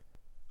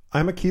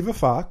I'm Akiva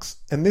Fox,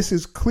 and this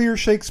is Clear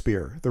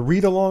Shakespeare, the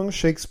read-along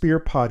Shakespeare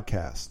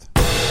podcast.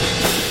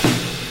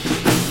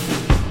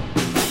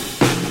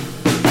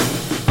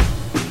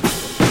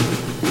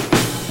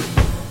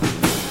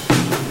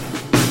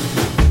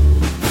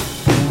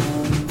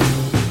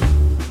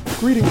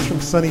 Greetings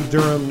from sunny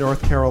Durham,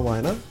 North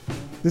Carolina.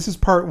 This is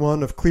part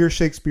one of Clear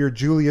Shakespeare,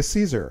 Julius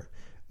Caesar.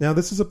 Now,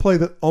 this is a play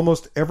that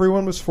almost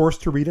everyone was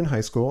forced to read in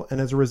high school,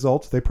 and as a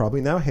result, they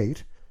probably now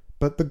hate.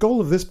 But the goal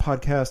of this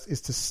podcast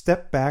is to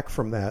step back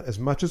from that as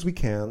much as we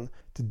can,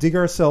 to dig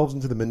ourselves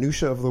into the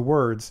minutiae of the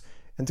words,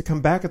 and to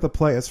come back at the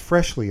play as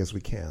freshly as we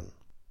can.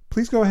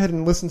 Please go ahead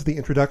and listen to the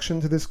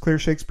introduction to this Clear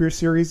Shakespeare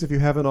series if you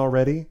haven't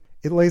already.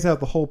 It lays out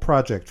the whole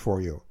project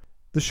for you.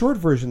 The short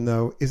version,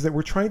 though, is that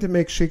we're trying to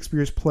make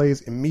Shakespeare's plays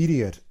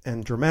immediate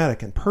and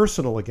dramatic and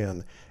personal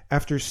again,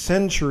 after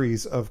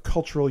centuries of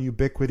cultural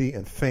ubiquity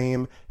and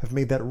fame have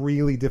made that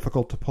really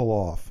difficult to pull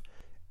off.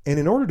 And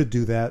in order to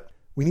do that,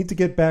 we need to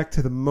get back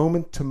to the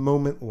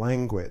moment-to-moment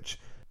language.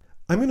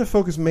 I'm going to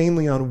focus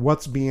mainly on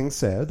what's being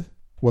said,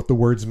 what the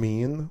words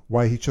mean,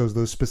 why he chose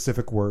those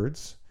specific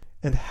words,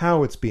 and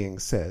how it's being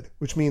said,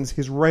 which means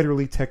his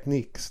writerly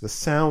techniques, the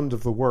sound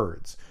of the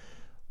words.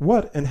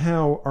 What and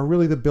how are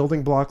really the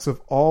building blocks of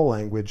all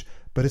language,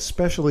 but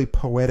especially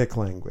poetic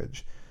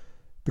language.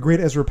 The great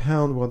Ezra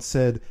Pound once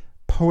said,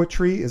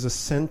 "Poetry is a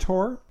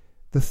centaur.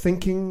 The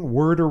thinking,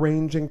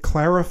 word-arranging,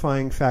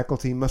 clarifying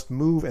faculty must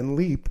move and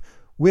leap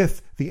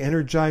with the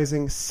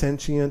energizing,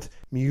 sentient,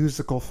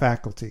 musical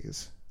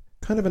faculties."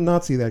 Kind of a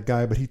Nazi, that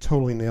guy, but he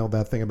totally nailed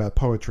that thing about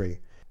poetry.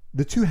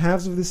 The two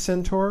halves of this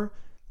centaur,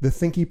 the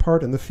thinky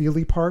part and the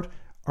feely part,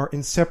 are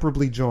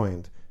inseparably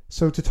joined.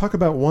 So to talk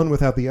about one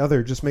without the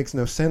other just makes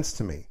no sense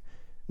to me.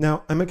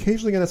 Now, I'm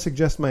occasionally going to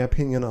suggest my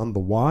opinion on the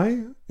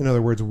why. In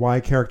other words,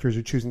 why characters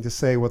are choosing to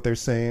say what they're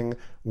saying,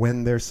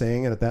 when they're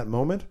saying it at that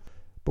moment.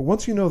 But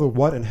once you know the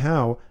what and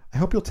how, I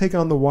hope you'll take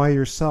on the why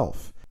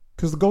yourself.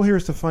 Because the goal here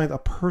is to find a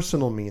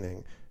personal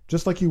meaning,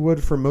 just like you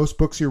would for most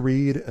books you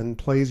read and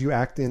plays you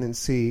act in and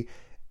see,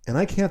 and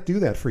I can't do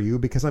that for you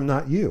because I'm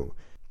not you.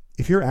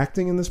 If you're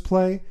acting in this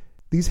play,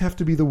 these have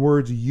to be the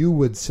words you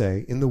would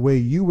say in the way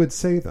you would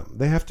say them.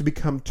 They have to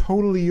become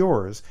totally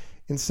yours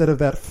instead of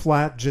that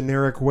flat,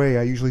 generic way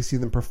I usually see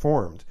them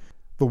performed.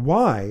 The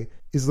why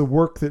is the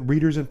work that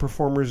readers and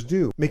performers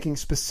do, making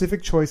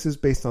specific choices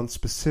based on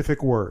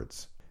specific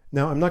words.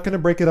 Now, I'm not going to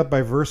break it up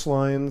by verse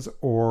lines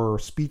or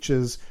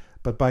speeches,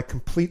 but by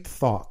complete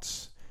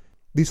thoughts.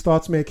 These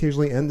thoughts may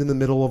occasionally end in the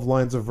middle of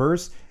lines of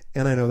verse,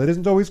 and I know that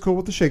isn't always cool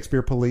with the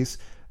Shakespeare police,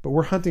 but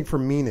we're hunting for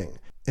meaning.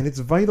 And it's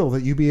vital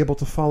that you be able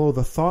to follow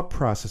the thought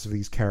process of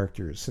these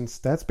characters, since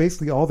that's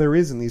basically all there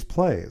is in these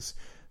plays.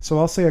 So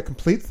I'll say a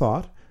complete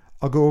thought,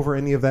 I'll go over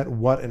any of that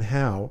what and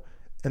how,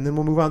 and then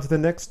we'll move on to the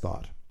next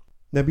thought.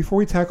 Now, before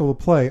we tackle the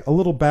play, a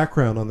little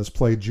background on this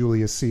play,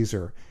 Julius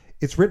Caesar.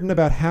 It's written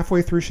about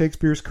halfway through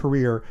Shakespeare's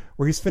career,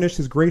 where he's finished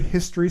his great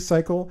history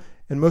cycle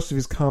and most of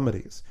his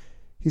comedies.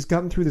 He's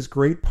gotten through this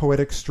great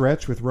poetic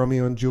stretch with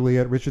Romeo and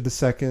Juliet, Richard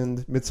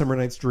II, Midsummer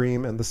Night's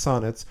Dream, and the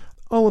Sonnets,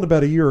 all in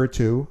about a year or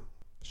two.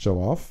 Show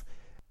off.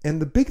 And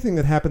the big thing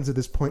that happens at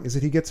this point is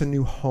that he gets a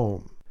new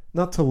home.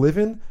 Not to live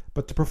in,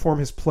 but to perform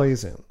his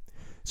plays in.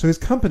 So his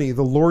company,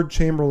 the Lord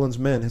Chamberlain's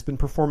Men, has been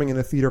performing in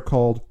a theatre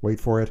called, wait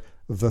for it,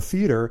 The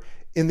Theatre,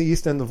 in the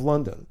East End of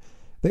London.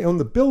 They own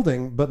the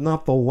building, but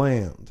not the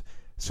land.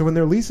 So when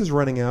their lease is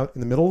running out in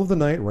the middle of the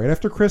night, right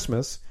after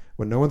Christmas,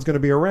 when no one's going to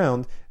be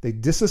around, they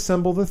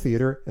disassemble the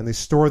theater and they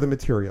store the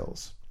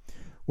materials.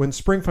 When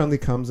spring finally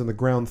comes and the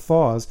ground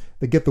thaws,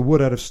 they get the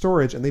wood out of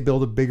storage and they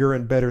build a bigger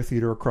and better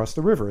theater across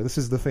the river. This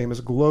is the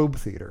famous Globe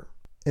Theater.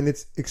 And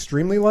it's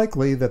extremely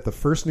likely that the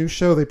first new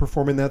show they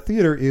perform in that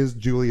theater is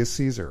Julius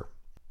Caesar.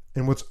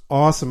 And what's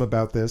awesome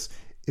about this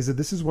is that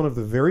this is one of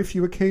the very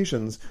few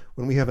occasions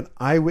when we have an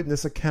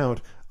eyewitness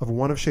account of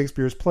one of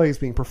Shakespeare's plays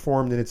being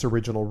performed in its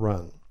original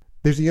run.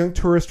 There's a young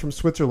tourist from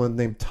Switzerland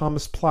named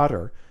Thomas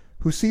Plater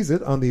who sees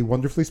it on the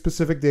wonderfully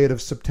specific date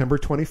of September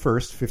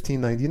 21st,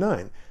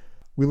 1599.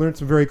 We learned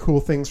some very cool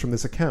things from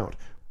this account.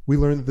 We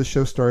learned that the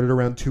show started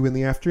around 2 in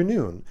the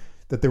afternoon,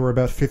 that there were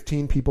about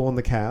 15 people in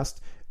the cast,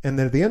 and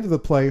that at the end of the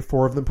play,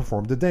 4 of them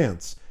performed a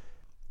dance.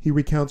 He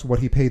recounts what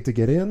he paid to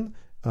get in,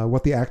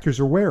 what the actors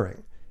are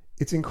wearing.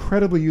 It's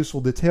incredibly useful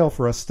detail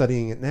for us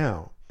studying it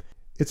now.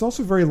 It's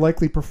also very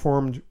likely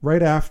performed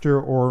right after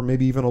or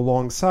maybe even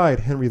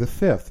alongside Henry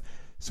V,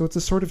 so it's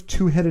a sort of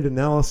two-headed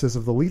analysis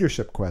of the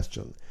leadership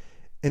question.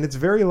 And it's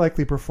very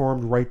likely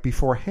performed right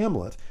before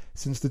Hamlet,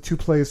 since the two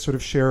plays sort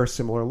of share a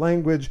similar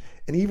language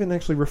and even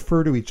actually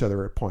refer to each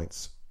other at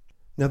points.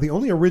 Now, the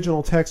only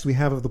original text we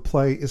have of the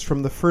play is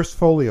from the first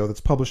folio that's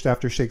published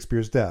after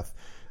Shakespeare's death.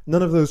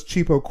 None of those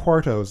cheapo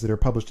quartos that are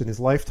published in his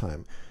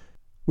lifetime,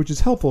 which is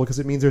helpful because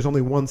it means there's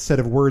only one set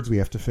of words we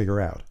have to figure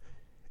out.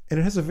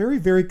 And it has a very,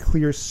 very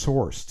clear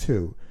source,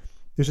 too.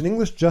 There's an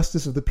English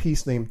justice of the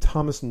peace named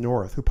Thomas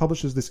North who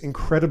publishes this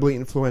incredibly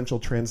influential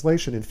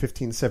translation in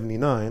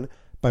 1579,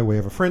 by way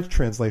of a French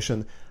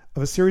translation,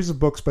 of a series of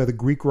books by the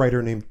Greek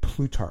writer named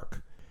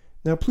Plutarch.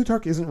 Now,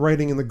 Plutarch isn't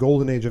writing in the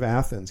golden age of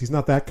Athens. He's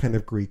not that kind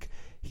of Greek.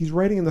 He's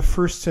writing in the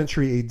 1st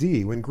century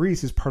AD, when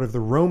Greece is part of the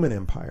Roman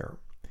Empire.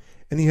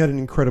 And he had an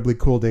incredibly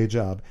cool day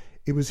job.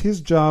 It was his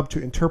job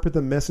to interpret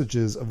the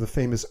messages of the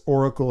famous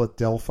oracle at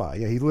Delphi.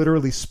 Yeah, he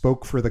literally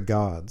spoke for the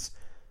gods.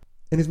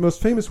 And his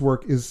most famous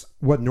work is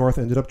what North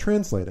ended up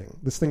translating,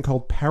 this thing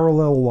called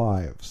Parallel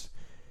Lives.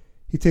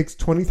 He takes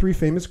 23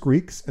 famous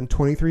Greeks and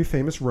 23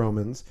 famous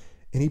Romans,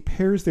 and he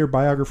pairs their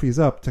biographies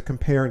up to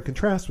compare and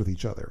contrast with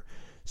each other.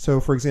 So,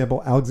 for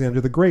example,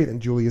 Alexander the Great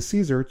and Julius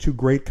Caesar, 2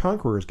 great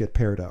conquerors, get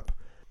paired up.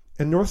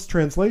 And North's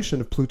translation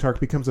of Plutarch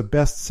becomes a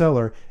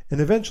bestseller and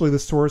eventually the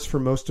source for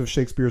most of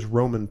Shakespeare's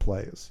Roman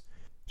plays.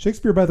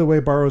 Shakespeare, by the way,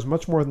 borrows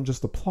much more than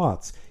just the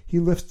plots. He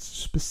lifts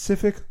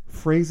specific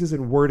phrases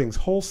and wordings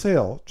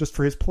wholesale just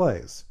for his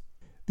plays.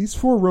 These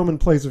 4 Roman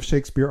plays of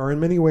Shakespeare are in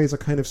many ways a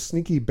kind of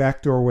sneaky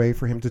backdoor way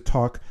for him to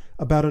talk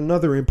about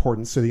another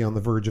important city on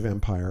the verge of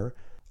empire,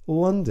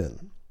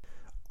 London.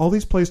 All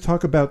these plays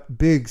talk about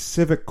big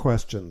civic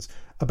questions,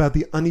 about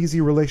the uneasy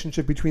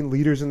relationship between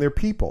leaders and their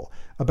people,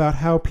 about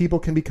how people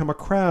can become a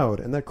crowd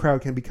and that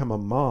crowd can become a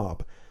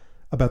mob,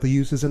 about the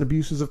uses and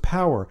abuses of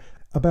power,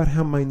 about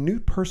how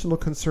minute personal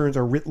concerns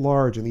are writ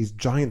large in these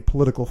giant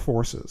political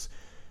forces.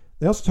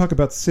 They also talk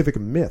about civic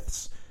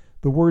myths.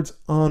 The words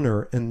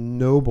honor and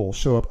noble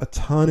show up a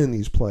ton in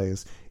these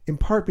plays, in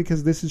part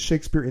because this is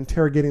Shakespeare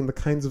interrogating the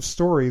kinds of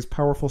stories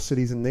powerful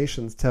cities and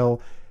nations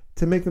tell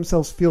to make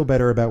themselves feel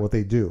better about what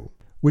they do,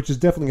 which is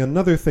definitely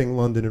another thing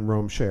London and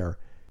Rome share.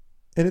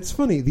 And it's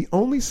funny, the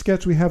only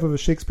sketch we have of a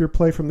Shakespeare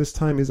play from this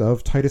time is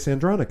of Titus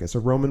Andronicus, a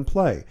Roman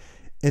play.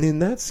 And in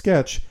that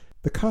sketch,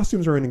 the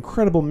costumes are an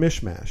incredible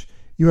mishmash.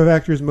 You have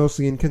actors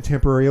mostly in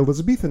contemporary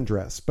Elizabethan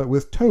dress, but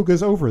with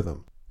togas over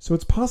them. So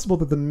it's possible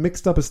that the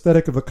mixed-up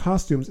aesthetic of the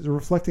costumes is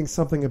reflecting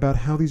something about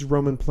how these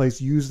Roman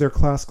plays use their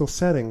classical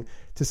setting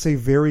to say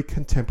very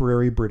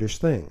contemporary British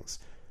things.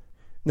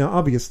 Now,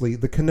 obviously,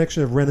 the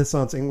connection of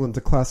Renaissance England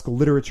to classical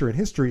literature and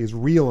history is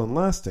real and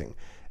lasting.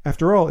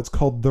 After all, it's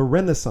called the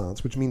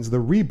Renaissance, which means the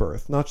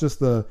rebirth, not just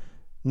the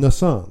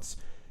naissance.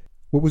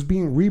 What was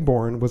being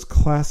reborn was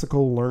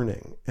classical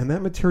learning, and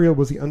that material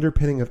was the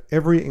underpinning of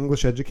every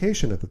English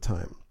education at the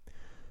time.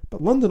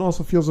 But London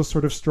also feels a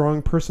sort of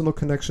strong personal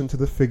connection to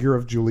the figure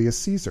of Julius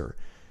Caesar.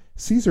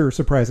 Caesar,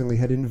 surprisingly,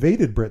 had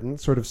invaded Britain,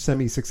 sort of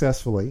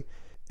semi-successfully,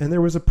 and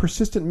there was a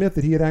persistent myth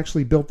that he had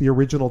actually built the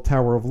original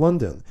Tower of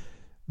London,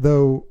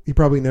 though he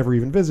probably never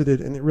even visited,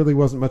 and it really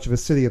wasn't much of a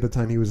city at the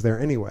time he was there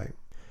anyway.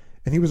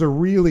 And he was a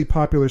really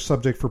popular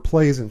subject for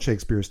plays in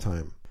Shakespeare's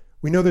time.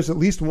 We know there's at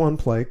least one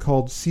play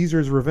called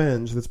Caesar's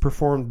Revenge that's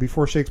performed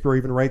before Shakespeare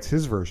even writes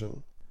his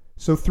version.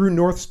 So through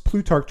North's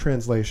Plutarch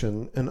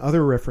translation and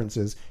other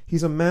references,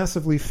 he's a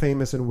massively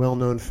famous and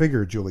well-known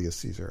figure, Julius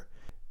Caesar.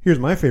 Here's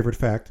my favorite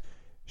fact.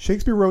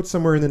 Shakespeare wrote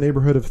somewhere in the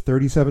neighborhood of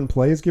 37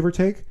 plays, give or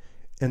take,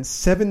 and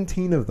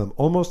 17 of them,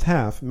 almost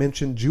half,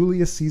 mention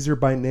Julius Caesar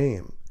by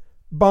name.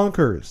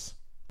 Bonkers!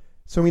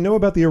 So we know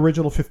about the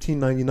original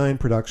 1599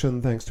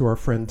 production thanks to our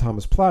friend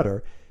Thomas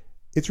Platter.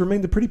 It's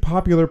remained a pretty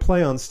popular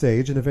play on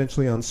stage and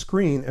eventually on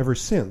screen ever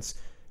since.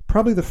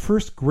 Probably the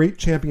first great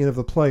champion of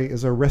the play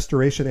is a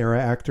Restoration-era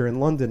actor in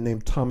London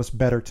named Thomas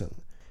Betterton.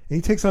 And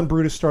he takes on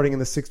Brutus starting in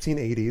the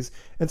 1680s,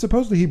 and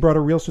supposedly he brought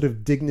a real sort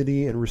of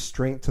dignity and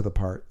restraint to the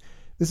part.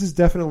 This is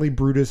definitely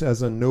Brutus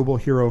as a noble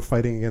hero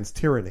fighting against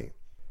tyranny.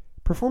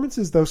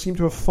 Performances, though, seem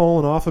to have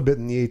fallen off a bit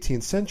in the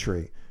 18th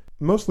century,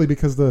 mostly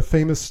because the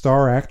famous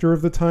star actor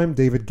of the time,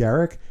 David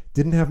Garrick,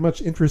 didn't have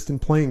much interest in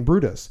playing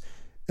Brutus.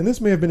 And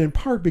this may have been in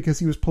part because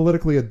he was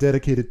politically a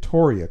dedicated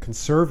Tory, a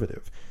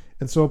conservative,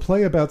 and so a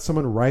play about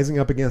someone rising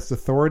up against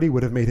authority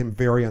would have made him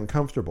very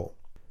uncomfortable.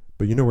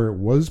 But you know where it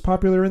was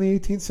popular in the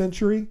 18th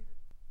century?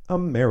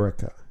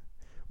 America.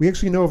 We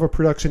actually know of a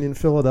production in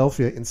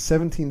Philadelphia in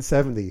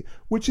 1770,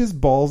 which is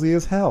ballsy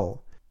as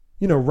hell.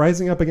 You know,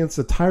 rising up against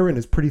a tyrant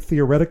is pretty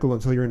theoretical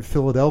until you're in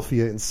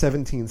Philadelphia in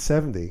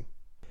 1770.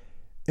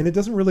 And it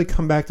doesn't really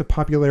come back to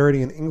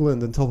popularity in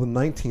England until the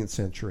 19th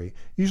century,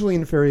 usually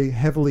in very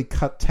heavily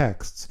cut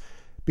texts,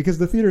 because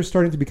the theater is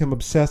starting to become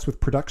obsessed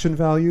with production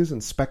values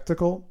and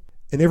spectacle,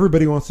 and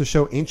everybody wants to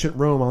show ancient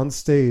Rome on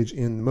stage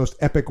in the most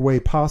epic way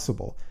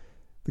possible.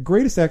 The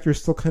greatest actors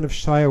still kind of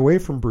shy away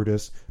from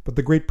Brutus, but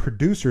the great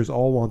producers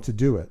all want to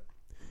do it.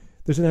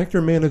 There's an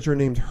actor-manager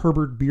named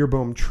Herbert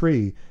Beerbohm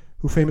Tree,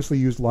 who famously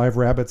used live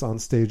rabbits on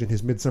stage in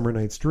his Midsummer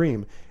Night's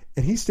Dream,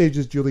 and he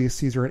stages Julius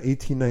Caesar in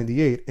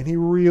 1898, and he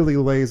really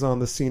lays on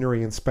the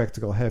scenery and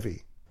spectacle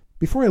heavy.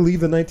 Before I leave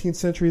the 19th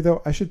century,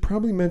 though, I should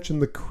probably mention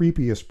the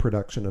creepiest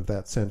production of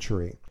that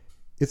century.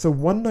 It's a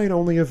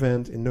one-night-only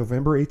event in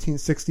November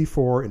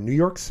 1864 in New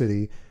York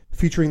City,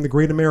 featuring the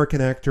great American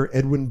actor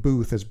Edwin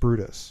Booth as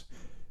Brutus.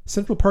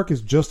 Central Park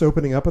is just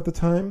opening up at the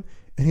time,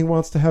 and he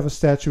wants to have a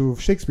statue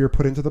of Shakespeare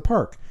put into the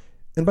park.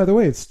 And by the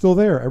way, it's still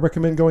there. I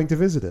recommend going to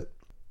visit it.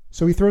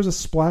 So he throws a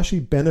splashy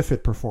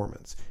benefit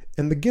performance,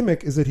 and the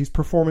gimmick is that he's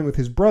performing with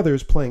his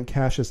brothers playing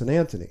Cassius and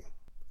Antony.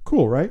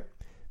 Cool, right?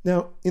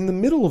 Now, in the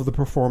middle of the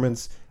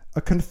performance,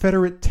 a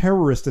Confederate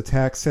terrorist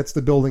attack sets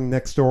the building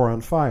next door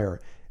on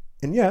fire,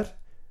 and yet,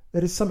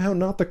 That is somehow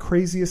not the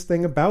craziest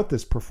thing about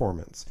this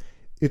performance.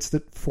 It's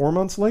that 4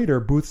 months later,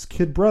 Booth's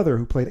kid brother,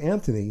 who played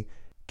Antony,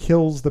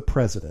 kills the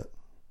president.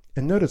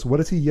 And notice, what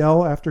does he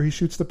yell after he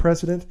shoots the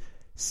president?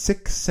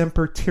 Sic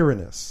semper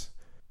tyrannis.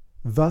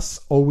 Thus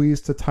always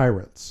to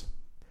tyrants.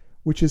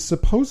 Which is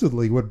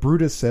supposedly what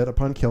Brutus said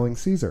upon killing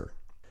Caesar.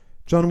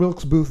 John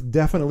Wilkes Booth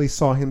definitely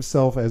saw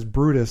himself as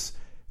Brutus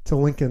to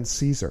Lincoln's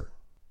Caesar.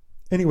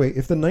 Anyway,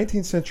 if the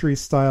 19th century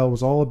style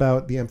was all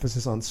about the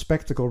emphasis on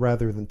spectacle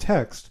rather than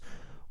text,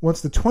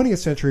 once the 20th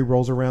century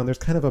rolls around, there's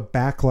kind of a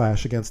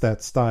backlash against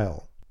that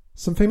style.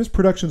 Some famous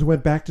productions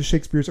went back to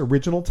Shakespeare's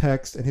original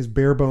text and his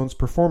bare-bones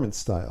performance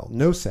style,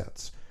 no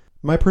sets.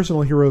 My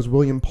personal heroes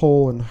William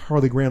Pole and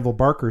Harley Granville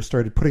Barker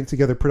started putting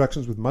together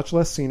productions with much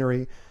less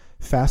scenery,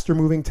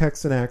 faster-moving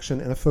text and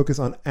action, and a focus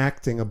on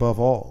acting above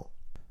all.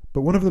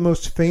 But one of the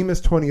most famous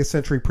 20th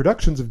century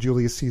productions of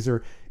Julius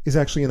Caesar is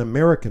actually an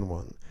American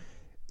one.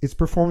 It's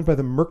performed by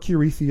the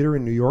Mercury Theater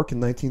in New York in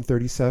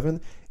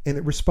 1937, and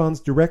it responds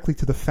directly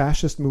to the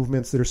fascist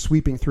movements that are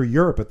sweeping through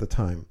Europe at the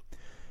time.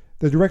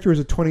 The director is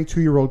a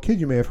 22-year-old kid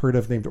you may have heard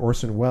of named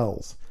Orson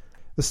Welles.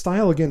 The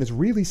style, again, is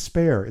really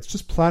spare. It's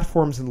just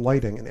platforms and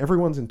lighting, and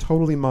everyone's in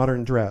totally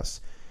modern dress.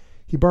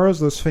 He borrows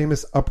those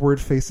famous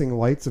upward-facing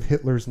lights of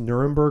Hitler's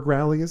Nuremberg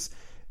rallies,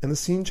 and the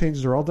scene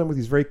changes are all done with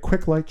these very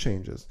quick light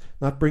changes,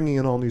 not bringing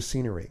in all new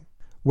scenery.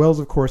 Welles,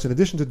 of course, in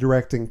addition to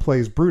directing,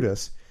 plays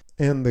Brutus,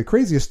 and the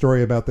craziest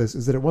story about this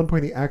is that at one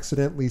point he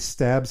accidentally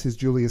stabs his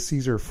Julius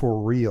Caesar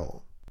for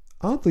real.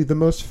 Oddly, the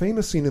most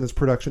famous scene in this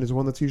production is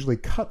one that's usually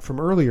cut from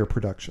earlier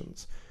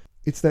productions.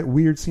 It's that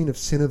weird scene of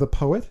Sin of the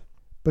Poet,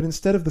 but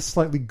instead of the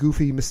slightly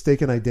goofy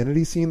mistaken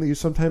identity scene that you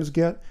sometimes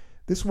get,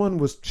 this one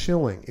was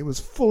chilling. It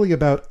was fully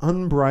about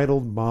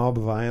unbridled mob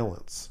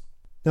violence.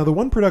 Now, the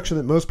one production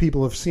that most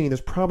people have seen is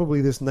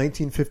probably this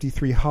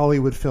 1953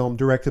 Hollywood film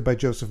directed by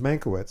Joseph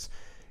Mankiewicz.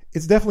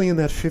 It's definitely in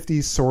that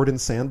 50s sword and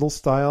sandal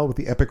style with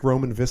the epic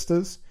Roman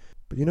vistas.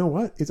 But you know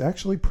what? It's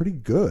actually pretty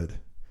good.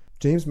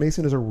 James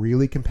Mason is a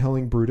really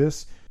compelling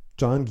Brutus.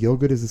 John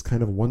Gielgud is this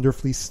kind of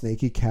wonderfully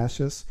snaky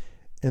Cassius.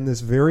 And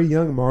this very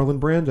young Marlon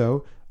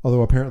Brando,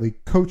 although apparently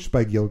coached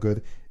by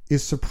Gielgud,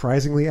 is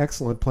surprisingly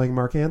excellent playing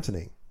Mark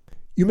Antony.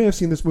 You may have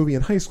seen this movie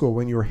in high school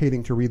when you were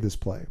hating to read this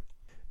play.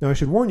 Now, I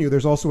should warn you,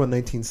 there's also a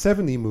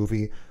 1970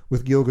 movie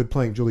with Gielgud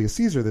playing Julius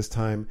Caesar this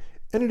time,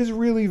 and it is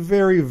really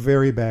very,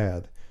 very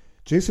bad.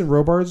 Jason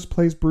Robards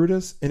plays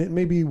Brutus, and it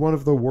may be one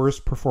of the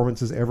worst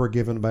performances ever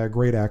given by a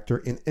great actor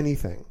in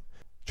anything.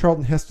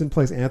 Charlton Heston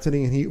plays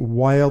Antony, and he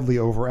wildly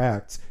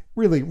overacts.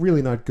 Really,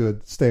 really not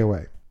good. Stay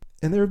away.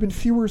 And there have been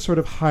fewer sort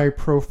of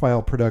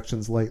high-profile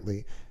productions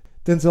lately.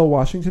 Denzel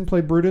Washington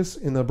played Brutus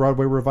in the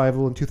Broadway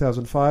revival in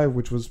 2005,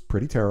 which was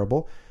pretty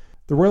terrible.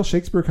 The Royal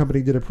Shakespeare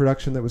Company did a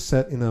production that was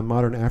set in a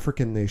modern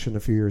African nation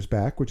a few years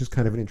back, which is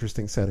kind of an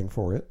interesting setting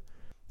for it.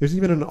 There's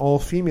even an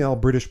all-female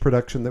British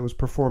production that was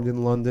performed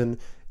in London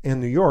and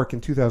New York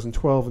in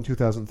 2012 and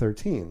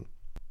 2013.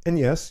 And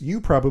yes, you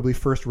probably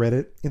first read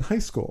it in high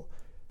school.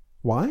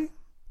 Why?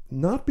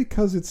 Not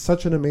because it's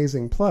such an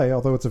amazing play,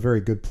 although it's a very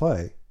good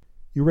play.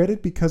 You read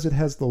it because it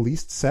has the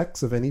least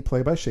sex of any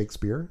play by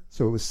Shakespeare,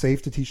 so it was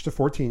safe to teach to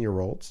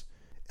 14-year-olds.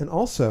 And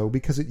also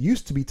because it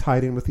used to be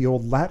tied in with the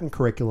old Latin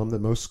curriculum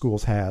that most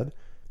schools had,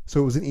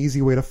 so it was an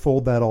easy way to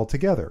fold that all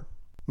together.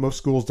 Most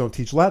schools don't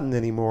teach Latin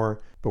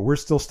anymore, but we're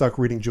still stuck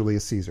reading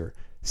Julius Caesar.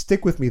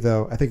 Stick with me,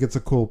 though. I think it's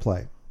a cool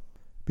play.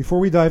 Before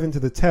we dive into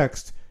the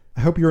text,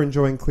 I hope you're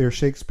enjoying Clear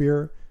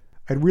Shakespeare.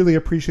 I'd really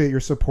appreciate your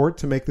support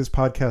to make this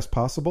podcast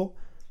possible.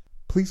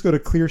 Please go to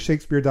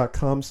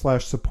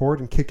clearshakespeare.com/support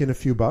and kick in a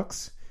few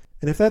bucks.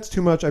 And if that's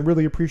too much, I'd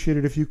really appreciate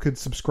it if you could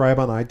subscribe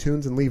on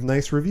iTunes and leave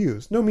nice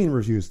reviews. No mean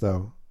reviews,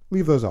 though.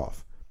 Leave those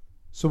off.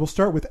 So we'll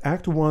start with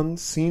Act 1,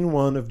 Scene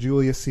 1 of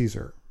Julius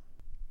Caesar.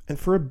 And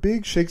for a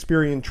big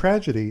Shakespearean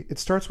tragedy, it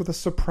starts with a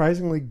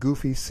surprisingly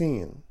goofy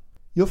scene.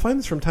 You'll find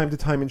this from time to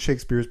time in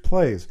Shakespeare's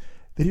plays,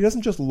 that he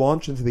doesn't just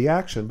launch into the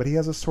action, but he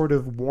has a sort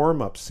of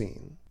warm-up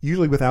scene,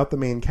 usually without the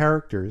main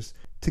characters,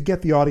 to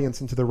get the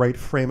audience into the right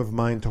frame of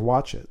mind to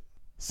watch it.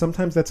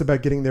 Sometimes that's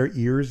about getting their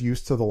ears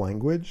used to the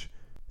language.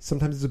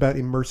 Sometimes it's about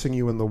immersing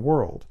you in the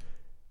world.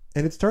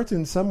 And it starts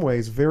in some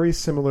ways very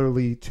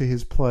similarly to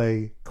his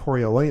play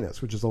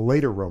Coriolanus, which is a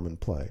later Roman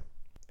play.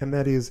 And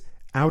that is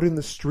out in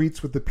the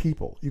streets with the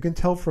people. You can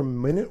tell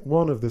from minute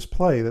one of this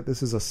play that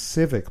this is a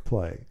civic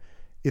play.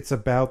 It's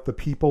about the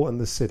people and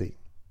the city.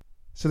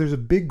 So there's a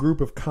big group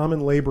of common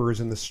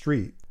laborers in the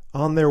street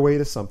on their way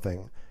to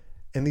something.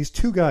 And these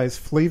two guys,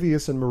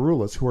 Flavius and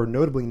Marullus, who are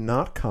notably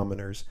not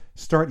commoners,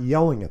 start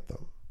yelling at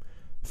them.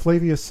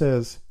 Flavius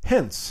says,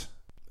 "Hence!"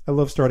 I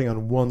love starting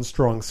on one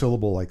strong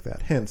syllable like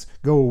that. Hence,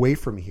 go away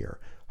from here.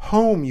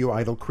 Home, you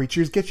idle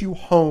creatures, get you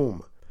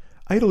home.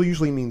 Idle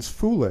usually means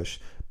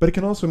foolish, but it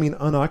can also mean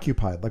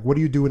unoccupied, like what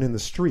are you doing in the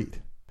street?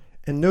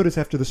 And notice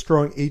after the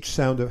strong H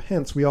sound of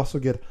hence, we also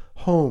get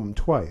home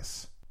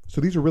twice. So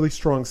these are really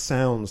strong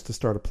sounds to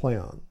start a play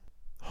on.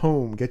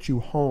 Home, get you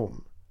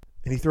home.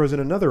 And he throws in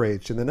another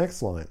H in the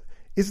next line.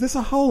 Is this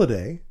a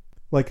holiday?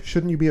 Like,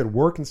 shouldn't you be at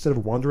work instead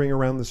of wandering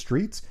around the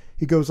streets?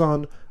 He goes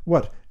on,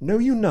 "What? Know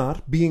you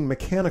not, being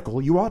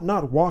mechanical, you ought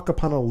not walk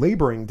upon a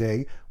laboring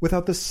day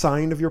without the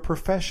sign of your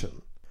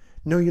profession?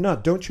 Know you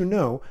not, don't you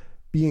know,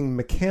 being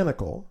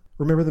mechanical,"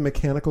 remember the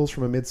mechanicals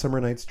from A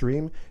Midsummer Night's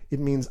Dream? It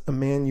means a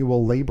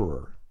manual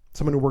laborer,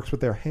 someone who works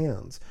with their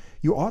hands.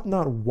 "You ought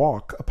not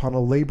walk upon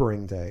a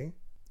laboring day,"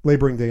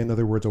 in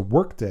other words, a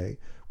work day,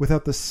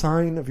 "without the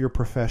sign of your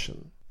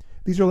profession."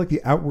 These are like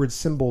the outward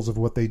symbols of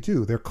what they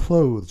do, their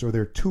clothes or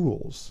their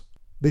tools.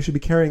 They should be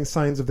carrying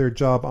signs of their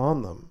job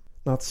on them,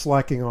 not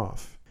slacking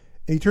off.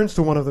 And he turns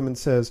to one of them and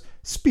says,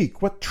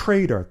 "Speak, what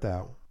trade art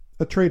thou?"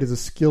 A trade is a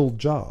skilled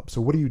job, so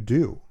what do you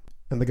do?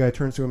 And the guy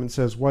turns to him and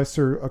says, "Why,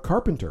 sir, a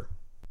carpenter."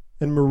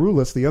 And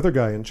Marulus, the other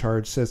guy in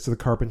charge, says to the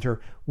carpenter,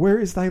 "Where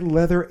is thy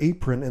leather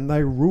apron and thy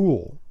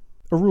rule?"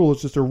 A rule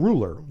is just a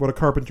ruler, what a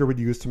carpenter would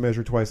use to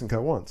measure twice and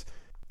cut once.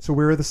 So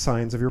where are the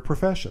signs of your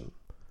profession?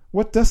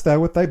 "What dost thou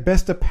with thy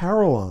best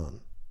apparel on?"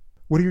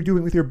 What are you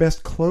doing with your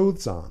best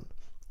clothes on?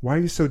 Why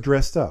are you so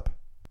dressed up?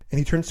 And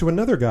he turns to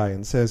another guy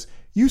and says,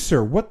 "You,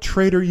 sir, what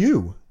trade are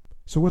you?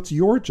 So what's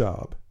your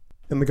job?"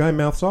 And the guy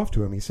mouths off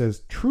to him. He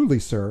says, "Truly,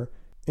 sir,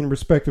 in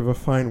respect of a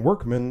fine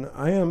workman,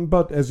 I am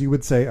but, as you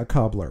would say, a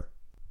cobbler."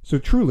 So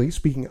truly,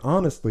 speaking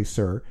honestly,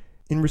 sir,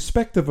 in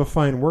respect of a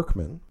fine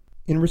workman,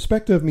 in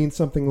respect of means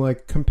something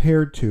like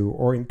compared to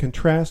or in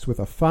contrast with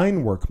a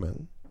fine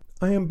workman,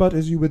 I am but,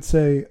 as you would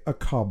say, a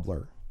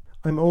cobbler.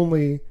 I'm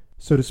only,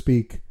 so to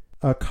speak,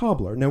 a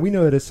cobbler. Now we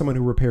know that as someone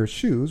who repairs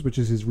shoes, which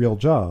is his real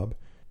job,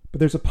 but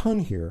there's a pun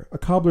here. A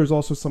cobbler is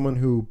also someone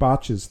who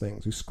botches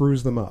things, who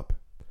screws them up.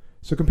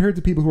 So compared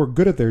to people who are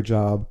good at their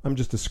job, I'm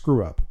just a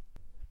screw-up.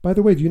 By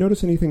the way, do you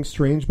notice anything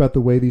strange about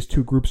the way these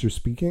two groups are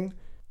speaking?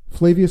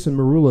 Flavius and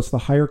Marulus, the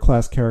higher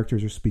class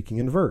characters, are speaking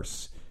in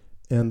verse,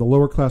 and the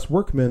lower class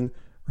workmen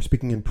are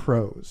speaking in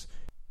prose.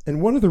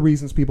 And one of the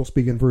reasons people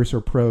speak in verse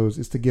or prose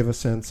is to give a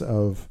sense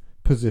of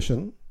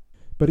position,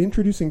 but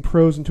introducing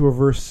prose into a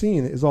verse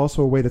scene is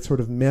also a way to sort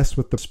of mess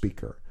with the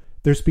speaker.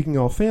 They're speaking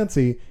all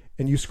fancy,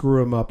 and you screw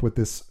them up with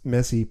this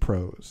messy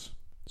prose.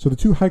 So the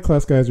two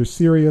high-class guys are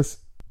serious,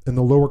 and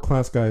the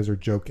lower-class guys are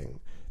joking.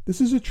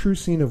 This is a true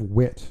scene of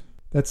wit.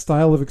 That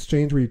style of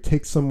exchange where you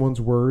take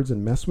someone's words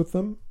and mess with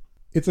them.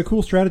 It's a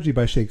cool strategy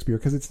by Shakespeare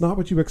because it's not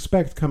what you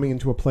expect coming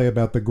into a play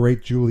about the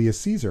great Julius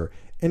Caesar.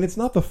 And it's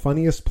not the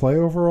funniest play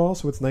overall,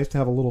 so it's nice to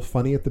have a little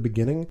funny at the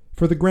beginning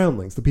for the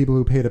groundlings, the people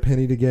who paid a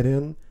penny to get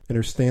in and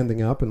are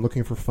standing up and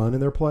looking for fun in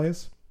their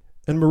plays.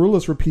 And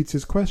Marulus repeats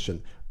his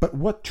question, "But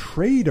what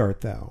trade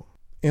art thou?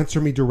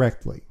 Answer me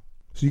directly."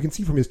 So you can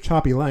see from his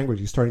choppy language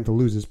he's starting to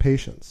lose his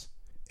patience.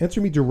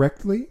 Answer me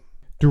directly.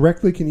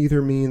 Directly can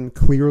either mean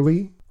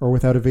clearly or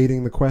without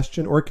evading the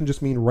question, or it can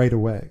just mean right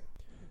away.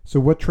 So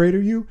what trade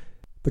are you?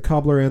 The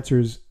cobbler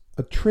answers,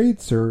 "A trade,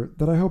 sir,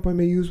 that I hope I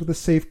may use with a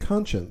safe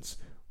conscience,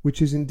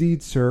 which is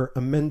indeed, sir,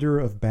 a mender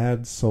of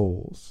bad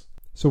souls."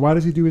 So why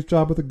does he do his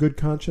job with a good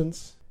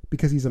conscience?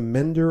 Because he's a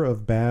mender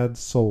of bad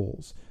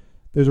souls.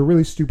 There's a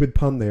really stupid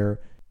pun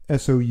there,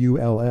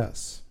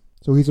 S-O-U-L-S.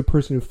 So he's a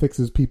person who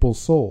fixes people's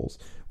souls.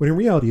 When in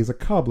reality, as a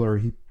cobbler,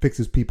 he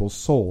fixes people's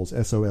souls,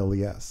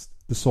 S-O-L-E-S,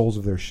 the soles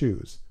of their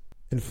shoes.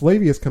 And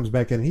Flavius comes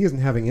back in and he isn't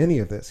having any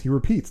of this. He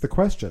repeats the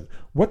question,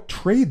 "What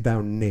trade,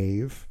 thou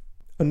knave?"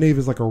 A knave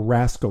is like a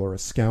rascal or a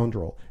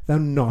scoundrel. "Thou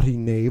naughty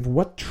knave,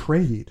 what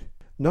trade?"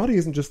 Naughty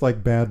isn't just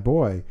like bad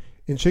boy.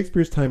 In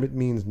Shakespeare's time, it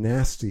means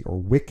nasty or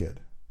wicked.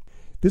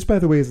 This, by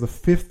the way, is the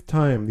 5th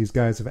time these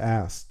guys have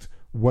asked,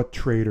 "What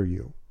trade are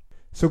you?"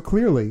 So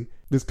clearly,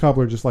 this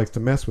cobbler just likes to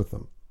mess with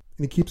them.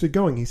 And he keeps it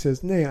going. He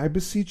says, "Nay, I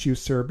beseech you,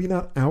 sir, be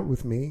not out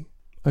with me.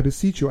 I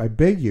beseech you, I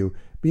beg you,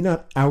 be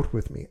not out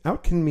with me."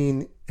 Out can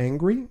mean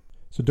angry,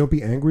 so don't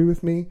be angry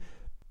with me.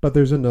 But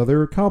there's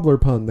another cobbler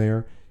pun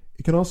there.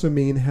 It can also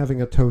mean having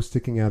a toe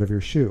sticking out of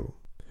your shoe,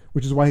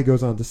 which is why he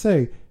goes on to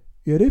say,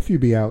 "Yet if you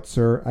be out,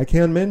 sir, I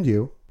can mend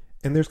you."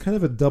 And there's kind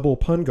of a double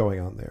pun going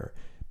on there,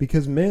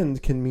 because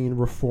mend can mean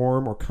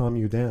reform or calm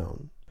you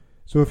down.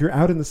 So if you're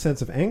out in the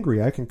sense of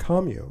angry, I can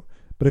calm you.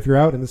 But if you're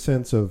out in the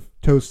sense of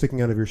toes sticking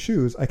out of your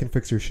shoes, I can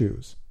fix your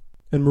shoes.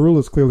 And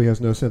Marulus clearly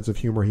has no sense of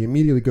humor. He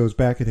immediately goes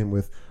back at him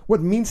with,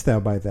 "What meanst thou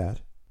by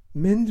that?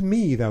 Mend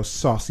me, thou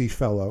saucy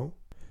fellow."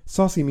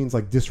 Saucy means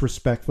like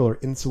disrespectful or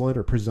insolent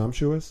or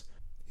presumptuous.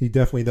 He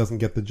definitely doesn't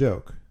get the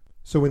joke.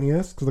 So when he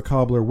asks the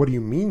cobbler, "What do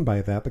you mean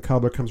by that?" the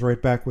cobbler comes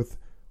right back with,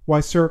 "Why,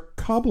 sir,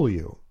 cobble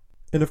you."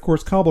 And of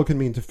course, cobble can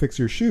mean to fix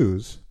your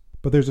shoes,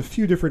 but there's a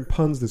few different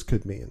puns this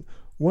could mean.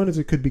 One is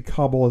it could be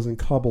cobble as in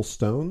cobble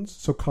stones,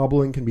 so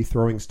cobbling can be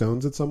throwing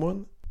stones at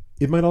someone.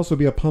 It might also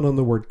be a pun on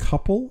the word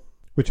couple,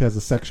 which has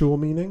a sexual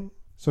meaning.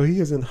 So he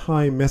is in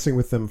high messing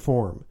with them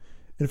form.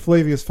 And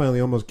Flavius finally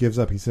almost gives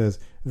up. He says,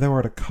 "Thou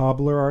art a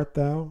cobbler, art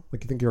thou?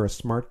 Like you think you're a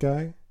smart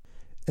guy?"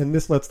 And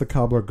this lets the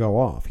cobbler go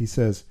off. He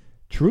says,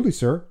 "Truly,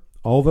 sir,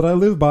 all that I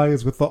live by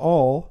is with the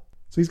awl."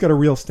 So he's got a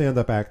real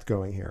stand-up act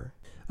going here.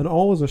 An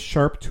awl is a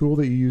sharp tool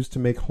that you use to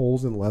make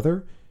holes in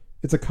leather.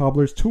 It's a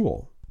cobbler's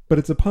tool. But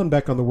it's a pun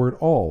back on the word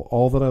awl.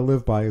 All that I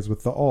live by is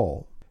with the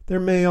awl. There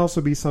may also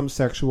be some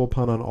sexual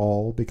pun on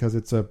awl because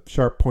it's a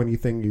sharp, pointy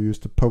thing you use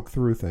to poke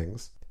through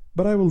things.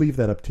 But I will leave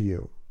that up to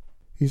you.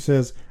 He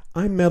says,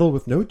 I meddle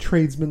with no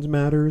tradesman's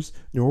matters,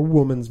 nor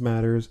woman's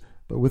matters,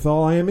 but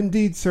withal I am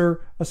indeed,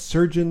 sir, a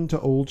surgeon to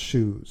old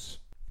shoes.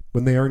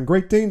 When they are in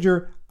great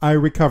danger, I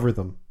recover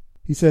them.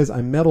 He says,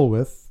 I meddle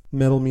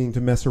meaning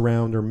to mess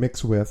around or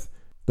mix with,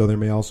 though there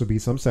may also be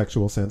some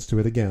sexual sense to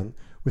it again,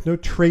 with no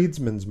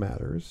tradesman's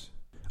matters.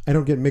 I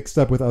don't get mixed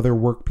up with other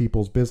work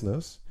people's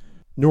business,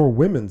 nor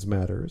women's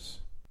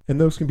matters, and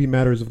those can be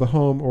matters of the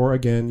home or,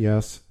 again,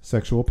 yes,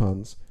 sexual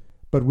puns.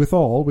 But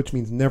withal, which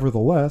means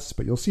nevertheless,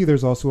 but you'll see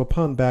there's also a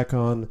pun back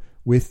on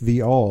with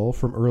the all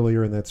from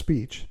earlier in that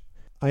speech.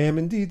 I am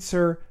indeed,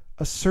 sir,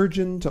 a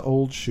surgeon to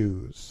old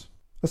shoes.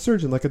 A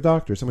surgeon like a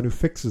doctor, someone who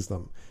fixes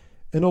them.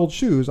 And old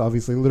shoes,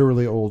 obviously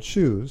literally old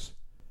shoes,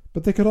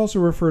 but they could also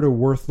refer to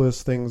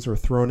worthless things or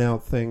thrown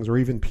out things or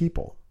even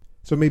people.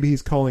 So maybe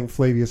he's calling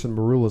Flavius and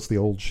Marulus the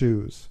old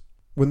shoes.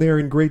 When they are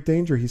in great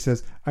danger, he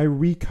says, I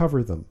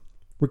recover them.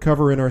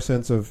 Recover in our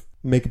sense of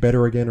make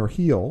better again or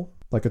heal,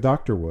 like a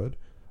doctor would,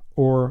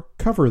 or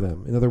cover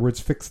them, in other words,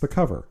 fix the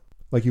cover,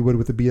 like you would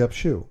with a beat-up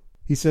shoe.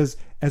 He says,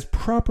 as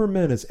proper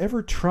men as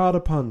ever trod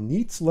upon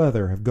neat's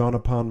leather have gone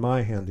upon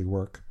my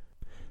handiwork.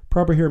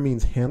 Proper here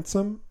means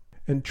handsome,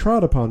 and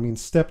trod upon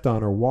means stepped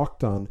on or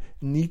walked on,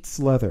 neat's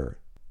leather.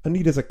 A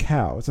neat is a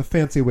cow. It's a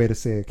fancy way to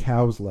say a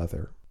cow's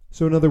leather.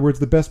 So in other words,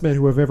 the best men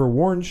who have ever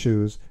worn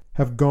shoes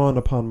have gone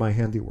upon my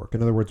handiwork.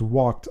 In other words,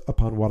 walked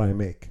upon what I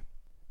make.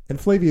 And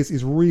Flavius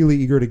is really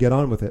eager to get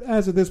on with it,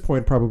 as at this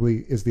point probably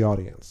is the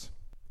audience.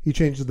 He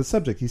changes the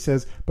subject. He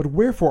says, but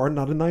wherefore are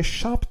not in thy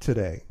shop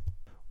today?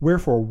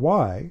 Wherefore,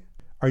 why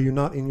are you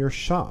not in your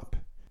shop,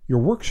 your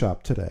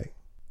workshop today?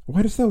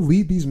 Why dost thou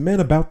lead these men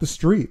about the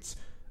streets?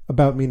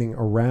 About meaning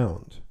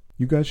around.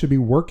 You guys should be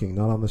working,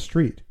 not on the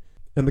street.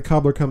 And the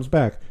cobbler comes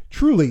back,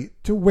 truly,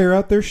 to wear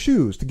out their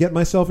shoes, to get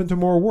myself into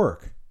more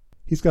work.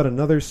 He's got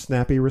another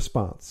snappy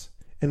response.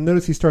 And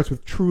notice he starts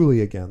with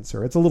truly again,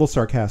 sir. It's a little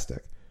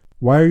sarcastic.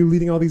 Why are you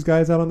leading all these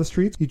guys out on the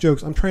streets? He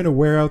jokes, I'm trying to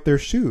wear out their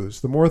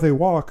shoes. The more they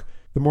walk,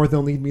 the more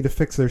they'll need me to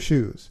fix their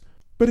shoes.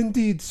 But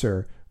indeed,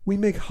 sir, we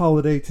make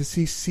holiday to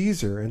see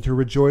Caesar and to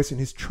rejoice in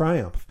his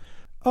triumph.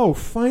 Oh,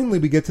 finally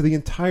we get to the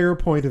entire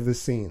point of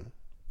this scene.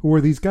 Who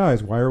are these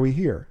guys? Why are we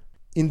here?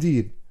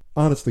 Indeed,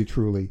 honestly,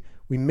 truly,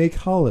 we make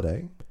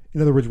holiday.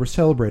 In other words, we're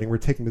celebrating, we're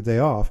taking the day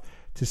off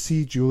to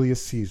see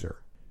Julius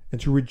Caesar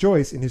and to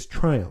rejoice in his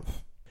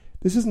triumph.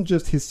 This isn't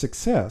just his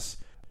success.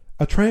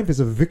 A triumph is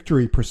a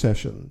victory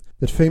procession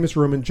that famous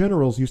Roman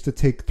generals used to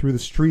take through the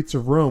streets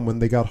of Rome when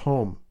they got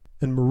home.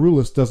 And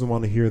Marulus doesn't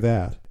want to hear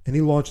that. And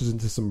he launches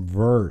into some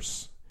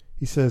verse.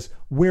 He says,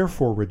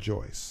 wherefore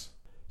rejoice?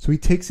 So he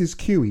takes his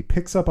cue. He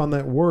picks up on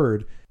that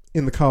word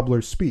in the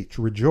cobbler's speech,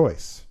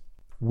 rejoice.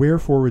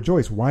 Wherefore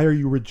rejoice? Why are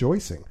you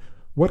rejoicing?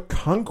 What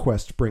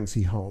conquest brings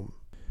he home?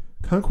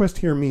 Conquest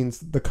here means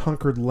the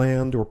conquered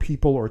land or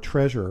people or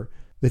treasure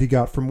that he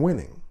got from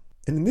winning.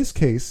 And in this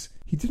case,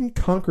 he didn't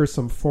conquer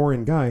some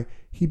foreign guy.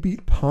 He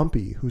beat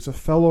Pompey, who's a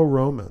fellow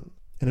Roman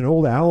and an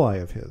old ally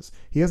of his.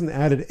 He hasn't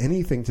added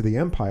anything to the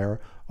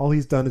empire. All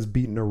he's done is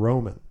beaten a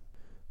Roman.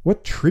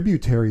 What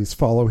tributaries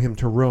follow him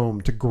to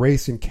Rome to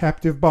grace in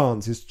captive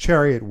bonds his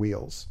chariot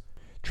wheels?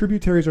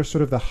 Tributaries are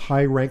sort of the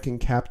high-ranking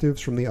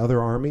captives from the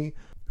other army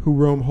who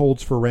Rome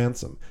holds for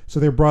ransom. So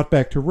they're brought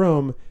back to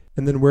Rome,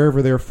 and then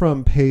wherever they're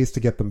from pays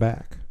to get them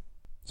back.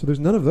 So there's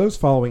none of those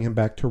following him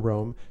back to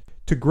Rome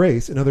to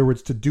grace, in other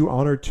words, to do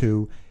honor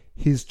to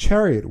his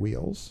chariot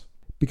wheels,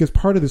 because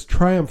part of this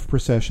triumph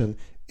procession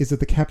is that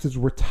the captives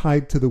were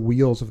tied to the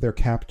wheels of their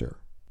captor.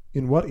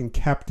 In what? In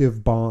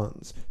captive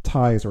bonds,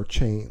 ties or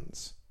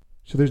chains.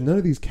 So there's none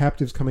of these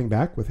captives coming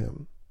back with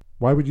him.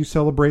 Why would you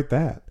celebrate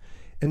that?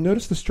 And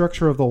notice the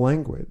structure of the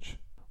language.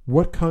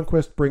 What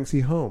conquest brings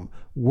he home?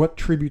 What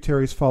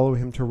tributaries follow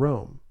him to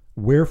Rome?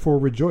 Wherefore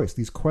rejoice?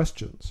 These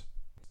questions.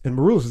 And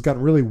Marulus has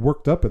gotten really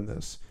worked up in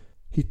this.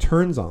 He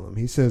turns on them.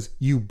 He says,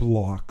 you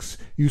blocks,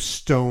 you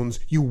stones,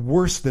 you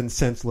worse than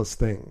senseless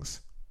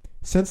things.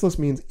 Senseless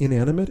means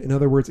inanimate. In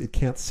other words, it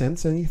can't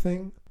sense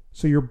anything.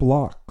 So you're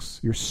blocks,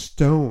 you're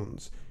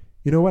stones.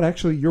 You know what?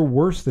 Actually, you're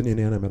worse than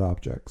inanimate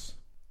objects.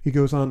 He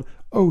goes on,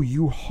 oh,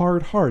 you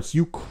hard hearts,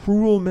 you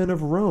cruel men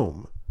of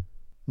Rome.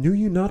 Knew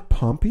you not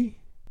Pompey?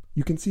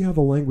 You can see how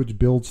the language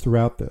builds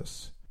throughout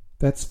this.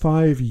 That's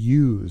 5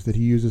 yous that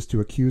he uses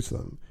to accuse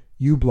them.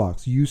 You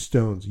blocks, you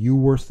stones, you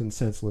worse than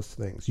senseless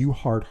things, you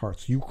hard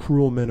hearts, you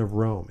cruel men of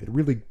Rome. It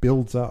really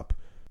builds up.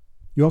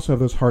 You also have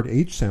those hard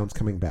H sounds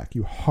coming back,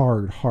 you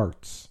hard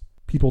hearts.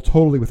 People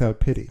totally without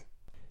pity.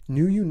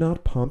 Knew you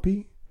not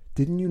Pompey?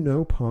 Didn't you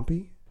know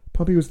Pompey?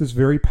 Pompey was this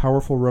very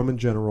powerful Roman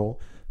general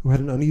who had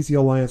an uneasy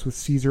alliance with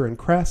Caesar and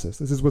Crassus.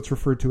 This is what's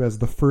referred to as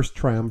the First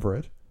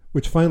Triumvirate,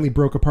 which finally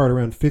broke apart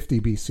around 50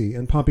 BC,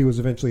 and Pompey was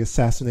eventually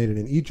assassinated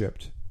in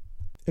Egypt.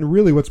 And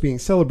really what's being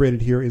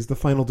celebrated here is the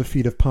final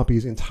defeat of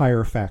Pompey's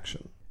entire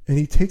faction. And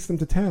he takes them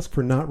to task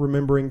for not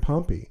remembering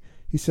Pompey.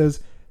 He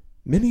says,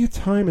 many a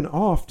time and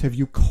oft have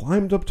you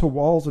climbed up to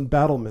walls and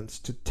battlements,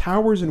 to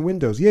towers and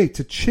windows, yea,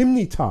 to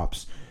chimney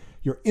tops,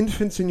 your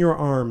infants in your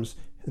arms,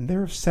 and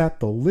there have sat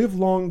the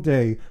livelong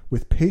day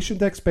with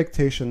patient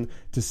expectation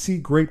to see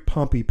great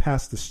Pompey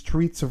pass the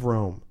streets of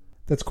Rome.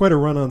 That's quite a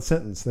run-on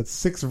sentence. That's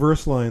 6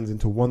 verse lines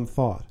into one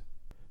thought.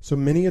 So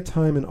many a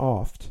time and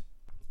oft,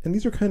 and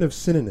these are kind of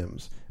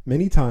synonyms,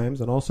 many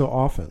times and also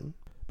often,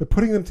 but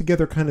putting them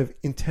together kind of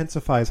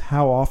intensifies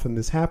how often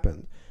this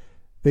happened.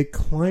 They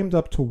climbed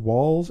up to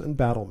walls and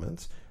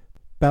battlements.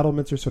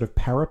 Battlements are sort of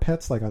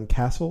parapets like on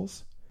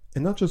castles,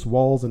 and not just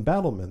walls and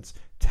battlements,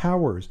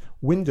 towers,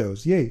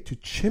 windows, yea, to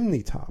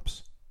chimney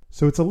tops.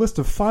 So it's a list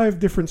of 5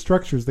 different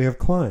structures they have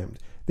climbed.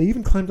 They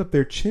even climbed up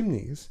their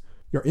chimneys,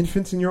 your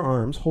infants in your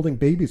arms, holding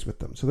babies with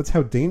them. So that's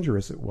how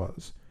dangerous it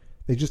was.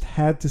 They just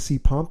had to see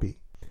Pompey.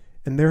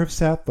 And there have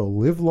sat the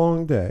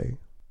livelong day.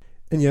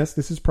 And yes,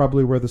 this is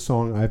probably where the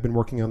song I've Been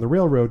Working on the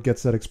Railroad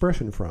gets that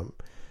expression from.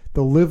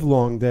 The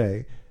livelong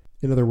day,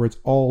 in other words,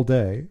 all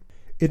day.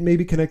 It may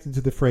be connected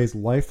to the phrase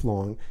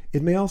lifelong.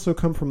 It may also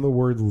come from the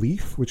word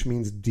leaf, which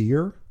means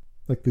dear,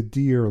 like the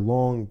dear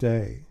long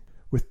day,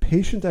 with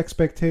patient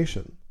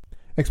expectation.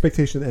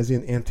 Expectation as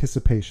in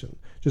anticipation,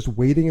 just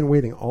waiting and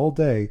waiting all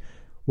day.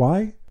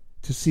 Why?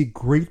 To see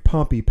great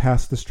Pompey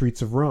pass the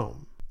streets of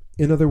Rome.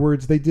 In other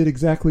words, they did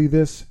exactly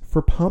this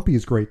for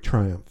Pompey's great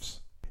triumphs.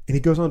 And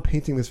he goes on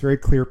painting this very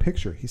clear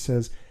picture. He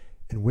says,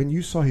 "And when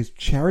you saw his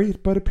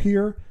chariot but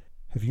appear,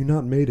 have you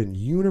not made an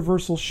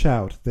universal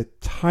shout that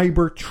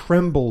Tiber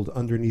trembled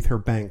underneath her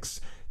banks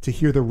to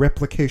hear the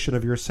replication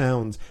of your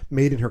sounds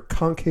made in her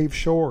concave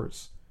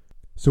shores?"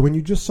 So when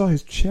you just saw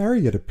his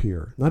chariot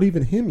appear, not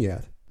even him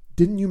yet,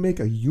 didn't you make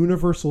a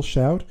universal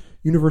shout?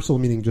 Universal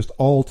meaning just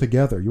all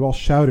together. You all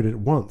shouted at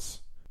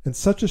once. And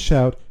such a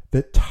shout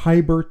that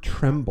Tiber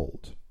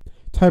trembled.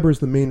 Tiber is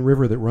the main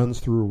river that runs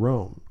through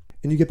Rome.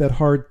 And you get that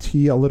hard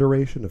T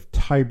alliteration of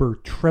Tiber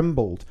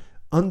trembled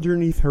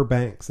underneath her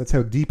banks. That's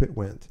how deep it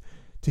went.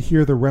 To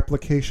hear the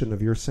replication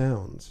of your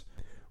sounds.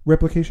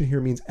 Replication here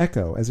means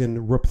echo, as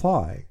in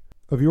reply,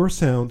 of your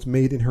sounds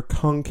made in her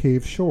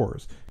concave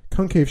shores.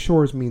 Concave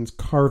shores means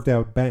carved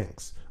out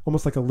banks,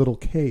 almost like a little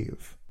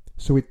cave.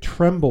 So it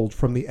trembled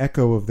from the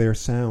echo of their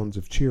sounds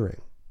of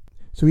cheering.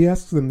 So he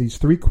asks them these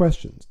 3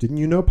 questions. Didn't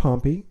you know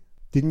Pompey?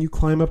 Didn't you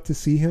climb up to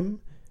see him?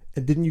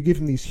 And didn't you give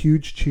him these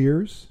huge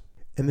cheers?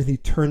 And then he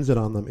turns it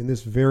on them in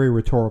this very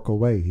rhetorical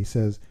way. He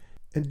says,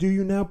 "And do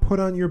you now put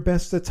on your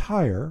best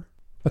attire?"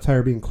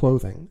 Attire being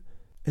clothing.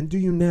 "And do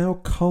you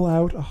now cull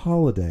out a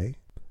holiday?"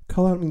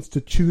 Cull out means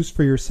to choose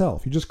for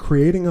yourself. You're just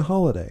creating a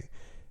holiday.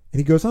 And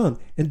he goes on,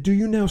 "And do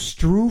you now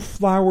strew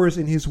flowers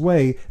in his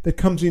way that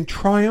comes in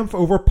triumph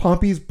over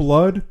Pompey's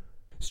blood?"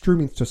 Strew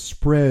means to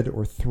spread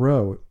or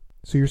throw.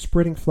 So you're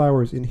spreading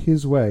flowers in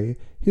his way.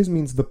 His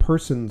means the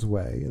person's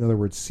way, in other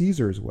words,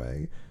 Caesar's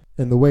way.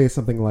 And the way is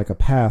something like a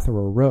path or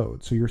a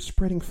road. So you're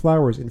spreading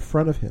flowers in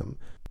front of him,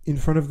 in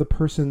front of the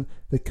person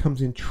that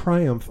comes in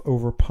triumph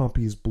over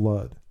Pompey's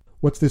blood.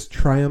 What's this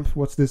triumph?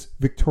 What's this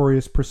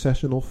victorious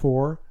processional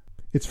for?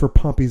 It's for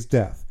Pompey's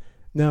death.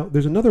 Now,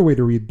 there's another way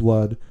to read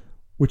blood,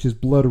 which is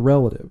blood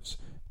relatives.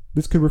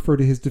 This could refer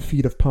to his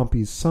defeat of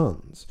Pompey's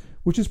sons,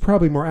 which is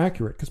probably more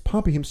accurate, because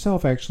Pompey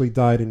himself actually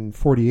died in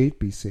 48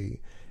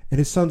 BC, and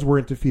his sons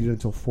weren't defeated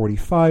until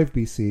 45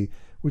 BC,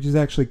 which is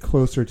actually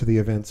closer to the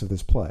events of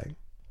this play.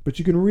 But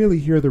you can really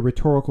hear the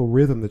rhetorical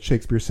rhythm that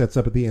Shakespeare sets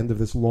up at the end of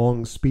this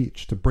long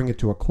speech to bring it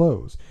to a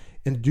close.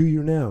 And do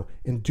you now,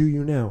 and do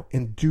you now,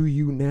 and do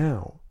you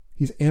now.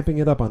 He's amping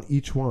it up on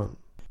each one.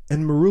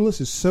 And Marullus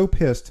is so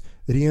pissed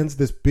that he ends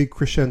this big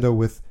crescendo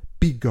with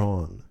 "be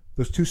gone."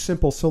 Those 2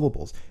 simple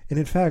syllables. And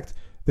in fact,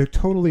 they're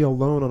totally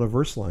alone on a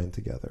verse line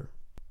together.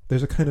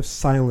 There's a kind of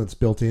silence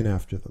built in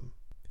after them.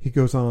 He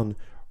goes on,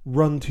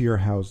 "Run to your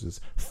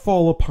houses,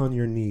 fall upon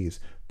your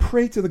knees,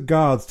 pray to the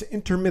gods to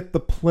intermit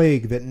the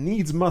plague that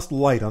needs must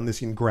light on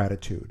this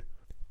ingratitude."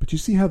 But you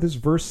see how this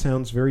verse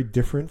sounds very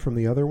different from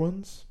the other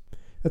ones?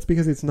 That's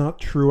because it's not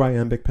true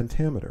iambic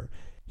pentameter.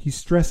 He's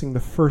stressing the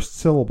first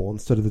syllable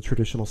instead of the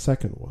traditional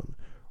second one.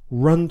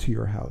 Run to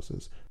your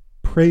houses,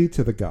 pray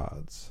to the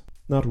gods.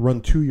 Not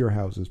run to your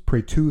houses,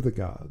 pray to the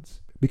gods.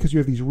 Because you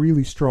have these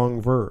really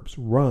strong verbs.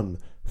 Run,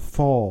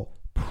 fall,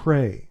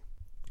 pray.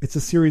 It's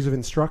a series of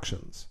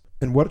instructions.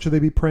 And what should they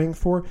be praying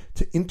for?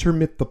 To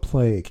intermit the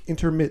plague.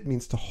 Intermit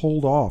means to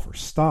hold off or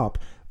stop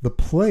the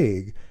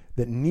plague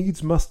that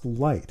needs must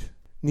light.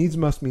 Needs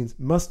must means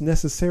must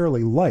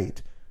necessarily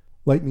light.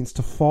 Light means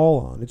to fall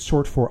on. It's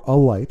short for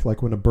alight,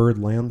 like when a bird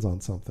lands on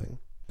something.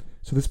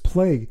 So this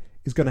plague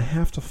is going to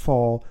have to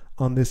fall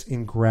on this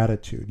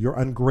ingratitude, your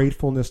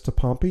ungratefulness to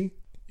Pompey.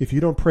 If you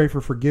don't pray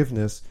for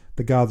forgiveness,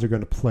 the gods are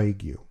going to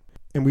plague you.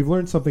 And we've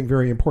learned something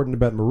very important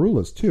about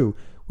Marullus, too,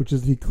 which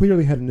is that he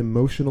clearly had an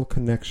emotional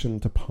connection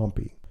to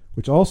Pompey,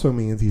 which also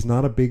means he's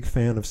not a big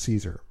fan of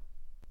Caesar.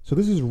 So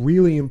this is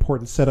really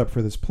important setup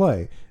for this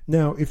play.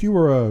 Now, if you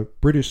were a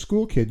British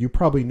school kid, you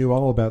probably knew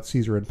all about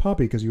Caesar and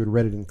Pompey because you had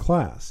read it in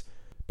class.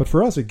 But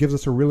for us, it gives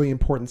us a really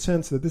important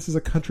sense that this is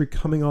a country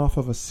coming off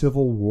of a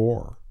civil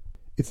war.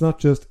 It's not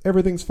just,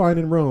 everything's fine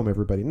in Rome,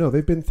 everybody. No,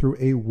 they've been through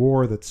a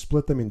war that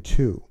split them in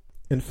 2.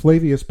 And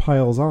Flavius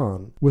piles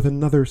on with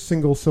another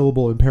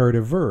single-syllable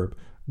imperative verb.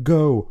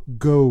 Go,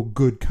 go,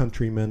 good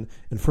countrymen,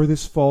 and for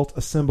this fault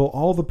assemble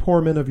all the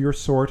poor men of your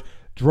sort,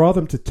 draw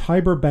them to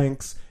Tiber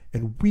banks,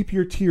 and weep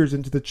your tears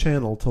into the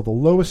channel till the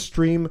lowest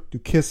stream do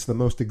kiss the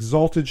most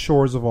exalted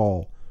shores of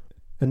all.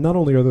 And not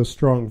only are those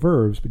strong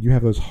verbs, but you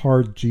have those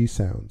hard G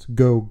sounds.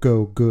 Go,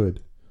 go,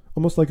 good.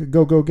 Almost like a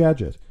go-go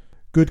gadget.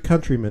 Good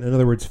countrymen, in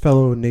other words,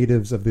 fellow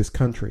natives of this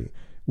country.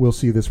 We'll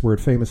see this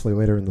word famously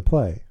later in the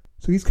play.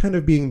 So he's kind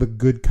of being the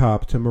good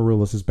cop to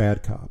Marullus'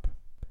 bad cop.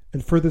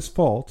 And for this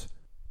fault,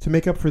 to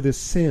make up for this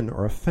sin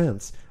or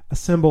offense,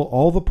 assemble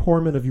all the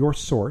poor men of your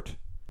sort.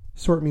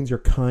 Sort means your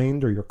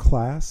kind or your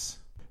class.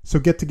 So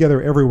get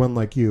together everyone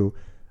like you.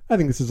 I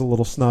think this is a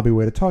little snobby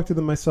way to talk to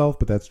them myself,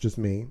 but that's just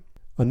me.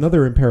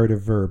 Another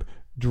imperative verb,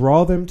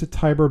 draw them to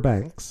Tiber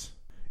banks.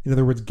 In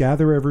other words,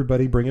 gather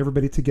everybody, bring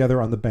everybody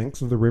together on the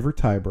banks of the river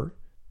Tiber.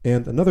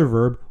 And another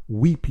verb,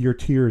 weep your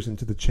tears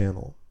into the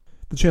channel.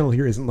 The channel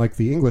here isn't like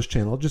the English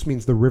channel, it just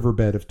means the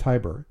riverbed of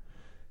Tiber.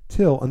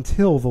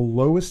 Until the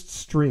lowest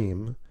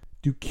stream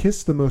do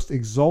kiss the most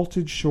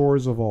exalted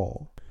shores of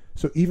all.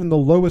 So even the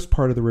lowest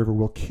part of the river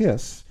will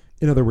kiss,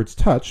 in other words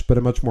touch, but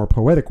a much more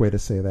poetic way to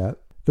say that,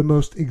 the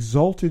most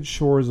exalted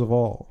shores of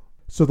all.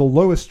 So the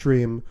lowest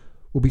stream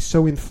will be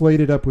so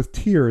inflated up with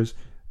tears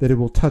that it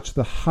will touch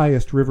the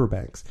highest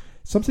riverbanks.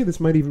 Some say this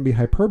might even be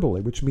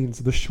hyperbole, which means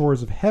the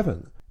shores of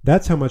heaven.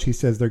 That's how much he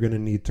says they're going to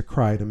need to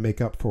cry to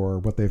make up for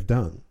what they've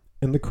done.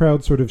 And the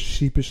crowd sort of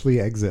sheepishly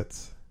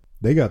exits.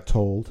 They got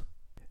told.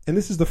 And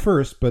this is the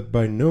first, but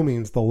by no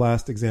means the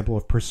last example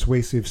of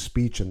persuasive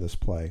speech in this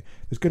play.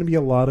 There's going to be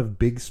a lot of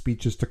big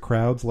speeches to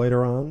crowds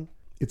later on.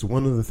 It's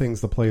one of the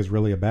things the play is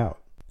really about.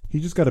 He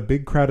just got a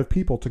big crowd of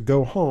people to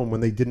go home when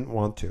they didn't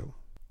want to.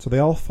 So they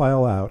all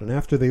file out, and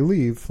after they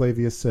leave,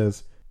 Flavius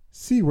says,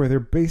 "See where their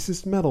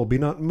basest metal be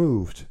not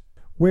moved."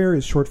 Where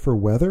is short for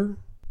whether,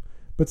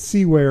 but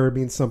see where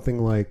means something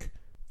like,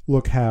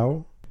 look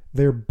how.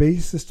 Their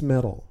basest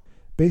metal.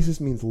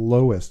 Basest means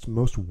lowest,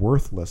 most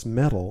worthless.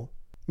 Metal,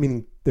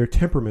 meaning their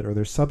temperament or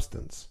their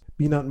substance,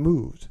 be not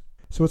moved.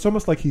 So it's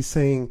almost like he's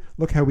saying,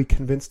 look how we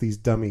convince these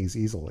dummies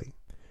easily.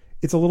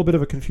 It's a little bit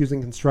of a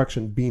confusing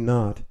construction, be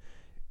not.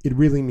 It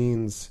really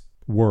means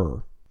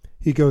were.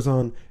 He goes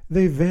on,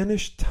 they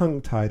vanished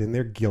tongue-tied in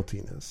their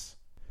guiltiness.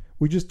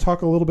 We just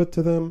talk a little bit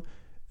to them,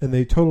 and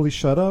they totally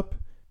shut up,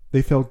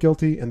 they felt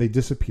guilty, and they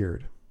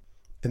disappeared.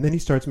 And then he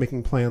starts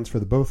making plans for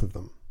the both of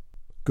them.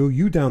 Go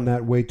you down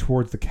that way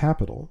towards the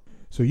capital.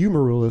 So you,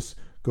 Marullus,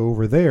 go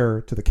over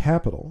there to the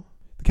capital.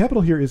 The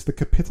capital here is the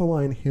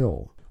Capitoline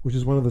Hill, which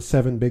is one of the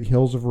 7 big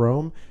hills of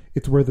Rome.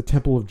 It's where the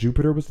Temple of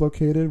Jupiter was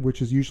located,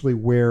 which is usually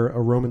where a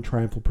Roman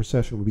triumphal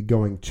procession would be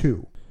going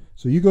to.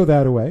 So you go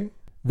that way.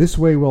 This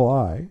way will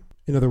I.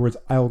 In other words,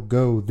 I'll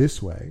go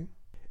this way.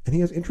 And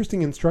he has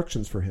interesting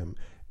instructions for him.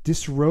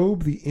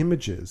 Disrobe the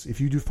images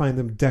if you do find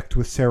them decked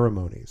with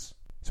ceremonies.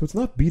 So it's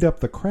not beat up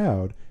the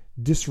crowd.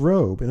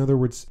 Disrobe, in other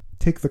words,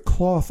 take the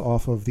cloth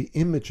off of the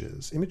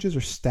images. Images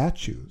are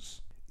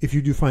statues. If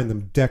you do find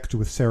them decked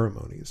with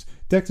ceremonies.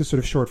 Decked is sort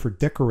of short for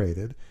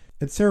decorated,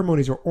 and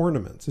ceremonies are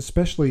ornaments,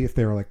 especially if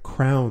they are like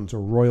crowns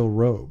or royal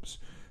robes.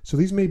 So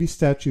these may be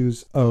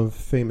statues of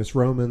famous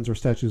Romans or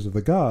statues of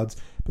the gods,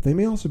 but they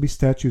may also be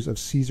statues of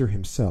Caesar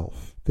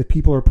himself, that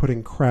people are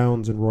putting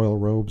crowns and royal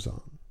robes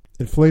on.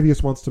 And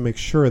Flavius wants to make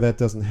sure that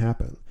doesn't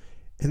happen.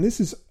 And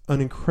this is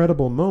an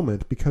incredible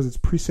moment because it's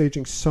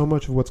presaging so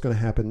much of what's going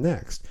to happen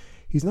next.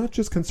 He's not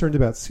just concerned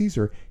about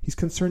Caesar, he's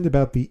concerned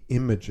about the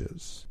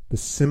images, the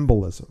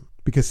symbolism,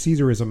 because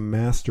Caesar is a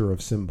master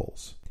of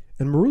symbols.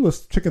 And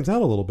Marullus chickens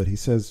out a little bit. He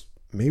says,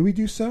 may we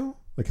do so?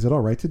 Like, is it all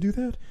right to do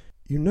that?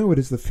 You know it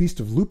is the feast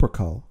of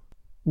Lupercal.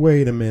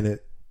 Wait a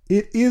minute.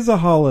 It is a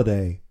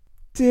holiday.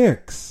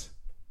 Dicks!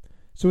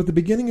 So at the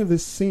beginning of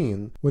this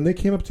scene, when they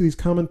came up to these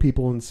common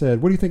people and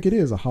said, what do you think it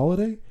is, a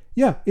holiday?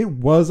 Yeah, it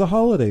was a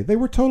holiday. They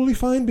were totally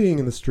fine being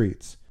in the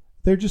streets.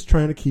 They're just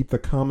trying to keep the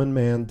common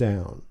man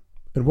down.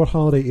 And what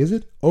holiday is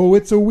it? Oh,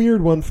 it's a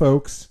weird one,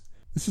 folks.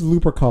 This is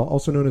Lupercal,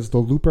 also known as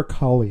the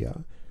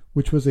Lupercalia,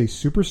 which was a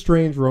super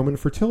strange Roman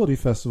fertility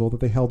festival that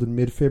they held in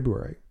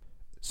mid-February.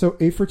 So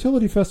a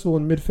fertility festival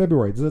in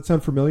mid-February, does that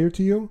sound familiar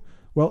to you?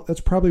 Well,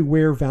 that's probably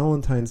where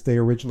Valentine's Day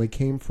originally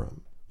came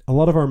from. A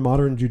lot of our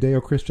modern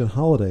Judeo-Christian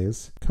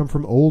holidays come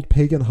from old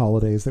pagan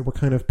holidays that were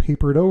kind of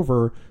papered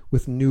over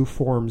with new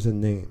forms and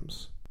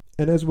names.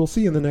 And as we'll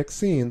see in the next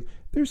scene,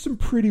 there's some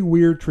pretty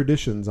weird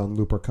traditions on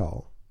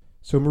Lupercal.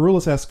 So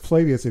Marullus asks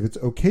Flavius if it's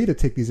okay to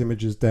take these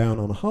images down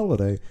on a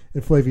holiday,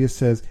 and Flavius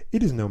says,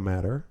 it is no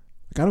matter.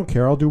 I don't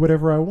care, I'll do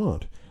whatever I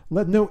want.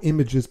 Let no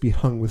images be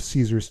hung with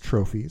Caesar's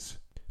trophies.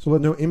 So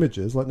let no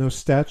images, let no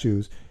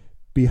statues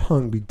be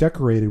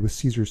decorated with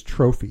Caesar's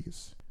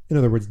trophies. In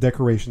other words,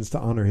 decorations to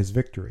honor his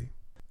victory.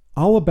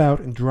 I'll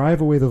about and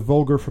drive away the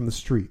vulgar from the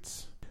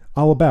streets.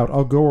 I'll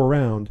go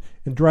around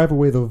and drive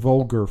away the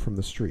vulgar from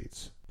the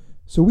streets.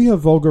 So we have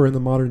vulgar in the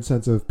modern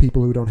sense of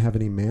people who don't have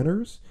any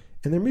manners,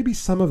 and there may be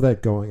some of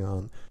that going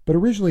on, but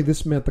originally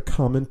this meant the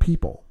common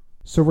people.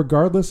 So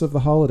regardless of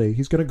the holiday,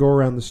 he's going to go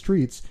around the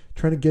streets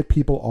trying to get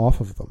people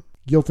off of them,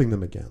 guilting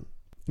them again.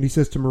 And he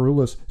says to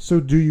Marullus, so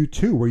do you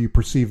too, where you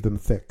perceive them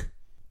thick.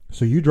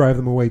 So you drive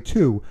them away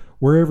too,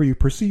 wherever you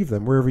perceive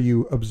them, wherever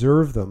you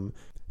observe them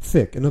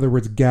Thick, in other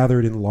words,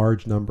 gathered in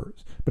large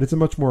numbers. But it's a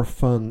much more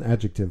fun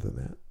adjective than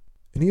that.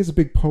 And he has a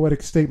big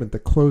poetic statement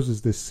that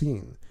closes this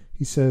scene.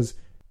 He says,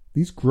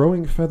 "These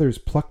growing feathers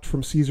plucked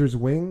from Caesar's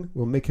wing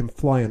will make him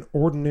fly an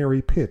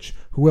ordinary pitch.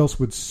 Who else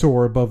would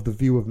soar above the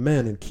view of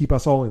men and keep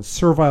us all in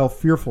servile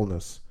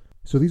fearfulness?"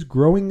 So these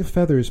growing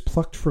feathers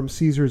plucked from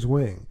Caesar's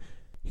wing.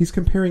 He's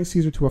comparing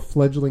Caesar to a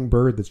fledgling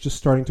bird that's just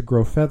starting to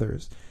grow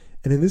feathers.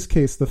 And in this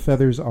case, the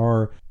feathers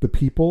are the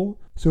people.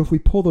 So if we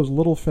pull those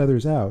little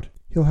feathers out,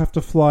 he'll have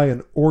to fly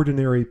an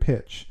ordinary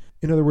pitch.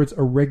 In other words,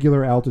 a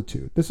regular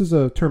altitude. This is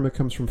a term that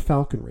comes from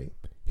falconry.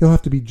 He'll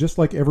have to be just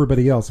like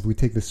everybody else if we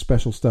take this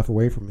special stuff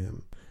away from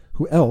him.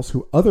 Who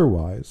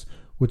otherwise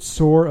would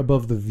soar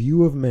above the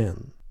view of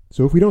men.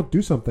 So if we don't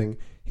do something,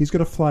 he's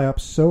going to fly up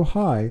so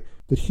high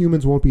that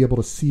humans won't be able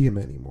to see him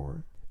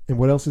anymore. And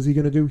what else is he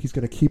going to do? He's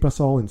going to keep us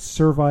all in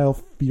servile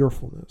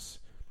fearfulness.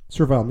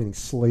 Servile meaning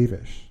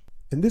slavish.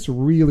 And this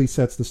really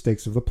sets the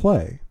stakes of the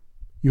play.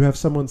 You have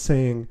someone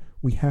saying,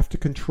 we have to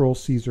control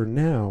Caesar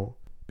now,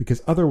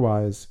 because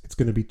otherwise it's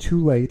going to be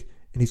too late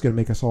and he's going to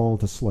make us all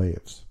into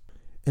slaves.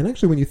 And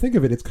actually, when you think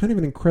of it, it's kind of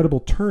an incredible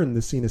turn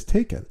this scene has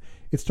taken.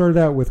 It started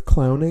out with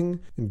clowning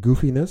and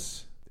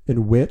goofiness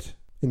and wit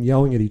and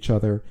yelling at each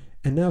other,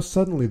 and now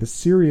suddenly the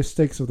serious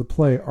stakes of the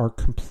play are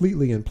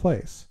completely in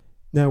place.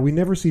 Now, we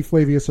never see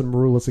Flavius and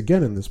Marulus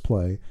again in this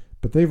play,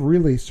 but they've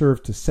really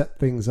served to set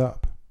things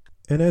up.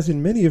 And as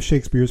in many of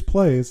Shakespeare's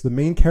plays, the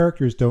main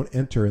characters don't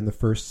enter in the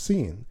first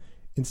scene.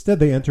 Instead,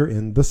 they enter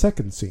in the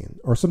second scene,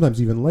 or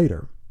sometimes even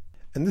later.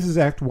 And this is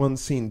Act 1,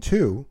 Scene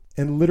 2,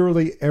 and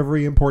literally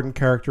every important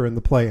character in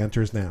the play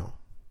enters now.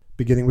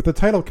 Beginning with the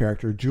title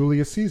character,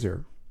 Julius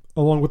Caesar,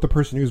 along with the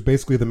person who's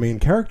basically the main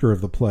character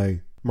of the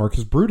play,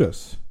 Marcus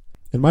Brutus,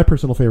 and my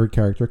personal favorite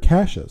character,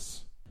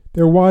 Cassius.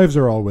 Their wives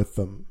are all with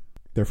them.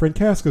 Their friend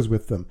Casca's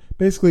with them.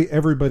 Basically,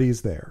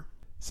 everybody's there.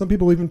 Some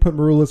people even put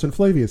Marulus and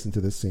Flavius into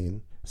this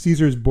scene.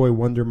 Caesar's boy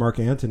wonder Mark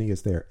Antony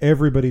is there.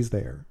 Everybody's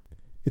there.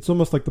 It's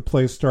almost like the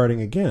play's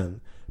starting again,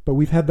 but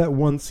we've had that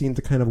one scene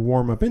to kind of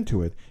warm up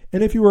into it.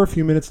 And if you were a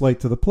few minutes late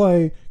to the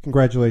play,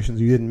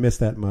 congratulations, you didn't miss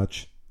that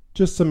much.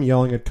 Just some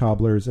yelling at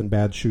cobblers and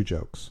bad shoe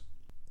jokes.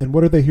 And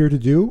what are they here to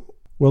do?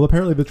 Well,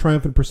 apparently the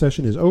triumphant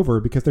procession is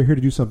over because they're here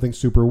to do something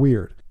super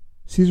weird.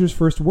 Caesar's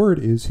first word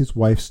is his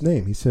wife's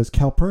name. He says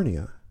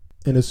Calpurnia.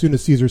 And as soon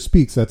as Caesar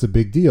speaks, that's a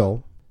big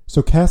deal.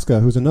 So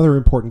Casca, who's another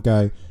important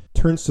guy,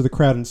 turns to the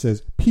crowd and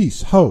says,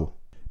 "Peace, ho!"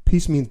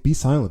 Peace means be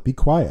silent, be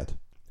quiet.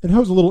 And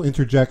ho's a little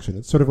interjection.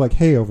 It's sort of like,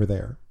 hey, over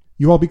there.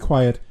 You all be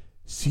quiet.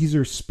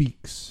 Caesar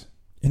speaks.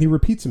 And he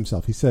repeats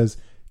himself. He says,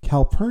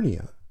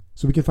 Calpurnia.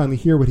 So we can finally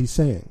hear what he's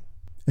saying.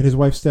 And his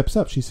wife steps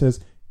up. She says,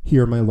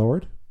 "Here, my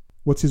lord."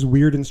 What's his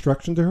weird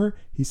instruction to her?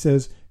 He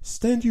says,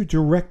 "Stand you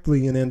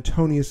directly in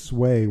Antonius'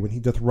 way when he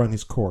doth run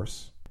his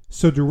course."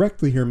 So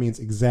directly here means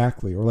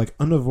exactly, or like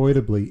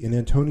unavoidably in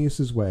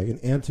Antonius' way, in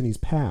Antony's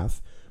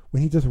path,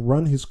 when he doth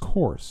run his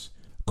course.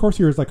 Course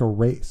here is like a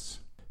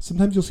race.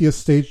 Sometimes you'll see a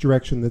stage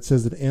direction that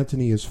says that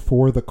Antony is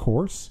for the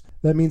course.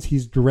 That means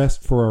he's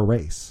dressed for a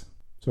race.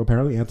 So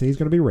apparently Antony's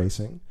going to be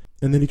racing.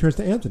 And then he turns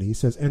to Antony. He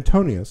says,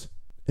 "Antonius."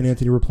 And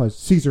Antony replies,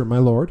 "Caesar, my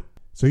lord."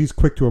 So he's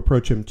quick to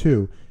approach him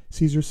too.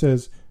 Caesar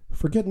says,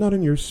 "Forget not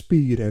in your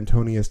speed,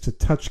 Antonius, to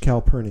touch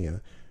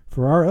Calpurnia.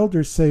 For our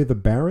elders say, the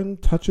barren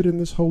touch it in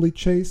this holy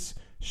chase,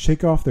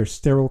 shake off their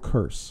sterile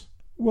curse."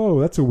 Whoa,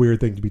 that's a weird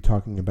thing to be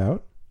talking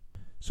about.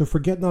 So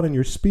forget not in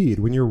your speed.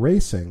 When you're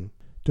racing,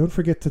 don't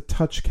forget to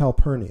touch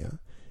Calpurnia.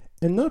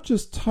 And not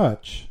just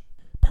touch.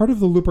 Part of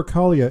the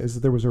Lupercalia is that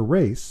there was a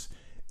race,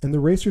 and the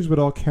racers would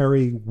all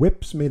carry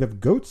whips made of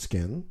goat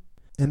skin,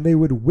 and they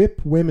would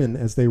whip women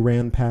as they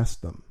ran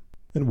past them.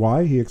 And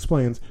why? He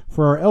explains,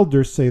 "For our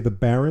elders say the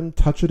barren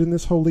touch it in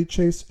this holy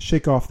chase,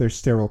 shake off their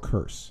sterile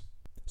curse."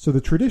 So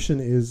the tradition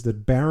is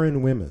that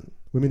barren women,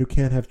 women who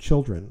can't have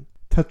children,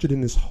 touch it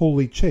in this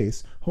holy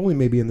chase, holy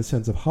maybe in the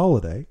sense of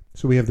holiday.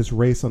 So we have this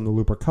race on the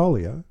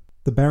Lupercalia.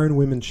 The barren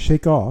women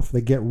shake off,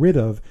 they get rid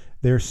of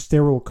their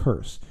sterile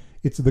curse.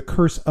 It's the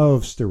curse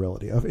of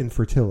sterility, of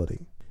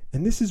infertility.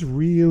 And this is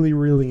really,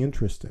 really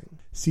interesting.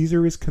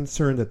 Caesar is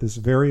concerned at this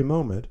very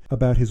moment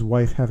about his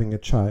wife having a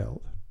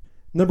child.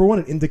 Number one,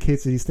 it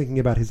indicates that he's thinking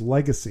about his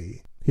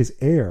legacy, his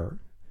heir.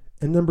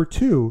 And number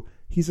two,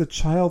 he's a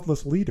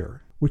childless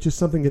leader, which is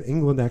something that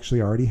England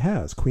actually already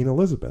has. Queen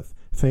Elizabeth,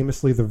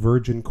 famously the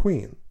Virgin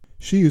Queen.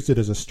 She used it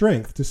as a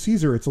strength. To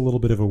Caesar, it's a little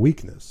bit of a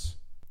weakness.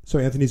 So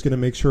Antony's going to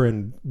make sure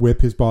and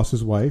whip his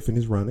boss's wife in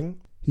his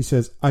running. He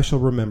says, "I shall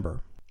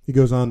remember." He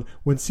goes on,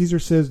 "When Caesar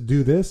says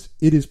do this,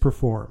 it is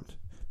performed."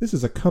 This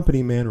is a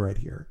company man right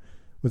here.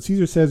 When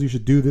Caesar says you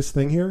should do this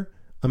thing here,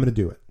 I'm going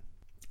to do it.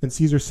 And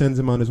Caesar sends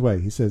him on his way.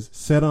 He says,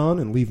 "Set on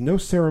and leave no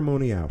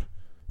ceremony out."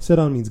 Set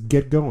on means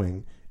get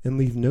going and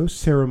leave no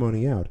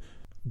ceremony out.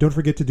 Don't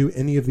forget to do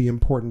any of the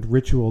important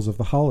rituals of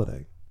the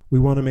holiday. We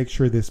want to make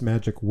sure this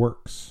magic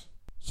works.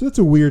 So that's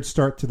a weird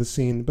start to the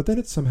scene, but then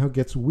it somehow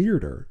gets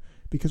weirder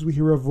because we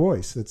hear a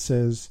voice that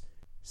says,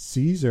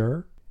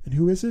 "Caesar." And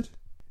who is it?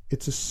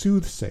 It's a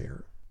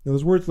soothsayer. Now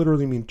those words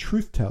literally mean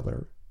truth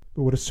teller,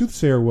 But what a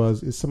soothsayer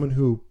is someone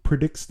who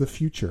predicts the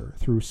future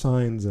through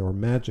signs or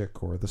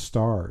magic or the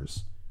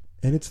stars.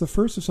 And it's the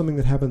first of something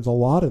that happens a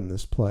lot in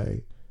this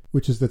play,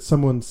 which is that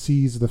someone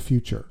sees the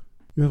future.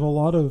 You have a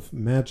lot of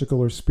magical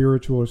or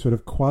spiritual or sort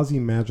of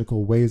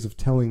quasi-magical ways of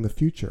telling the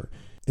future.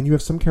 And you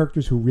have some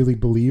characters who really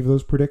believe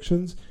those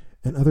predictions,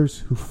 and others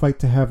who fight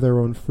to have their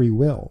own free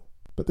will.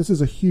 But this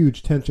is a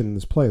huge tension in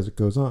this play as it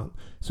goes on.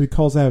 So he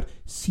calls out,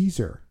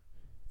 Caesar.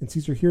 And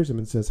Caesar hears him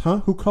and says, huh?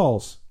 Who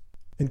calls?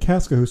 And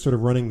Casca, who's sort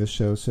of running this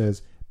show,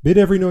 says, bid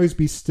every noise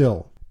be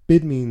still.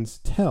 Bid means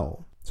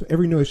tell. So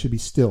every noise should be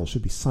still,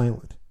 should be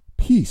silent.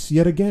 Peace,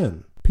 yet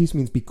again. Peace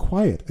means be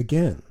quiet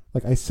again.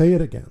 Like I say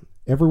it again.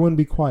 Everyone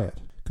be quiet.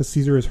 Because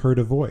Caesar has heard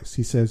a voice.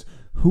 He says,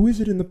 who is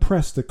it in the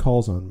press that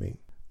calls on me?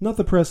 Not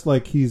the press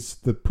like he's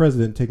the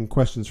president taking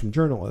questions from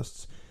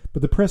journalists,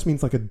 but the press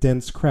means like a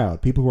dense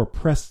crowd, people who are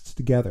pressed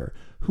together.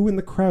 Who in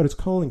the crowd is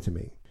calling to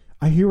me?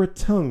 I hear a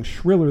tongue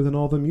shriller than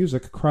all the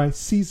music cry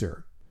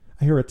Caesar.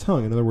 I hear a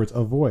tongue, in other words,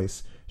 a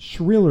voice,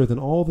 shriller than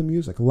all the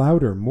music,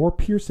 louder, more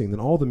piercing than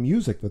all the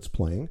music that's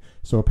playing,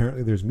 so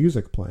apparently there's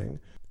music playing,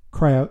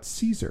 cry out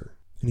Caesar.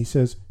 And he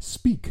says,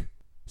 speak.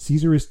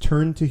 Caesar is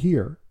turned to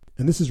hear.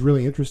 And this is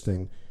really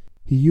interesting.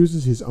 He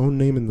uses his own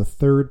name in the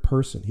third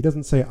person. He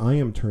doesn't say, I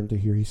am turned to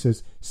hear. He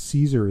says,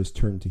 Caesar is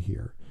turned to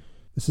hear.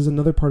 This is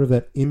another part of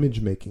that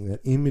image making,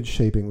 that image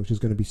shaping, which is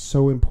going to be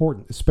so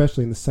important,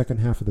 especially in the second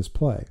half of this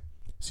play.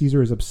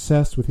 Caesar is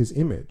obsessed with his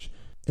image.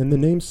 And the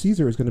name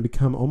Caesar is going to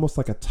become almost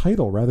like a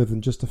title rather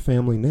than just a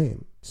family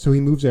name. So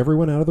he moves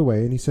everyone out of the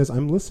way and he says,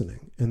 I'm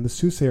listening. And the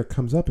soothsayer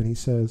comes up and he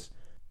says,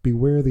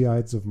 beware the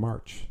Ides of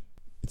March.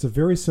 It's a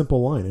very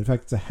simple line. In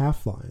fact, it's a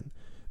half line.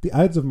 The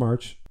Ides of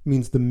March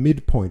means the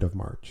midpoint of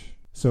March.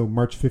 So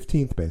March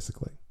 15th,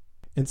 basically.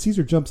 And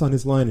Caesar jumps on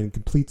his line and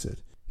completes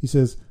it. He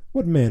says,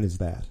 what man is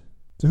that?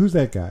 So who's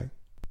that guy?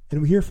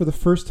 And we hear for the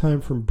first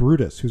time from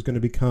Brutus, who's going to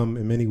become,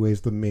 in many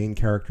ways, the main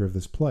character of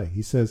this play.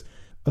 He says,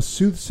 a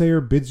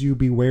soothsayer bids you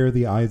beware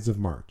the Ides of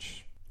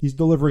March. He's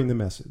delivering the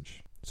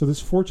message. So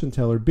this fortune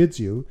teller bids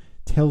you,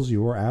 tells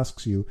you, or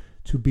asks you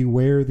to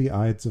beware the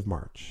Ides of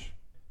March.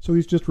 So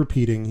he's just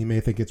repeating. He may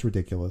think it's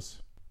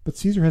ridiculous. But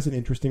Caesar has an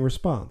interesting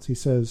response. He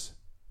says,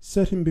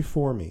 set him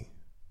before me.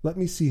 Let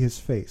me see his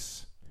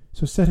face.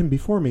 So set him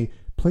before me.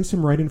 Place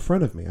him right in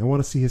front of me. I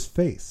want to see his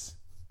face.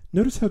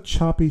 Notice how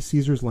choppy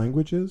Caesar's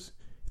language is?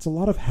 It's a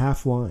lot of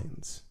half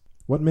lines.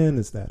 What man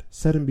is that?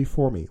 Set him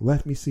before me.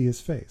 Let me see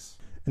his face.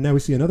 And now we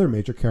see another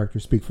major character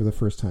speak for the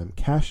first time,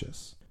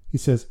 Cassius. He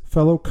says,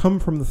 fellow, come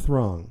from the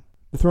throng.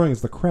 The throng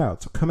is the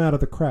crowd, so come out of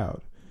the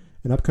crowd.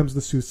 And up comes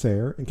the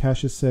soothsayer, and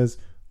Cassius says,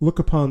 look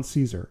upon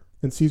Caesar.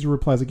 And Caesar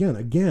replies again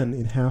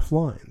in half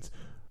lines.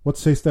 What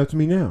sayst thou to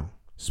me now?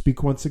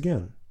 Speak once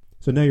again.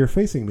 So now you're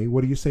facing me,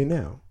 what do you say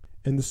now?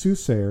 And the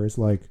soothsayer is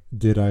like,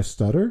 did I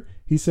stutter?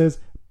 He says,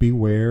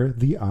 beware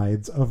the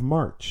Ides of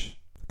March.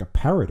 Like a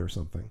parrot or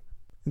something.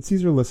 And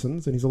Caesar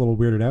listens, and he's a little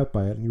weirded out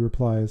by it, and he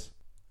replies,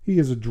 he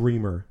is a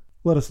dreamer.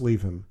 Let us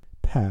leave him.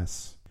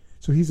 Pass.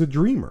 So he's a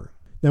dreamer.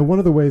 Now, one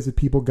of the ways that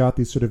people got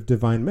these sort of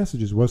divine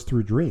messages was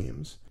through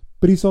dreams.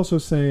 But he's also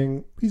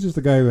saying, he's just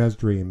a guy who has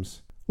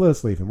dreams. Let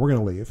us leave him. We're going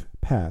to leave.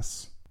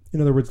 Pass.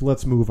 In other words,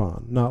 let's move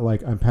on. Not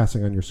like I'm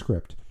passing on your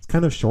script. It's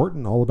kind of short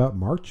and all about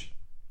March.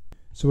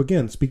 So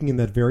again, speaking in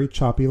that very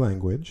choppy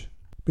language,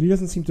 but he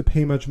doesn't seem to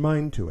pay much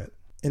mind to it.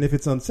 And if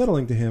it's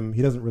unsettling to him,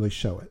 he doesn't really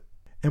show it.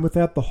 And with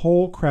that, the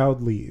whole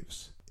crowd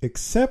leaves,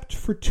 except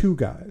for two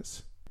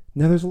guys.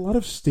 Now, there's a lot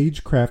of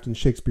stagecraft in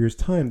Shakespeare's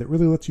time that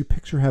really lets you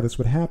picture how this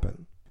would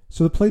happen.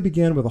 So the play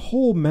began with a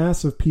whole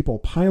mass of people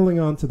piling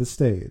onto the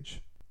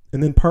stage.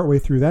 And then partway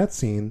through that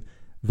scene,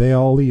 they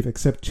all leave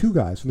except two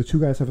guys, and the two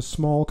guys have a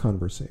small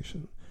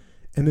conversation.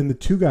 And then the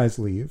two guys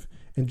leave,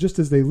 and just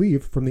as they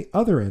leave, from the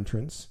other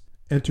entrance,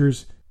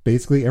 enters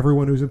basically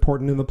everyone who's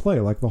important in the play,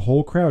 like the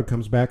whole crowd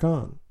comes back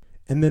on.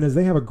 And then as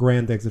they have a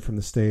grand exit from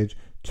the stage,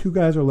 two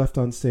guys are left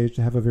on stage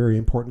to have a very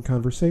important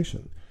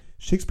conversation.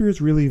 Shakespeare is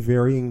really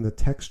varying the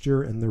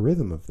texture and the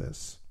rhythm of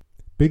this.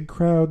 Big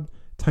crowd,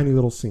 tiny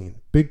little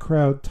scene. Big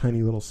crowd,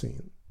 tiny little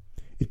scene.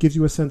 It gives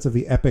you a sense of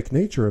the epic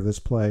nature of this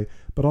play,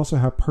 but also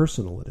how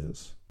personal it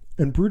is.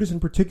 And Brutus in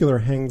particular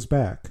hangs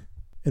back.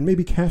 And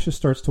maybe Cassius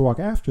starts to walk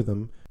after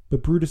them,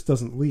 but Brutus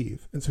doesn't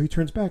leave. And so he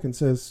turns back and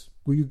says,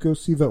 will you go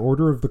see the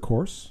order of the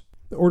course?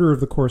 The order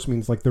of the course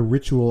means like the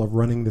ritual of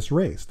running this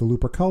race, the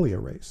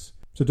Lupercalia race.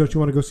 So don't you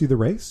want to go see the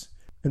race?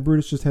 And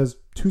Brutus just has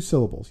two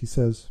syllables. He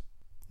says,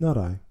 not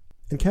I.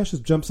 And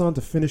Cassius jumps on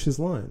to finish his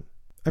line.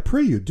 I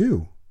pray you,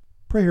 do.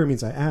 Pray here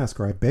means I ask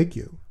or I beg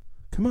you.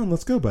 Come on,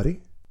 let's go,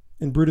 buddy.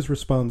 And Brutus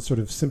responds sort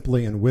of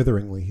simply and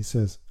witheringly. He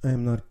says, I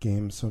am not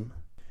gamesome.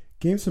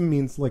 Gamesome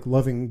means like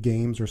loving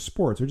games or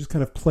sports or just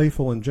kind of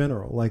playful in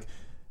general. Like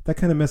that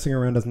kind of messing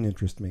around doesn't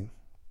interest me.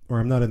 Or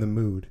I'm not in the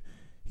mood.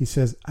 He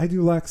says, I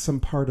do lack some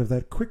part of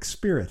that quick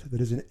spirit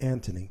that is in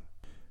Antony.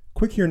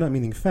 Quick here not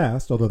meaning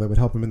fast, although that would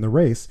help him in the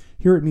race.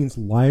 Here it means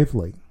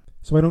lively.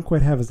 So I don't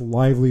quite have as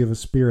lively of a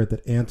spirit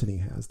that Antony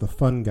has, the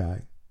fun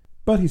guy.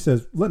 But he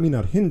says, let me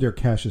not hinder,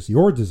 Cassius,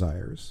 your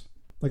desires.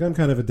 Like I'm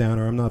kind of a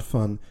downer, I'm not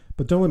fun,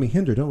 but don't let me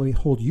hinder, don't let me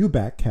hold you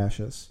back,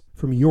 Cassius.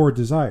 from your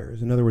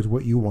desires. In other words,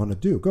 what you want to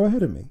do. Go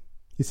ahead of me.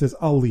 He says,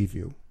 I'll leave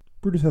you.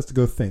 Brutus has to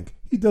go think.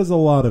 He does a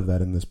lot of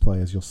that in this play,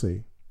 as you'll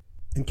see.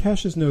 And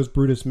Cassius knows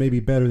Brutus maybe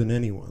better than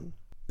anyone.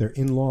 They're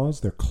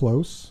in-laws, they're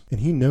close, and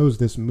he knows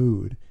this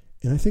mood.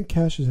 And I think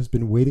Cassius has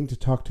been waiting to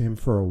talk to him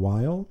for a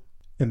while,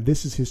 and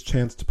this is his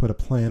chance to put a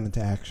plan into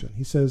action.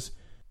 He says,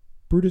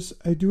 Brutus,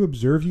 I do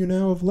observe you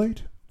now of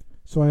late.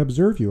 So I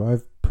observe you.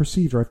 I've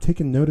perceived, or I've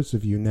taken notice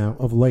of you now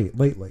of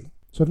lately.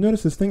 So I've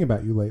noticed this thing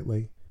about you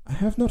lately. I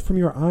have not from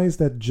your eyes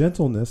that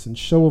gentleness and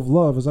show of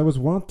love as I was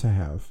wont to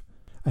have.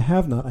 I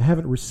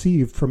haven't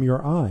received from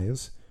your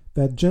eyes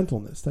that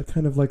gentleness, that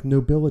kind of like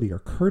nobility or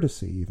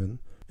courtesy even,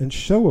 and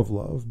show of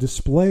love,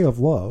 display of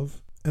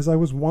love, as I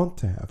was wont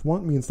to have.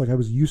 Want means like I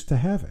was used to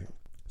having.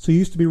 So you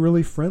used to be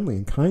really friendly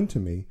and kind to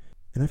me,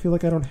 and I feel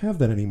like I don't have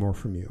that anymore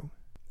from you.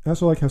 I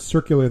also like how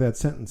circular that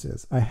sentence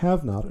is. I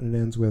have not, and it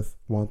ends with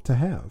want to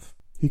have.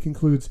 He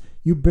concludes,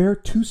 you bear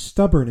too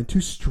stubborn and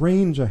too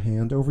strange a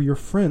hand over your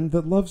friend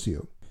that loves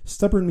you.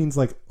 Stubborn means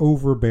like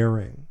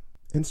overbearing.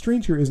 And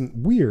strange here isn't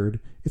weird,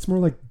 it's more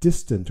like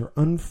distant or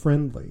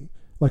unfriendly,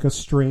 like a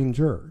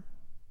stranger.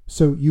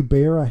 So you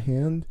bear a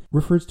hand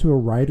refers to a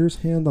rider's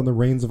hand on the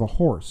reins of a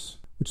horse,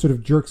 which sort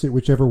of jerks it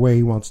whichever way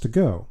he wants to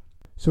go.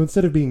 So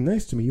instead of being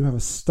nice to me, you have a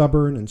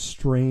stubborn and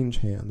strange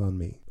hand on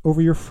me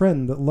over your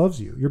friend that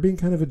loves you. You're being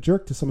kind of a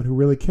jerk to someone who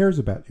really cares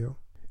about you.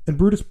 And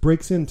Brutus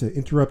breaks in to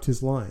interrupt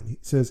his line. He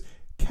says,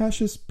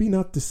 Cassius, be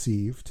not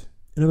deceived.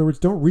 In other words,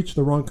 don't reach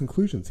the wrong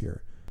conclusions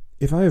here.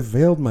 If I have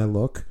veiled my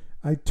look,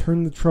 I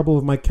turn the trouble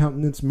of my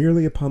countenance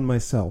merely upon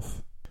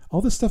myself.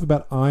 All this stuff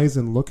about eyes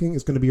and looking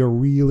is going to be a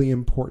really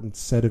important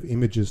set of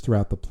images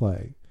throughout the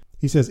play.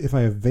 He says, if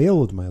I have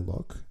veiled my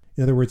look,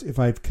 in other words, if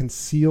I've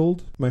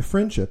concealed my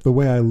friendship, the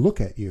way I look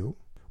at you,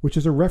 which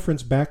is a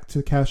reference back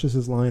to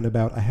Cassius's line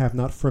about I have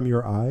not from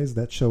your eyes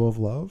that show of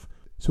love.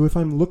 So if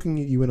I'm looking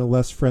at you in a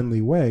less friendly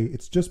way,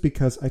 it's just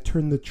because I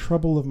turn the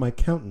trouble of my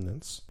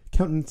countenance.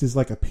 Countenance is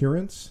like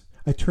appearance.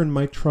 I turn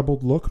my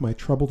troubled look, my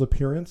troubled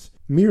appearance,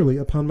 merely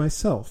upon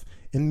myself.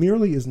 And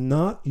merely is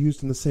not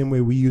used in the same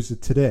way we use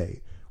it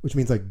today, which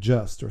means like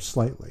just or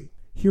slightly.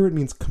 Here it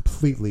means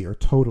completely or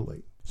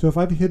totally. So if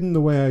I've hidden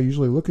the way I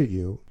usually look at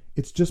you,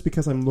 it's just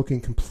because I'm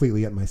looking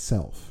completely at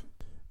myself.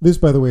 This,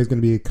 by the way, is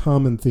going to be a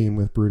common theme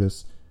with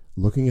Brutus,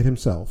 looking at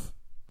himself.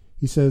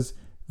 He says,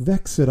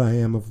 vexed I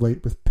am of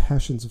late with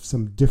passions of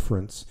some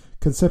difference,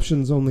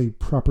 conceptions only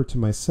proper to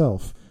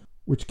myself,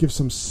 which give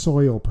some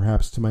soil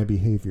perhaps to my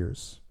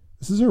behaviors.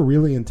 This is a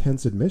really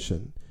intense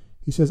admission.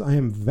 He says, I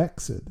am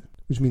vexed,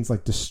 which means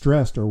like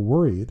distressed or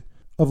worried,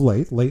 of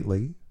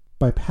lately,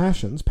 by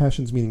passions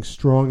meaning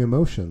strong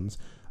emotions,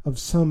 of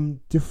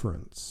some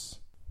difference.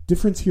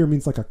 Difference here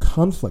means like a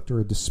conflict or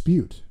a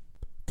dispute.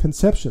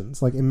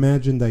 Conceptions, like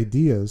imagined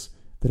ideas,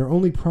 that are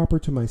only proper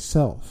to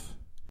myself.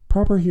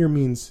 Proper here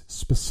means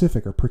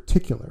specific or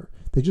particular.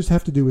 They just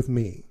have to do with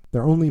me.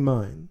 They're only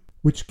mine,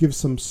 which gives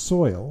some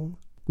soil,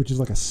 which is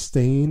like a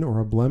stain or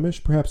a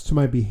blemish, perhaps to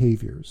my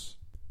behaviors.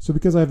 So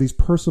because I have these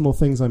personal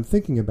things I'm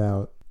thinking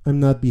about, I'm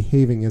not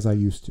behaving as I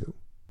used to.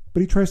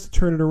 But he tries to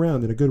turn it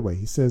around in a good way.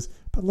 He says,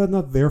 but let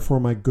not therefore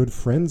my good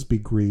friends be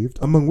grieved,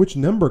 among which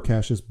number,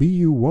 Cassius, be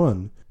you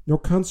one, nor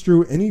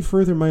construe any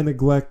further my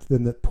neglect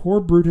than that poor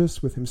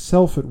Brutus with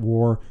himself at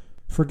war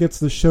forgets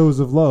the shows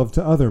of love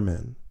to other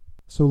men.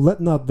 So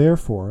let not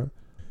therefore,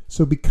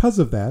 so because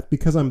of that,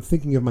 because I'm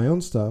thinking of my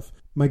own stuff,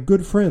 my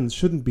good friends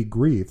shouldn't be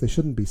grieved, they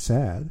shouldn't be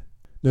sad.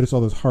 Notice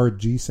all those hard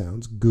G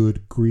sounds,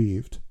 good,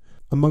 grieved.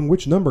 Among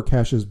which number,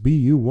 Cassius, be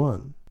you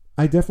one.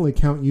 I definitely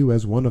count you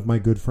as one of my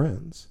good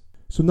friends.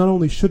 So not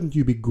only shouldn't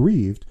you be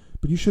grieved,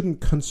 but you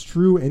shouldn't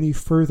construe any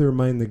further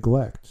my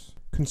neglect.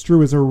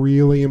 Construe is a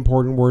really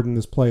important word in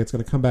this play. It's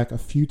going to come back a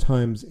few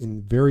times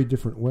in very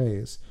different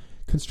ways.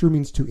 Construe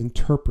means to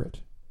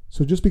interpret.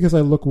 So just because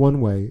I look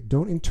one way,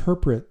 don't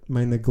interpret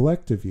my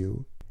neglect of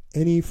you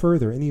any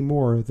further, any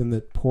more than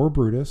that poor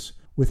Brutus,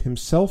 with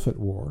himself at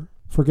war,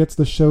 forgets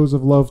the shows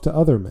of love to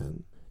other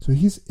men. So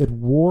he's at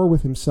war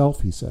with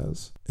himself, he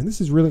says. And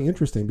this is really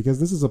interesting because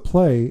this is a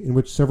play in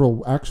which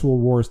several actual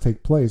wars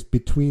take place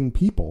between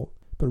people.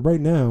 But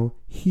right now,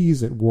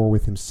 he's at war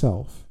with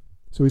himself.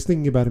 So he's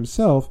thinking about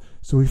himself,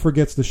 so he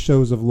forgets the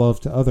shows of love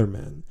to other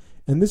men.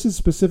 And this is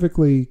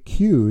specifically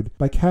cued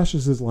by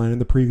Cassius's line in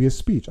the previous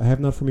speech. I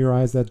have not from your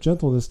eyes that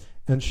gentleness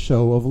and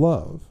show of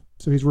love.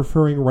 So he's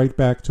referring right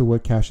back to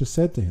what Cassius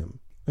said to him.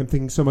 I'm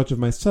thinking so much of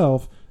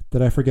myself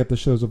that I forget the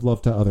shows of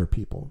love to other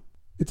people.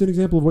 It's an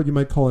example of what you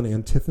might call an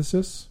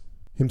antithesis,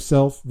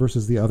 himself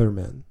versus the other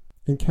men.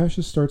 And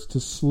Cassius starts to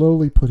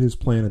slowly put his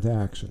plan into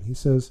action. He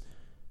says,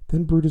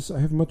 Then, Brutus, I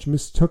have much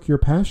mistook your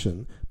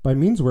passion, by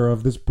means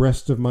whereof this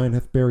breast of mine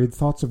hath buried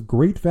thoughts of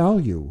great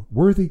value,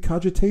 worthy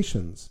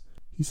cogitations.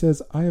 He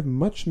says, I have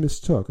much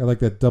mistook. I like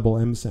that double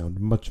M sound,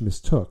 much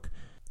mistook.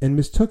 And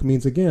mistook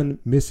means, again,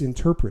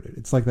 misinterpreted.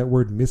 It's like that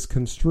word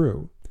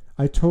misconstrue.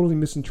 I totally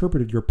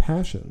misinterpreted your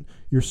passion,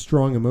 your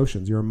strong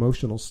emotions, your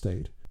emotional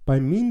state, by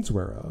means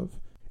whereof.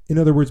 In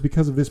other words,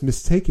 because of this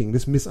mistaking,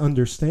 this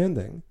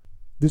misunderstanding,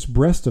 this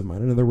breast of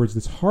mine, in other words,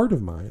 this heart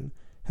of mine,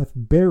 hath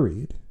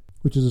buried.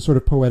 which is a sort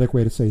of poetic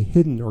way to say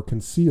hidden or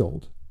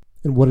concealed.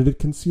 And what did it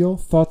conceal?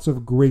 Thoughts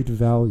of great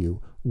value,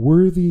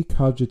 worthy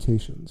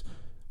cogitations.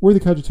 Worthy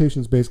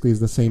cogitations basically is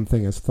the same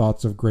thing as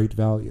thoughts of great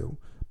value,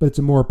 but it's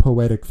a more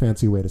poetic,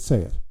 fancy way to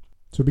say it.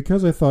 So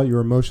because I thought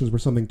your emotions were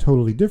something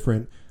totally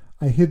different,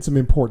 I hid some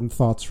important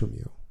thoughts from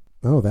you.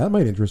 Oh, that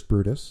might interest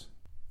Brutus.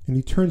 And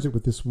he turns it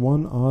with this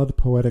one odd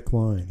poetic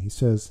line. He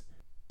says,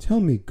 "Tell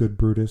me, good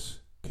Brutus,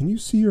 can you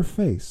see your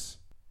face?"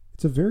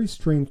 It's a very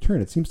strange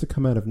turn. It seems to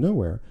come out of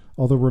nowhere,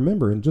 although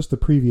remember, in just the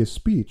previous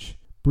speech,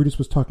 Brutus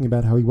was talking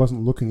about how he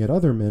wasn't looking at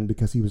other men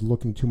because he was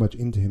looking too much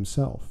into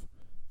himself.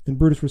 And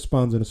Brutus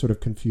responds in a sort of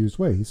confused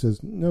way. He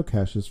says, "No,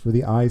 Cassius, for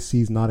the eye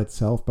sees not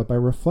itself, but by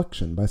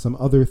reflection, by some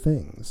other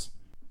things.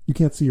 You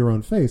can't see your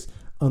own face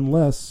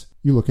unless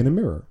you look in a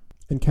mirror."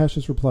 And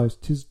Cassius replies,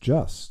 "'Tis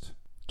just."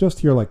 Just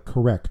here like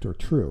correct or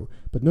true,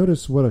 but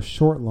notice what a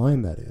short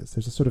line that is.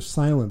 There's a sort of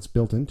silence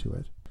built into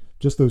it.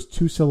 Just those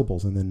two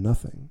syllables and then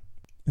nothing.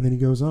 And then he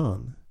goes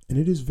on, "And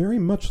it is very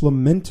much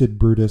lamented,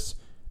 Brutus,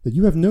 that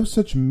you have no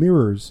such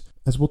mirrors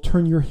as will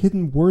turn your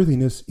hidden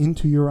worthiness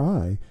into your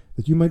eye,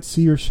 that you might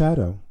see your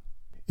shadow."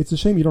 It's a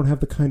shame you don't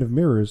have the kind of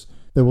mirrors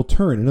that will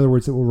turn, in other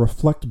words, that will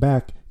reflect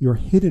back your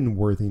hidden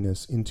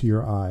worthiness into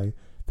your eye,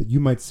 that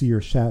you might see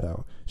your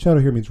shadow.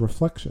 Shadow here means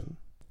reflection.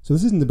 So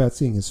this isn't about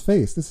seeing his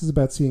face, this is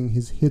about seeing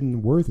his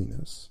hidden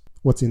worthiness,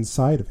 what's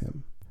inside of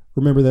him.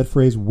 Remember that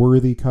phrase,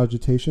 worthy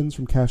cogitations,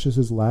 from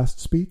Cassius's last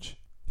speech?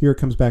 Here it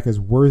comes back as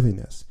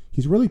worthiness.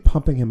 He's really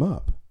pumping him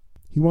up.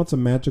 He wants a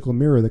magical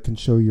mirror that can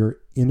show your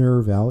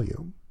inner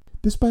value.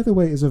 This, by the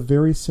way, is a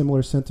very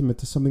similar sentiment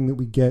to something that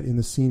we get in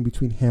the scene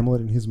between Hamlet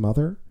and his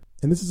mother.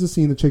 And this is a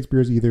scene that Shakespeare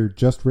has either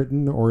just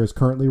written or is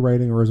currently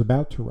writing or is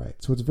about to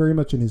write. So it's very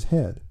much in his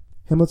head.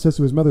 Hamlet says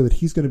to his mother that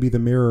he's going to be the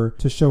mirror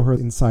to show her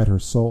inside her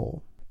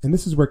soul. And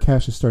this is where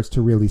Cassius starts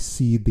to really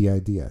seed the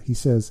idea. He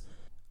says,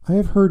 "I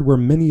have heard where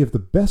many of the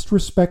best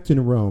respect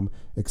in Rome,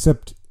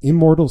 except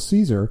immortal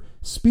Caesar,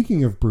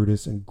 speaking of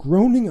Brutus and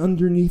groaning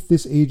underneath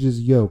this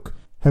age's yoke,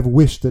 have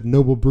wished that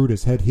noble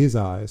Brutus had his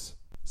eyes.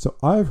 So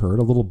I've heard,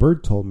 a little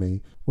bird told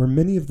me, where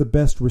many of the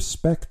best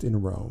respect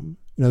in Rome,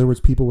 in other words,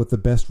 people with the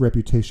best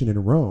reputation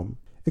in Rome,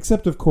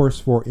 except, of course,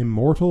 for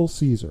immortal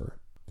Caesar."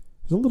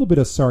 There's a little bit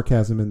of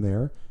sarcasm in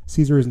there.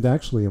 Caesar isn't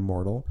actually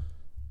immortal,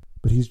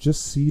 but he's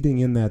just seeding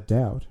in that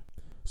doubt.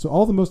 So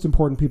all the most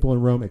important people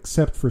in Rome,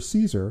 except for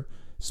Caesar,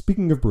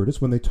 speaking of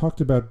Brutus, when they talked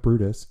about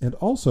Brutus, and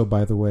also,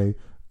 by the way,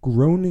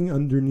 groaning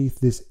underneath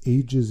this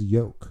age's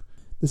yoke.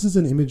 This is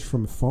an image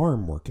from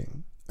farm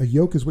working. A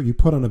yoke is what you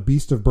put on a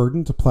beast of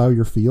burden to plow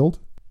your field.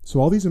 So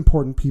all these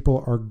important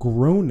people are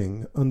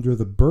groaning under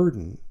the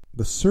burden,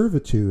 the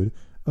servitude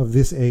of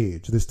this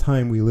age, this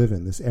time we live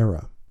in, this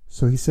era.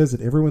 So he says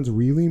that everyone's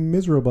really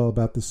miserable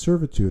about the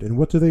servitude. And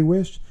what do they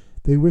wish?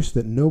 They wish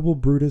that noble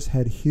Brutus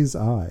had his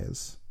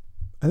eyes.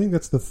 I think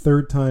that's the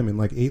third time in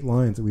like 8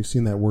 lines that we've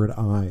seen that word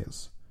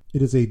eyes.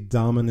 It is a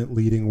dominant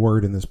leading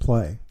word in this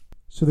play.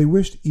 So they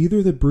wished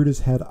either that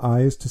Brutus had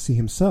eyes to see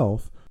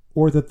himself,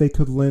 or that they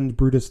could lend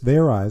Brutus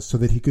their eyes so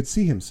that he could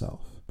see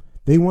himself.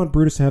 They want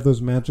Brutus to have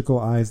those magical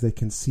eyes that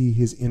can see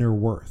his inner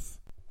worth.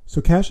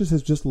 So Cassius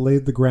has just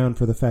laid the ground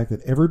for the fact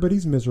that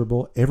everybody's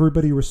miserable,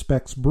 everybody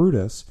respects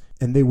Brutus,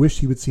 and they wish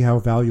he would see how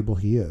valuable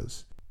he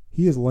is.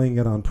 He is laying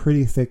it on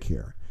pretty thick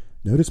here.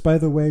 Notice, by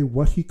the way,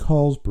 what he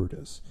calls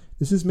Brutus.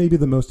 This is maybe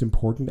the most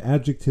important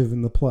adjective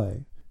in the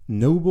play.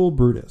 Noble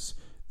Brutus.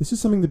 This is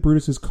something that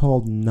Brutus is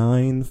called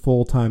 9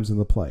 full times in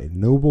the play.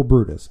 Noble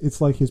Brutus. It's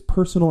like his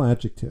personal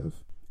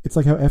adjective. It's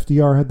like how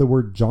FDR had the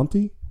word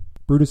jaunty.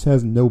 Brutus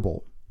has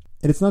noble.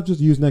 And it's not just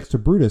used next to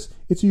Brutus,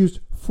 it's used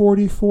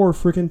 44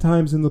 frickin'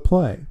 times in the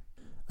play.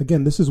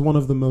 Again, this is one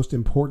of the most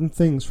important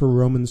things for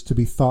Romans to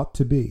be thought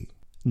to be.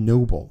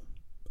 Noble.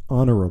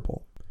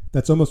 Honorable.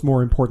 That's almost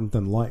more important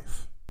than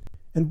life.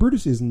 And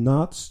Brutus is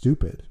not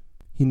stupid.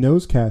 He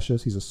knows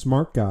Cassius, he's a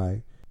smart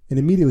guy, and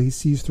immediately he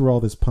sees through all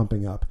this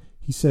pumping up.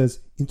 He says,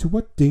 "Into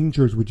what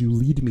dangers would you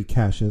lead me,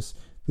 Cassius,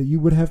 that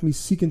you would have me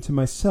seek into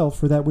myself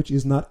for that which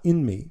is not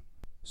in me?"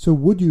 So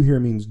would you here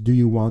means do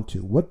you want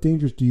to? What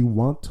dangers do you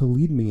want to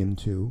lead me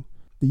into,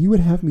 that you would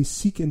have me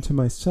seek into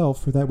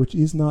myself for that which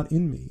is not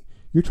in me?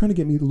 You're trying to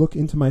get me to look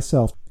into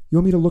myself. You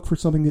want me to look for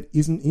something that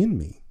isn't in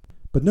me.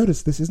 But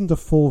notice, this isn't a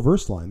full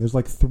verse line. There's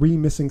like 3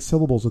 missing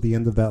syllables at the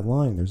end of that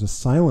line. There's a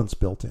silence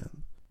built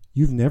in.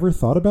 You've never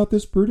thought about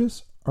this,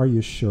 Brutus? Are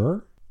you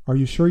sure? Are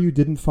you sure you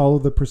didn't follow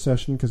the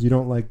procession because you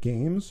don't like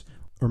games?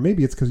 Or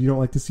maybe it's because you don't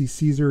like to see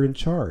Caesar in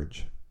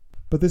charge.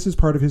 But this is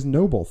part of his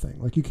noble thing.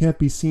 Like, you can't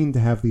be seen to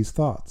have these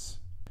thoughts.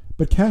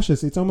 But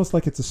Cassius, it's almost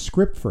like it's a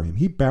script for him.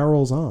 He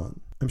barrels on.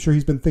 I'm sure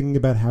he's been thinking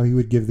about how he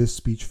would give this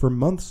speech for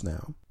months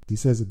now. He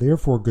says,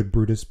 "Therefore, good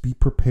Brutus, be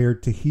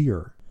prepared to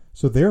hear."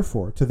 So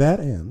therefore, to that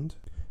end,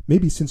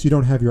 maybe since you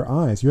don't have your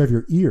eyes, you have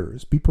your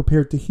ears, be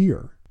prepared to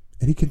hear.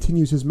 And he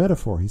continues his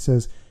metaphor. He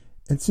says,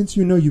 "And since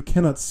you know you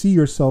cannot see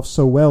yourself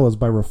so well as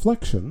by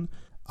reflection,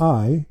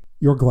 I,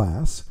 your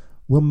glass,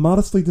 will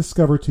modestly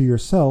discover to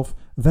yourself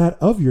that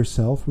of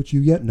yourself which you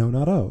yet know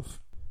not of."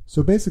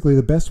 So basically,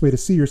 the best way to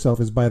see yourself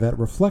is by that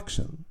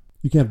reflection.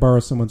 You can't borrow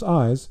someone's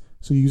eyes,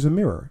 so you use a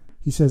mirror.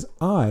 He says,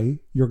 I,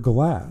 your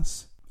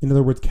glass, in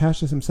other words,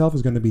 Cassius himself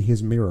is going to be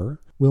his mirror,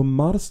 will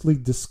modestly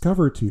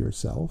discover to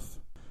yourself.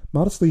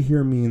 Modestly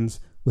here means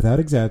without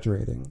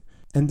exaggerating,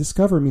 and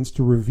discover means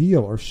to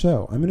reveal or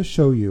show. I'm going to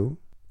show you,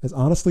 as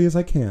honestly as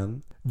I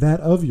can,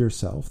 that of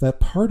yourself, that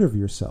part of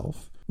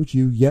yourself, which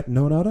you yet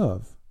know not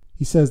of.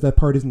 He says, that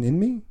part isn't in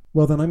me?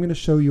 Well, then I'm going to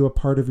show you a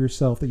part of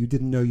yourself that you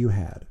didn't know you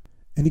had.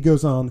 And he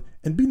goes on,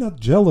 and be not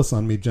jealous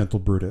on me, gentle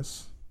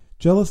Brutus.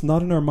 Jealous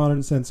not in our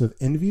modern sense of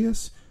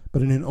envious,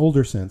 but in an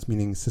older sense,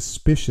 meaning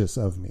suspicious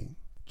of me.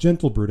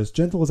 Gentle Brutus.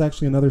 Gentle is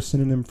actually another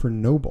synonym for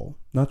noble,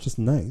 not just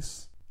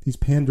nice. He's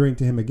pandering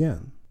to him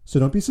again. So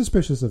don't be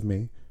suspicious of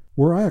me.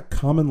 Were I a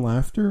common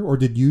laughter, or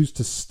did use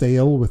to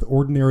stale with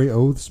ordinary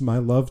oaths my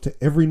love to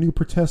every new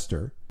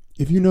protester,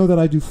 if you know that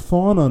I do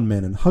fawn on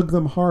men and hug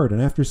them hard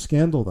and after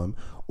scandal them,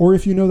 or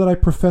if you know that I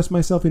profess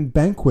myself in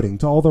banqueting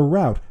to all the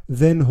rout,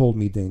 then hold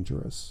me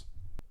dangerous.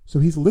 So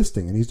he's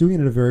listing, and he's doing it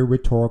in a very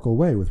rhetorical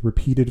way with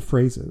repeated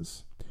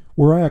phrases.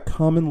 Were I a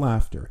common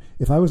laughter,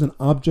 if I was an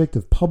object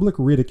of public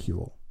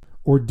ridicule,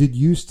 or did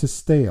use to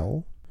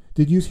stale,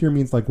 did use here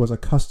means like was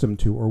accustomed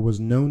to or was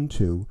known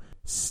to,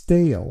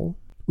 stale,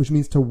 which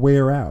means to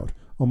wear out,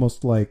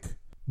 almost like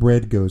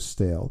bread goes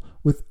stale,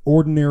 with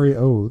ordinary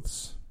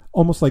oaths,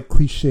 almost like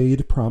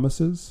cliched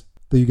promises,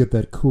 though you get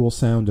that cool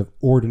sound of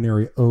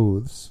ordinary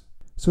oaths.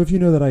 So if you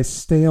know that I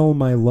stale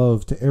my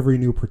love to every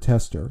new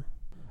protester,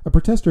 a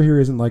protester here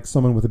isn't like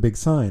someone with a big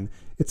sign,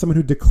 it's someone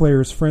who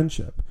declares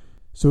friendship.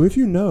 So if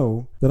you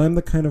know that I'm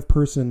the kind of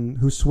person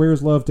who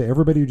swears love to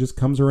everybody who just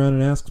comes around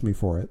and asks me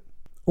for it,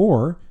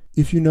 or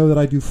if you know that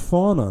I do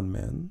fawn on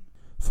men,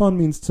 fawn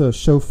means to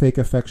show fake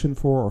affection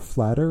for or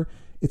flatter.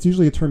 It's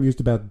usually a term used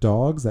about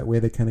dogs. That way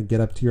they kind of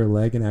get up to your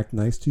leg and act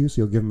nice to you,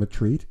 so you'll give them a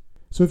treat.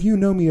 So if you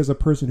know me as a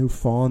person who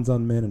fawns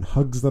on men and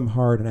hugs them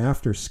hard and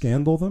after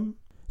scandal them,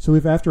 so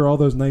if after all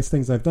those nice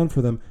things I've done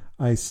for them,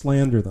 I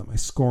slander them, I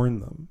scorn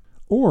them.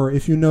 Or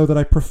if you know that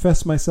I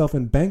profess myself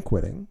in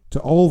banqueting to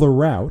all the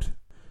rout,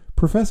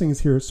 professing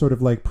is here sort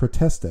of like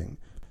protesting.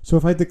 So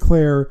if I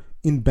declare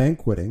in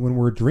banqueting, when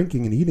we're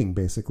drinking and eating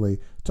basically,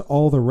 to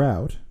all the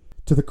rout,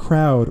 to the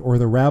crowd or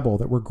the rabble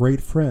that we're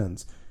great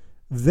friends,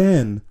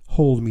 then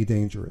hold me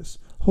dangerous.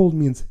 Hold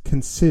means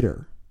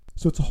consider.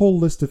 So it's a whole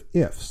list of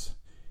ifs.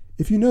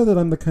 If you know that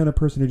I'm the kind of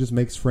person who just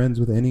makes friends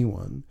with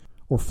anyone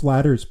or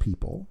flatters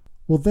people,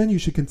 well then you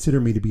should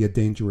consider me to be a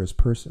dangerous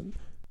person.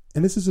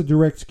 And this is a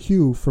direct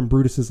cue from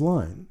Brutus's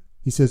line.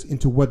 He says,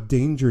 into what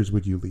dangers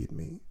would you lead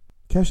me?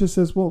 Cassius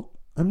says, well,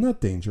 I'm not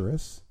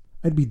dangerous.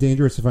 I'd be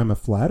dangerous if I'm a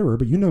flatterer,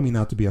 but you know me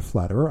not to be a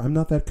flatterer. I'm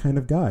not that kind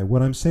of guy.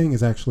 What I'm saying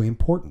is actually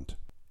important.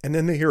 And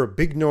then they hear a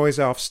big noise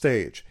off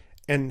stage.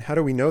 And how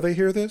do we know they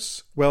hear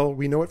this? Well,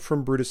 we know it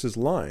from Brutus's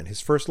line.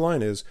 His first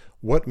line is,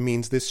 what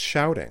means this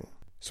shouting?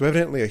 So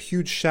evidently a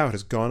huge shout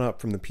has gone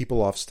up from the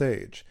people off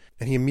stage.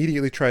 And he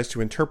immediately tries to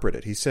interpret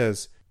it. He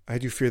says, I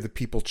do fear the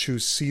people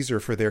choose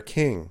Caesar for their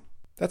king.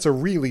 That's a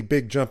really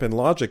big jump in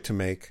logic to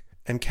make.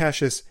 And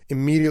Cassius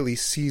immediately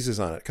seizes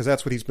on it, because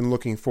that's what he's been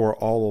looking for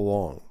all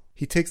along.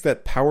 He takes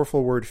that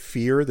powerful word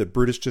fear that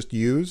Brutus just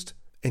used,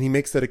 and he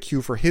makes that a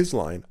cue for his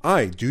line.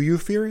 Aye, do you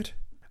fear it?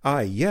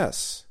 Aye,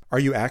 yes. Are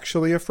you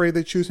actually afraid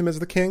they choose him as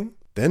the king?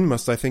 Then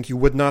must I think you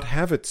would not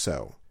have it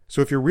so.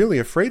 So if you're really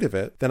afraid of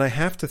it, then I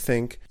have to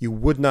think you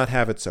would not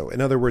have it so.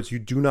 In other words, you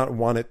do not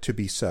want it to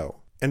be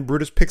so. And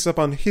Brutus picks up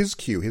on his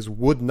cue, his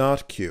would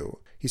not cue.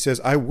 He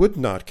says, I would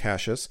not,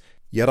 Cassius,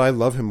 yet I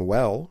love him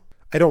well.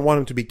 I don't want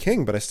him to be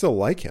king, but I still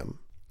like him.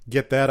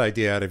 Get that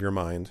idea out of your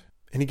mind.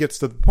 And he gets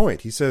to the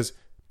point. He says,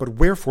 but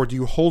wherefore do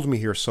you hold me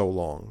here so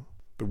long?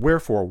 But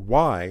wherefore,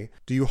 why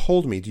do you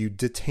hold me? Do you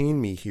detain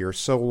me here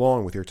so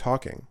long with your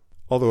talking?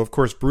 Although, of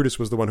course, Brutus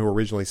was the one who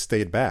originally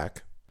stayed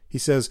back. He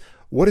says,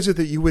 what is it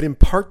that you would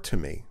impart to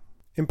me?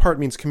 Impart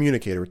means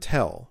communicate or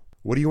tell.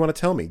 What do you want to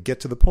tell me? Get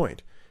to the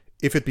point.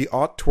 If it be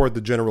aught toward the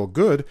general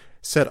good,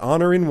 set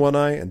honor in one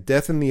eye and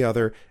death in the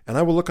other, and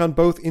I will look on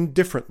both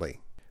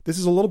indifferently. This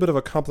is a little bit of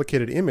a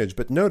complicated image,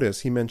 but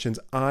notice he mentions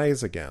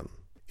eyes again.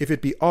 If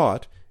it be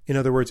aught, in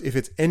other words, if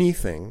it's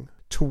anything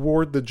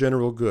toward the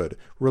general good,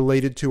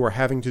 related to or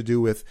having to do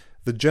with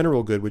the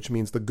general good, which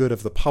means the good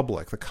of the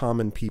public, the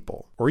common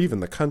people, or even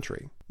the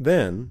country,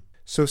 then,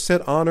 so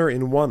set honor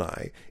in one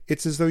eye,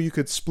 it's as though you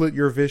could split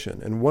your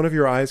vision, and one of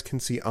your eyes can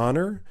see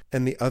honor,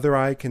 and the other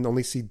eye can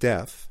only see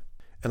death.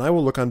 And I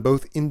will look on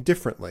both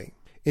indifferently.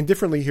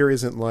 Indifferently here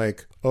isn't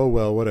like, oh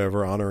well,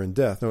 whatever, honor and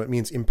death. No, it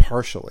means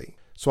impartially.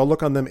 So I'll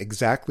look on them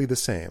exactly the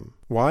same.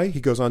 Why?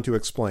 He goes on to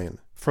explain.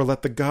 For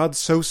let the gods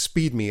so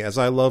speed me as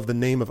I love the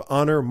name of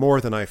honor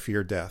more than I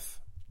fear death.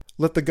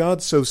 Let the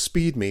gods so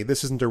speed me.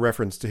 This isn't a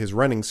reference to his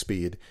running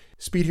speed.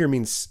 Speed here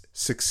means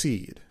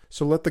succeed.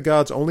 So let the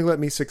gods only let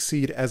me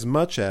succeed as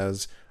much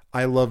as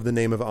I love the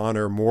name of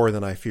honor more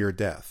than I fear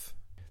death.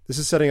 This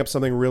is setting up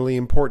something really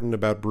important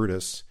about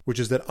Brutus, which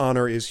is that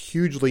honor is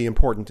hugely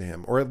important to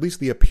him, or at least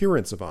the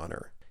appearance of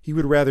honor. He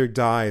would rather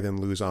die than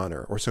lose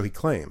honor, or so he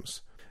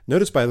claims.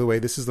 Notice, by the way,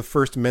 this is the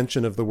first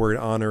mention of the word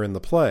honor in the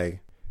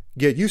play.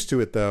 Get used to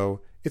it,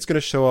 though. It's going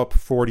to show up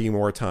 40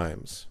 more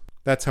times.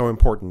 That's how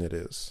important it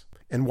is.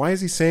 And why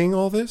is he saying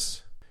all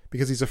this?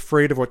 Because he's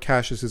afraid of what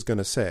Cassius is going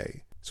to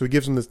say. So he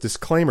gives him this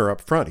disclaimer up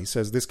front. He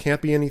says, this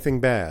can't be anything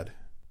bad.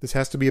 This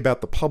has to be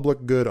about the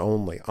public good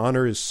only.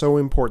 Honor is so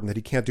important that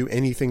he can't do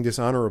anything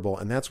dishonorable,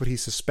 and that's what he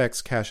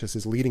suspects Cassius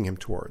is leading him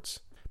towards.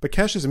 But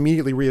Cassius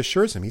immediately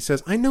reassures him. He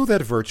says, I know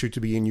that virtue to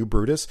be in you,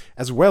 Brutus,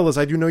 as well as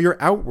I do know your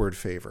outward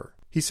favor.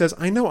 He says,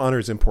 I know honor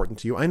is important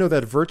to you. I know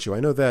that virtue. I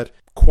know that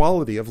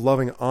quality of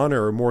loving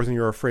honor more than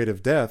you're afraid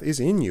of death is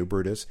in you,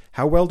 Brutus.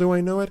 How well do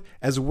I know it?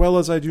 As well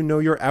as I do know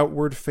your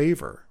outward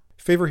favor.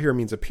 Favor here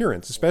means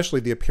appearance, especially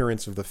the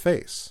appearance of the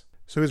face.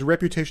 So his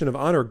reputation of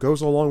honor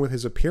goes along with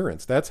his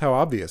appearance. That's how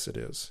obvious it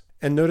is.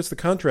 And notice the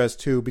contrast,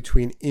 too,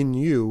 between in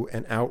you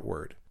and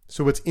outward.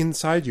 So what's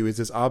inside you is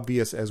as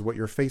obvious as what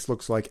your face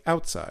looks like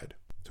outside.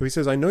 So he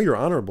says, I know you're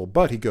honorable,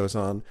 but, he goes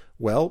on,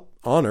 well,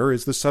 honor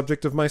is the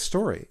subject of my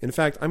story. In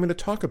fact, I'm going to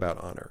talk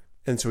about honor.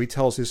 And so he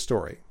tells his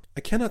story. I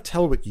cannot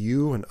tell what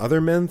you and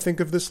other men think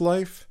of this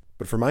life,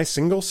 but for my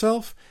single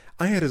self,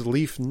 I had as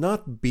lief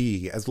not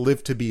be as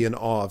live to be in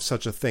awe of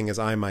such a thing as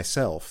I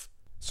myself.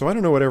 So I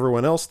don't know what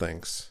everyone else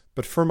thinks.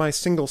 But for my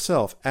single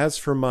self, as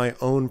for my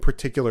own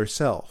particular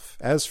self,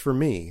 as for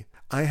me,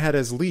 I had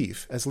as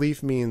lief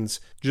means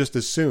just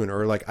as soon,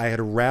 or like I had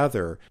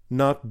rather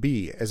not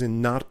be, as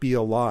in not be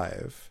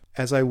alive,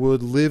 as I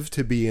would live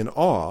to be in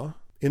awe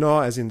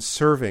as in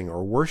serving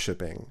or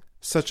worshipping,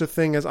 such a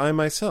thing as I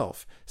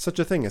myself, such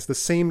a thing as the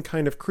same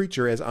kind of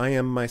creature as I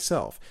am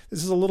myself.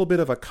 This is a little bit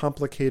of a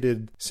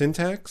complicated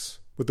syntax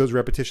with those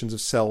repetitions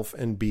of self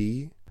and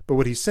be, but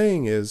what he's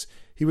saying is,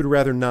 he would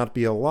rather not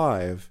be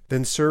alive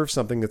than serve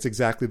something that's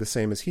exactly the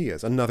same as he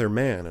is, another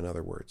man, in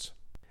other words.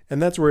 And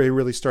that's where he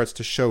really starts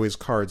to show his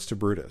cards to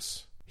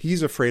Brutus.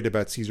 He's afraid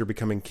about Caesar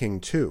becoming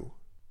king too.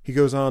 He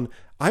goes on,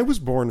 I was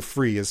born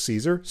free as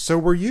Caesar, so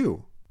were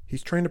you.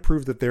 He's trying to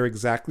prove that they're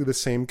exactly the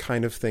same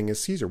kind of thing as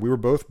Caesar. We were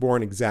both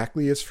born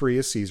exactly as free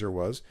as Caesar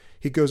was.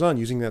 He goes on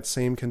using that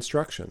same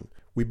construction.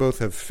 We both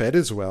have fed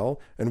as well,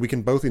 and we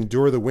can both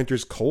endure the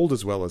winter's cold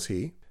as well as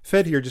he.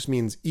 Fed here just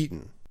means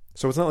eaten.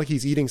 So it's not like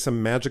he's eating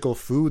some magical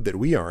food that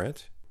we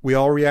aren't. We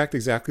all react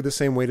exactly the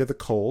same way to the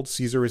cold.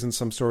 Caesar isn't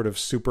some sort of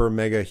super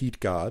mega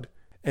heat god.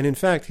 And in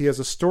fact, he has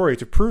a story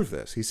to prove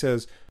this. He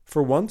says,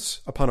 for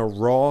once, upon a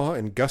raw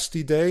and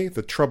gusty day,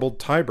 the troubled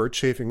Tiber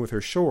chafing with her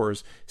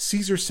shores,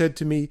 Caesar said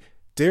to me,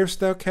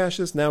 darest thou,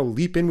 Cassius, now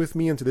leap in with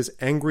me into this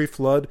angry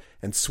flood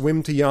and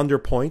swim to yonder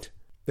point?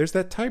 There's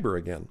that Tiber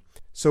again.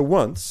 So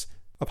once,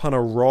 upon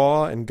a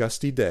raw and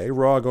gusty day,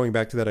 raw going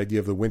back to that idea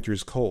of the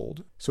winter's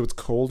cold, so it's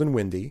cold and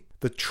windy,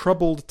 the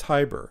troubled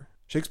Tiber.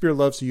 Shakespeare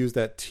loves to use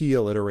that T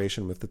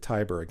alliteration with the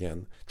Tiber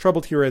again.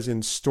 Troubled here as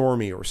in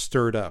stormy or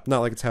stirred up,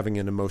 not like it's having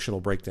an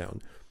emotional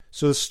breakdown.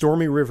 So the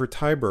stormy river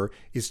Tiber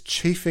is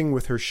chafing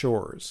with her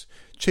shores.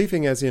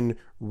 Chafing as in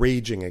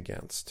raging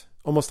against,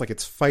 almost like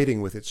it's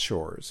fighting with its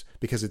shores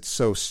because it's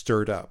so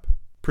stirred up,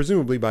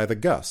 presumably by the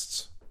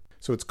gusts.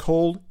 So it's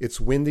cold,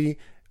 it's windy,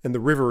 and the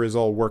river is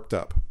all worked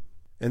up.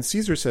 And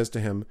Caesar says to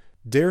him,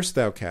 darest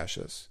thou,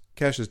 Cassius?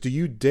 Cassius, do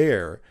you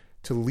dare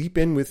to leap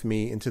in with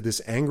me into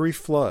this angry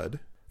flood?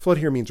 Flood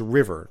here means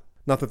river.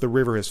 Not that the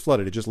river has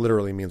flooded, it just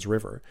literally means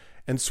river.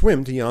 And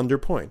swim to yonder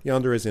point.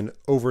 Yonder is in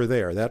over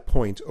there, that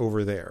point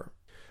over there.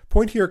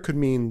 Point here could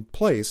mean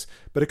place,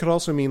 but it could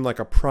also mean like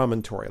a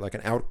promontory, like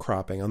an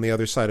outcropping on the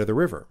other side of the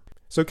river.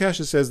 So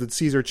Cassius says that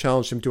Caesar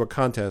challenged him to a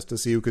contest to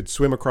see who could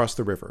swim across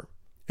the river.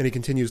 And he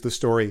continues the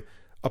story,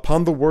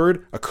 upon the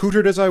word,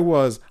 accoutered as I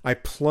was, I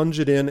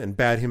plunged in and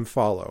bade him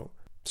follow.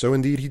 So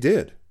indeed he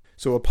did.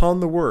 So upon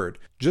the word,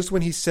 just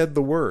when he said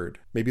the word,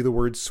 maybe the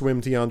word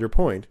swim to yonder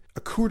point,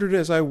 accoutered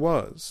as I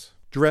was,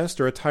 dressed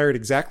or attired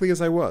exactly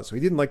as I was, so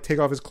he didn't like take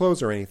off his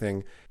clothes or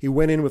anything, he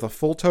went in with a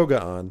full toga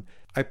on,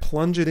 I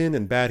plunged in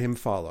and bade him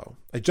follow.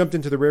 I jumped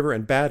into the river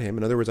and bade him,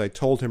 in other words I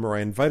told him or I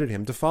invited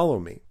him to follow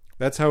me.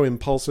 That's how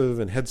impulsive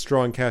and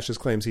headstrong Cassius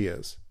claims he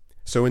is.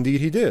 So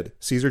indeed he did.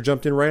 Caesar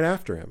jumped in right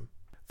after him.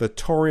 The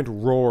torrent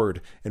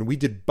roared, and we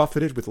did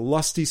buffet it with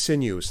lusty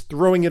sinews,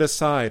 throwing it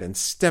aside and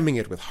stemming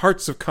it with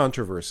hearts of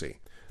controversy.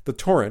 The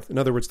torrent, in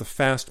other words the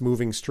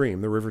fast-moving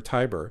stream, the river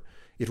Tiber,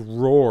 it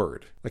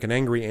roared like an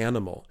angry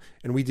animal,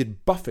 and we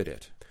did buffet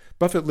it.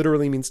 Buffet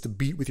literally means to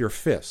beat with your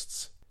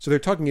fists. So they're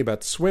talking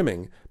about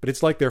swimming, but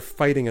it's like they're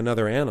fighting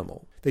another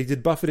animal. They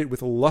did buffet it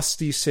with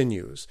lusty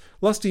sinews.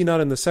 Lusty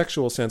not in the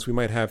sexual sense we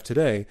might have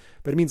today,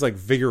 but it means like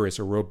vigorous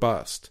or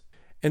robust.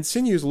 And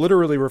sinews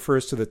literally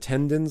refers to the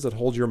tendons that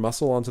hold your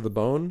muscle onto the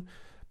bone,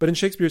 but in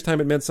Shakespeare's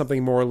time it meant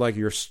something more like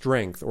your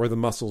strength or the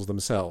muscles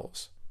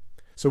themselves.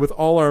 So with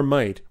all our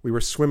might, we were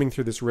swimming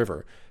through this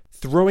river,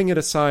 throwing it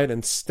aside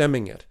and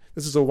stemming it.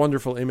 This is a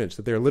wonderful image,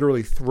 that they're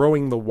literally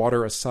throwing the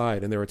water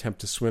aside in their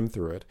attempt to swim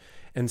through it,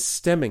 and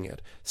stemming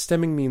it.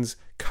 Stemming means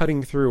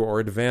cutting through or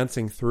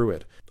advancing through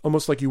it,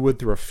 almost like you would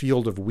through a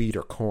field of wheat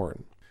or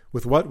corn.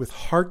 With what? With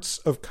hearts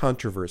of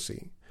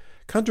controversy.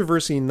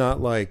 Controversy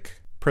not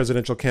like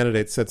presidential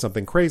candidates said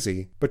something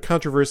crazy, but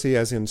controversy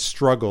as in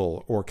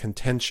struggle or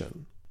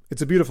contention.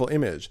 It's a beautiful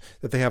image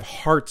that they have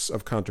hearts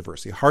of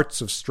controversy,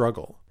 hearts of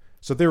struggle.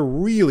 So they're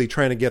really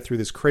trying to get through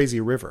this crazy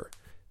river.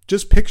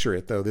 Just picture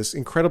it, though, this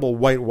incredible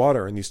white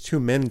water and these two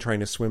men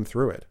trying to swim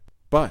through it.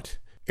 But,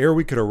 ere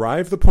we could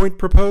arrive the point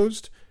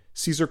proposed,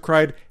 Caesar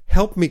cried,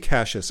 "Help me,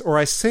 Cassius, or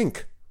I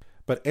sink."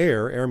 But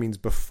ere means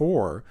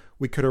before,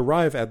 we could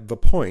arrive at the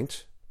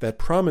point, that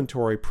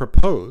promontory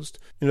proposed,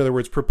 in other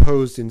words,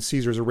 proposed in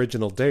Caesar's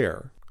original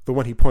dare, the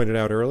one he pointed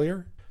out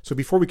earlier. So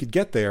before we could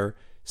get there,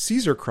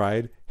 Caesar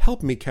cried,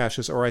 "Help me,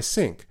 Cassius, or I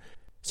sink."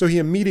 So he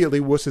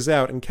immediately wusses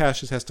out and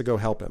Cassius has to go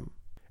help him.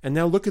 And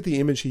now look at the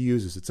image he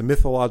uses. It's a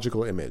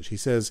mythological image. He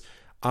says,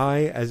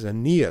 "I, as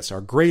Aeneas,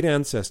 our great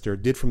ancestor,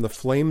 did from the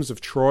flames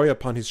of Troy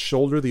upon his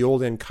shoulder the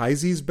old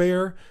Anchises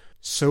bear,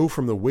 so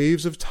from the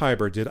waves of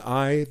Tiber did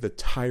I, the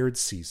tired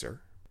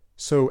Caesar."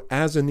 So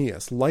as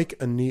Aeneas, like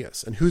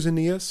Aeneas. And who's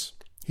Aeneas?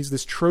 He's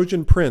this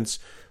Trojan prince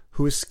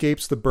who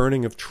escapes the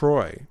burning of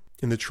Troy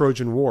in the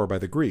Trojan War by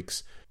the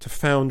Greeks to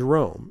found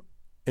Rome.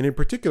 And in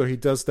particular, he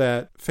does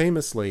that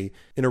famously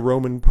in a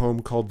Roman poem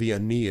called the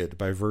Aeneid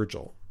by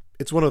Virgil.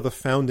 It's one of the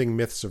founding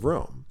myths of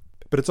Rome,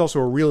 but it's also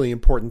a really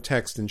important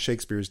text in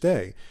Shakespeare's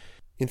day.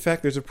 In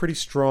fact, there's a pretty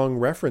strong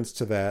reference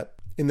to that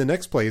in the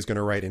next play he's going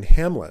to write, in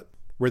Hamlet,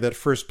 where that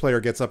first player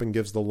gets up and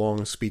gives the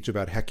long speech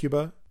about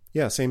Hecuba.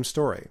 Yeah, same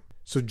story.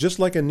 So just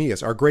like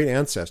Aeneas, our great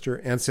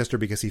ancestor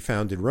because he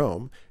founded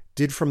Rome,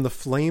 did from the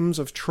flames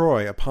of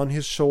Troy upon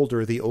his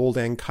shoulder the old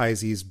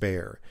Anchises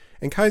bear.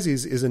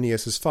 Anchises is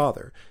Aeneas'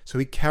 father, so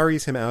he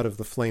carries him out of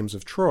the flames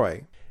of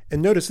Troy.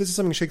 And notice, this is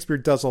something Shakespeare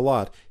does a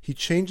lot. He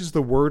changes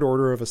the word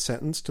order of a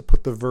sentence to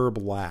put the verb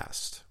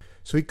last.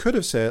 So he could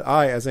have said,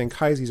 "I, as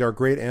Anchises, our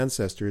great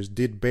ancestors,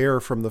 did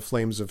bear from the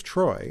flames of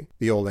Troy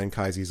the old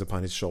Anchises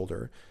upon his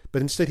shoulder."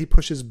 But instead he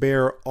pushes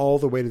bear all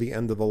the way to the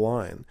end of the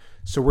line.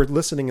 So we're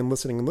listening and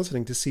listening and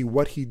listening to see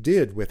what he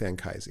did with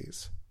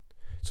Anchises.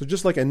 So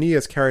just like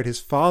Aeneas carried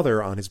his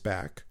father on his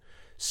back,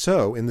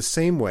 so, in the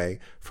same way,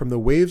 from the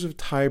waves of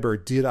Tiber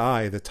did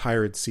I, the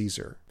tired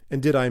Caesar.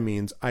 And did I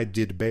means I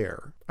did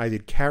bear. I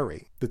did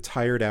carry the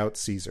tired out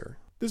Caesar.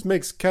 This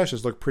makes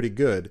Cassius look pretty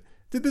good.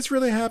 Did this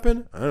really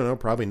happen? I don't know,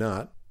 probably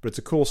not. But it's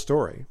a cool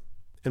story.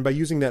 And by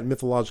using that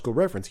mythological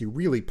reference, he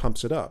really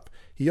pumps it up.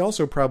 He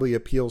also probably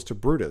appeals to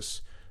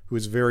Brutus, who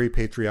is very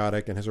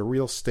patriotic and has a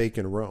real stake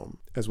in Rome,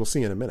 as we'll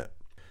see in a minute.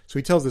 So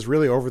he tells this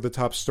really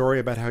over-the-top story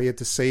about how he had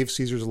to save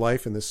Caesar's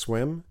life in this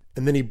swim,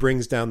 and then he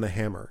brings down the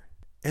hammer.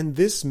 And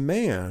this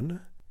man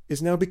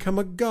is now become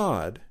a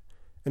god,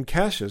 and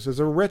Cassius is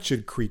a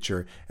wretched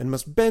creature, and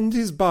must bend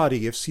his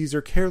body if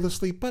Caesar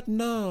carelessly but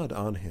nod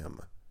on him.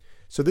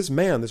 So this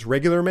man, this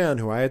regular man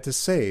who I had to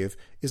save,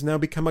 is now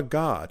become a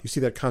god. You see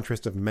that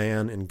contrast of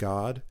man and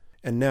god?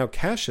 And now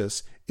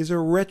Cassius is a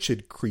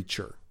wretched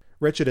creature.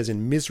 Wretched as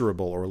in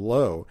miserable or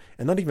low,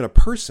 and not even a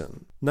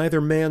person.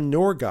 Neither man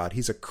nor god.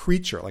 He's a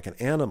creature, like an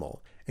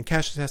animal. And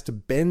Cassius has to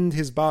bend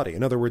his body,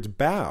 in other words,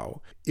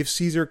 bow, if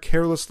Caesar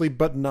carelessly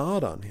but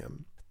nod on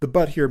him. The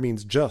but here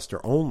means just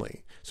or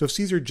only. So if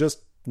Caesar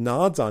just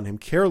nods on him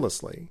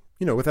carelessly,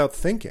 without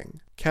thinking,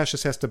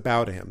 Cassius has to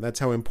bow to him. That's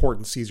how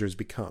important Caesar's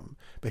become.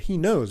 But he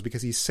knows,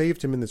 because he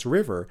saved him in this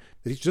river,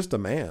 that he's just a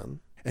man.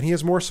 And he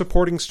has more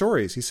supporting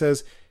stories. He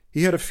says,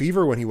 "He had a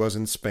fever when he was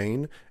in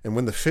Spain, and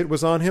when the fit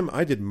was on him,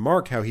 I did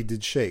mark how he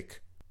did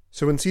shake."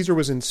 So when Caesar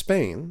was in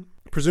Spain,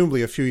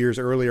 presumably a few years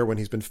earlier when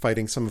he's been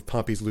fighting some of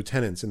Pompey's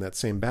lieutenants in that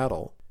same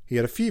battle, he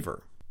had a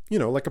fever,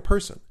 like a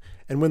person.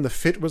 And when the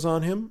fit was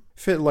on him,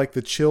 fit like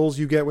the chills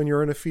you get when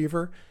you're in a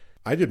fever,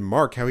 I did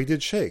mark how he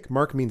did shake.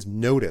 Mark means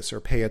notice or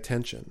pay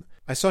attention.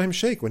 I saw him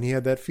shake when he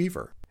had that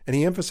fever. And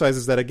he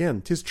emphasizes that again.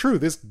 "'Tis true,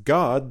 this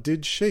god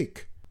did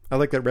shake." I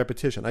like that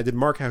repetition. I did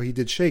mark how he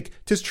did shake.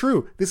 "'Tis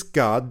true, this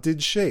god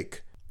did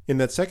shake." In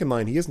that second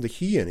line, he isn't a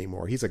he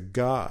anymore. He's a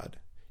god.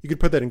 You could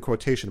put that in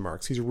quotation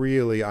marks. He's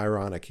really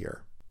ironic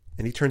here.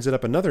 And he turns it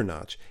up another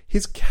notch.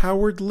 "His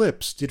coward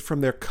lips did from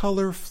their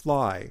color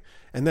fly,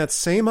 and that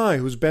same eye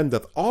whose bend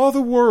doth awe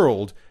the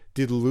world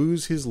did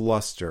lose his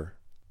luster."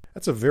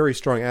 That's a very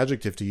strong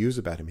adjective to use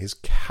about him. His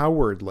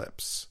coward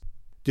lips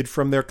did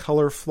from their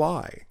color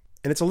fly.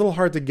 And it's a little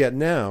hard to get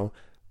now,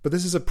 but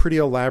this is a pretty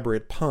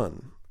elaborate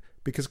pun.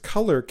 Because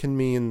color can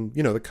mean,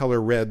 the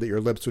color red that your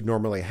lips would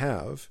normally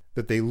have,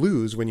 that they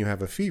lose when you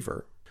have a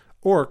fever.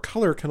 Or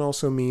color can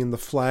also mean the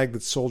flag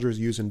that soldiers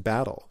use in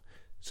battle.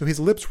 So his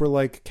lips were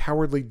like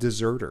cowardly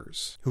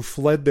deserters who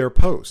fled their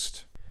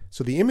post.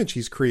 So the image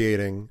he's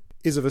creating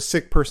is of a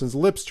sick person's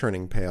lips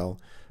turning pale,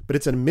 but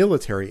it's a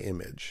military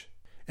image.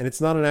 And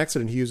it's not an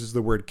accident he uses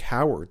the word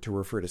coward to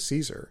refer to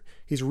Caesar.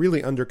 He's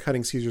really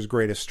undercutting Caesar's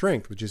greatest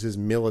strength, which is his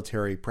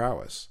military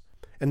prowess.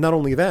 And not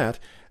only that,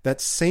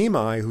 that same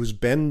eye whose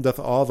bend doth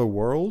awe the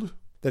world,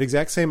 that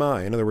exact same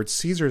eye, in other words,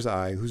 Caesar's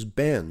eye, whose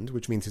bend,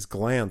 which means his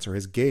glance or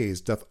his gaze,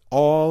 doth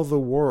awe the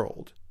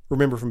world.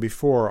 Remember from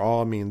before,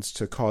 awe means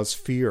to cause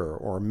fear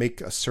or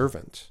make a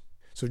servant.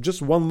 So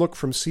just one look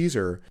from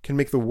Caesar can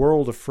make the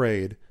world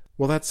afraid.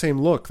 Well, that same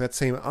look, that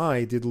same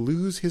eye, did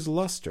lose his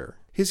luster.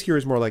 His here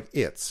is more like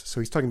its, so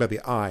he's talking about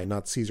the eye,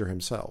 not Caesar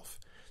himself.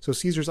 So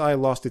Caesar's eye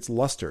lost its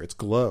luster, its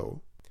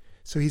glow.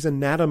 So he's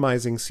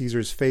anatomizing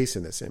Caesar's face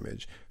in this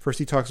image. First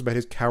he talks about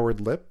his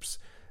coward lips,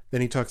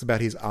 Then he talks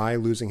about his eye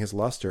losing his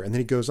luster, and then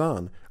he goes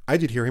on, I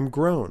did hear him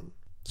groan.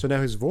 So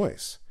now his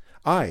voice.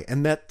 Aye,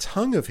 and that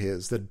tongue of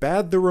his that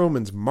bade the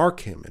Romans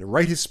mark him and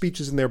write his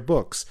speeches in their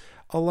books.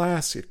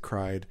 Alas, it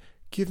cried,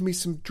 give me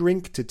some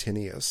drink,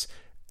 Titinius,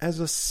 as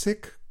a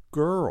sick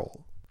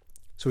girl.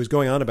 So he's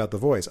going on about the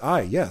voice.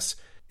 Aye, yes.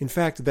 In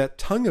fact, that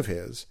tongue of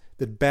his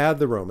that bade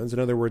the Romans, in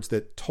other words,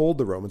 that told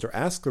the Romans or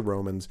asked the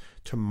Romans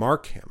to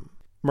mark him.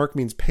 Mark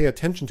means pay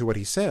attention to what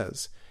he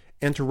says,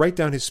 and to write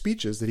down his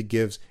speeches that he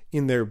gives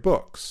in their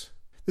books.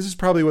 This is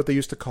probably what they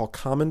used to call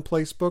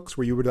commonplace books,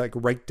 where you would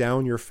write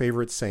down your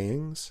favorite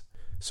sayings.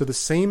 So the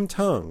same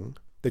tongue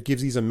that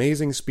gives these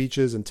amazing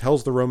speeches and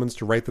tells the Romans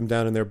to write them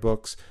down in their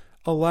books,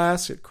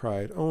 alas, it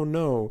cried, oh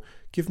no,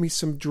 give me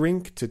some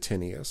drink,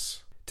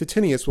 Titinius.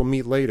 Titinius we'll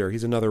meet later,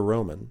 he's another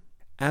Roman.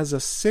 As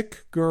a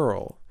sick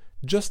girl,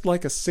 just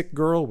like a sick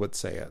girl would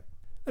say it.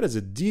 That is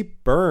a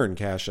deep burn,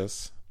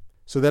 Cassius.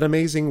 So that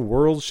amazing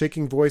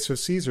world-shaking voice of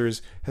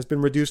Caesar's has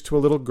been reduced to a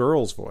little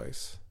girl's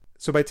voice.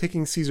 So by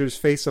taking Caesar's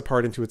face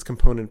apart into its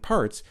component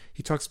parts,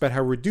 he talks about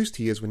how reduced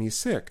he is when he's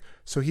sick.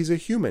 So he's a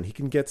human, he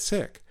can get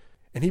sick.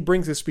 And he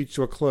brings his speech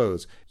to a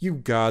close. You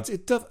gods,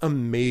 it doth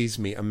amaze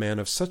me a man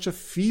of such a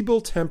feeble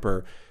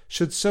temper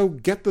should so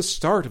get the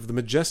start of the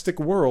majestic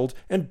world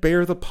and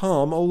bear the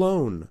palm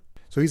alone.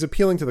 So he's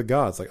appealing to the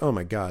gods, like, oh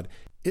my God,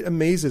 it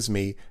amazes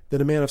me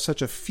that a man of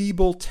such a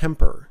feeble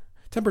temper,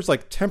 temper's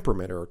like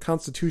temperament or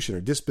constitution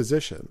or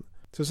disposition,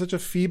 so such a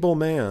feeble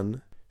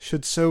man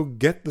should so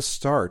get the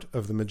start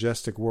of the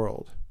majestic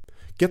world.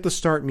 Get the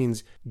start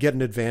means get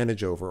an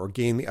advantage over or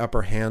gain the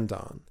upper hand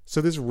on. So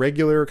this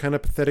regular kind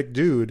of pathetic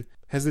dude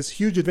has this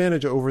huge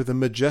advantage over the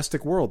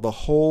majestic world, the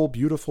whole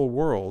beautiful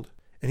world.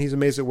 And he's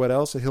amazed at what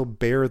else? That he'll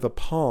bear the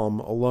palm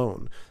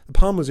alone. The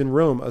palm was in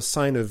Rome a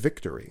sign of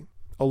victory.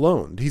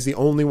 Alone. He's the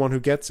only one who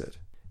gets it.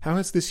 How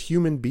has this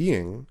human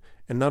being,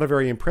 and not a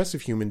very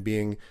impressive human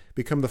being,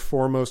 become the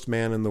foremost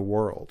man in the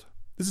world?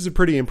 This is a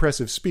pretty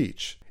impressive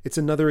speech. It's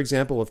another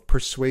example of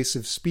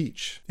persuasive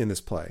speech in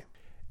this play.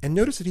 And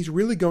notice that he's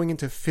really going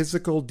into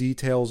physical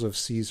details of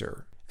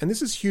Caesar. And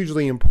this is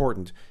hugely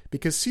important,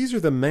 because Caesar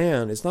the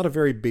man is not a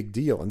very big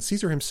deal, and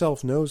Caesar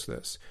himself knows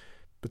this.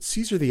 But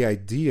Caesar the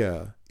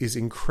idea is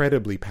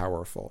incredibly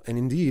powerful, and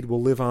indeed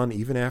will live on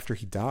even after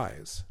he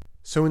dies.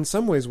 So in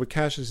some ways what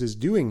Cassius is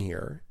doing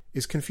here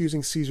is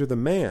confusing Caesar the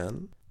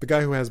man, the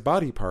guy who has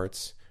body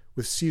parts,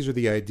 with Caesar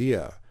the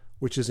idea,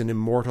 which is an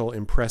immortal,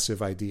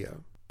 impressive idea.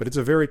 But it's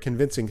a very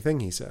convincing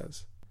thing, he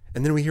says.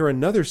 And then we hear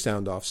another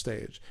sound off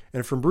stage,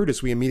 and from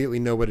Brutus we immediately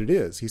know what it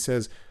is. He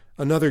says,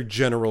 another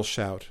general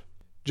shout.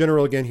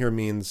 General again here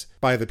means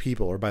by the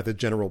people or by the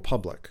general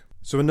public.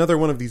 So another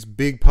one of these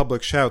big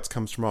public shouts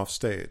comes from off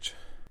stage.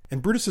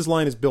 And Brutus's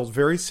line is built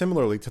very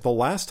similarly to the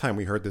last time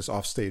we heard this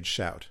offstage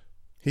shout.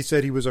 He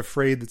said he was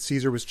afraid that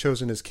Caesar was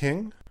chosen as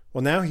king.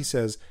 Well, now he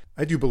says,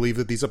 I do believe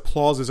that these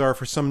applauses are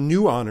for some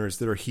new honors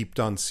that are heaped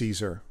on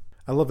Caesar.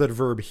 I love that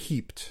verb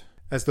heaped,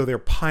 as though they're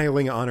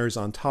piling honors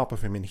on top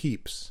of him in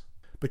heaps.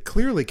 But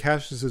clearly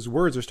Cassius's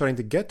words are starting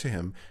to get to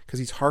him because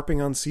he's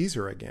harping on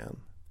Caesar again.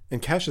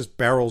 And Cassius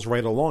barrels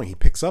right along. He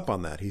picks up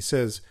on that. He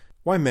says,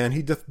 why, man,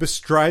 he doth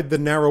bestride the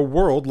narrow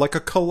world like a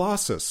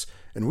colossus,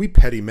 and we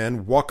petty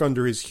men walk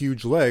under his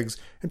huge legs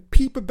and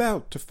peep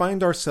about to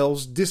find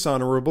ourselves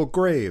dishonorable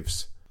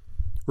graves.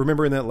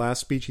 Remember in that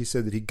last speech he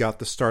said that he got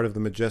the start of the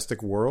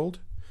majestic world?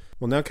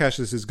 Well, now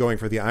Cassius is going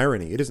for the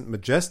irony. It isn't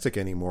majestic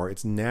anymore,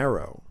 it's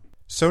narrow.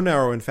 So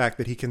narrow, in fact,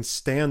 that he can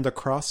stand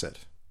across it,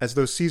 as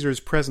though Caesar's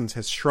presence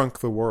has shrunk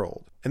the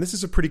world. And this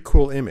is a pretty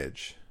cool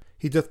image.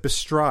 He doth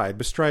bestride.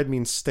 Bestride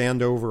means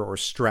stand over or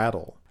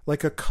straddle.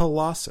 Like a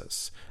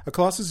colossus. A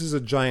colossus is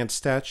a giant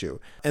statue.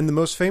 And the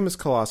most famous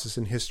colossus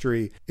in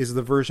history is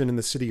the version in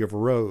the city of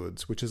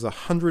Rhodes, which is a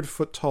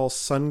 100-foot-tall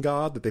sun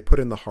god that they put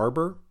in the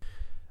harbor.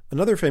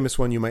 Another famous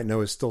one you might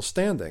know is still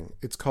standing.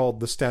 It's called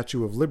the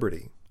Statue of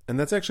Liberty. And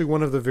that's actually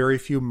one of the very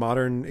few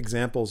modern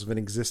examples of an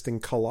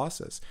existing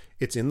colossus.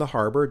 It's in the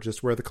harbor,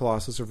 just where the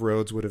Colossus of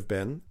Rhodes would have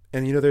been.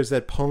 And there's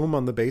that poem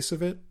on the base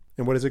of it.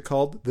 And what is it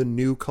called? The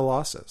New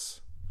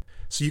Colossus.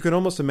 So you can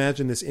almost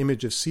imagine this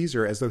image of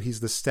Caesar as though he's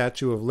the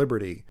Statue of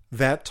Liberty,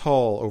 that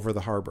tall over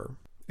the harbor.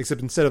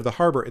 Except instead of the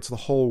harbor, it's the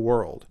whole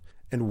world.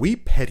 And we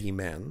petty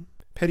men,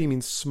 petty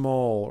means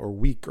small or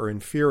weak or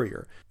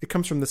inferior. It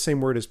comes from the same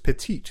word as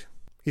petite.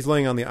 He's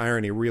laying on the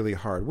irony really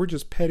hard. We're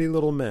just petty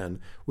little men.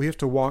 We have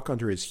to walk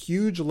under his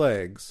huge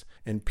legs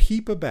and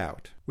peep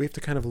about. We have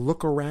to kind of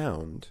look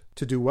around.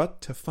 To do what?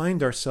 To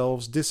find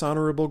ourselves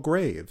dishonorable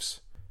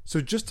graves. So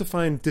just to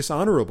find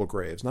dishonorable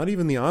graves, not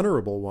even the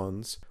honorable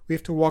ones, we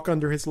have to walk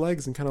under his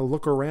legs and kind of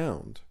look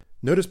around.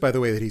 Notice, by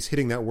the way, that he's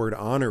hitting that word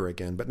honor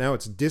again, but now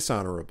it's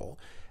dishonorable,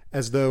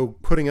 as though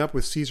putting up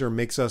with Caesar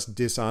makes us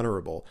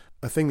dishonorable,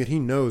 a thing that he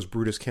knows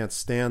Brutus can't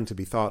stand to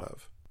be thought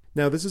of.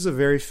 Now, this is a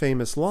very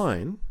famous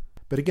line,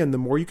 but again, the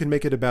more you can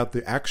make it about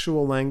the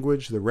actual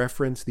language, the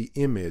reference, the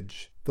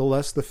image, the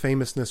less the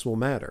famousness will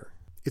matter.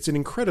 It's an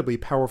incredibly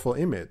powerful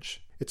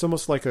image. It's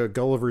almost like a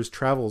Gulliver's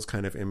Travels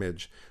kind of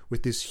image,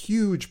 with this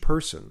huge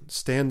person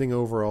standing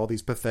over all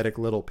these pathetic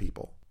little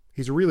people.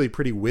 He's really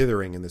pretty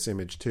withering in this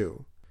image,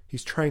 too.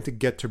 He's trying to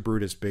get to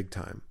Brutus big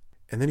time.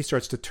 And then he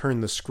starts to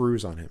turn the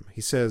screws on him. He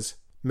says,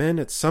 men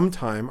at some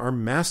time are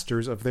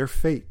masters of their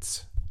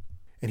fates.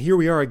 And here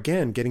we are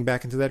again getting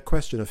back into that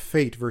question of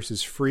fate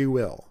versus free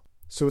will.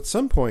 So at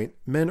some point,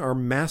 men are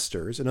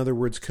masters, in other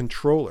words,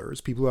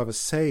 controllers, people who have a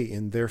say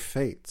in their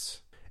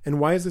fates. And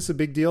why is this a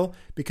big deal?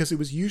 Because it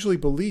was usually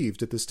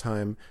believed at this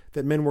time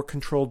that men were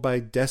controlled by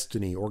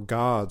destiny or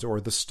gods or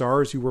the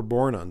stars you were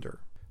born under.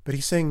 But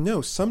he's saying,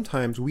 no,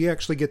 sometimes we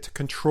actually get to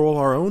control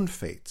our own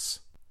fates.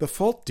 The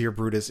fault, dear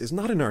Brutus, is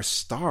not in our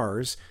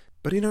stars,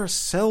 but in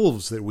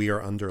ourselves that we are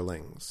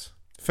underlings.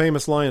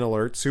 Famous line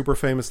alert, super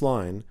famous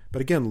line.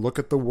 But again, look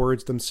at the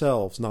words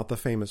themselves, not the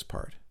famous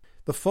part.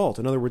 The fault,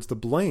 in other words, the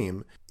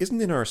blame,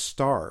 isn't in our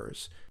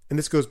stars. And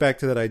this goes back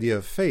to that idea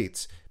of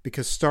fates,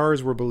 because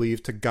stars were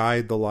believed to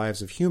guide the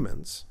lives of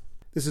humans.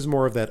 This is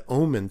more of that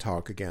omen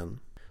talk again.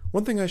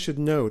 One thing I should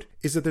note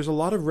is that there's a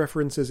lot of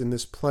references in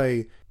this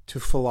play to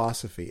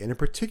philosophy, and in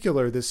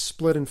particular this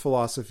split in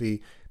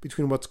philosophy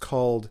between what's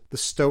called the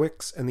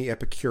Stoics and the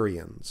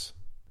Epicureans.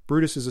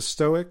 Brutus is a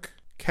Stoic,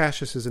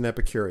 Cassius is an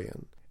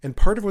Epicurean. And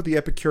part of what the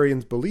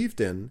Epicureans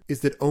believed in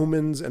is that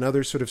omens and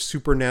other sort of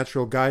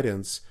supernatural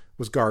guidance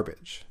was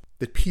garbage,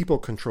 that people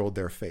controlled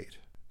their fate.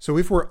 So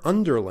if we're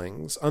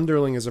underlings,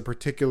 underling is a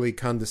particularly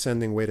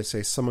condescending way to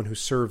say someone who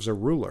serves a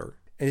ruler.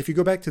 And if you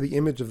go back to the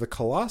image of the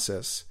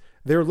Colossus,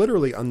 they're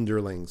literally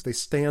underlings. They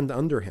stand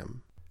under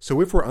him.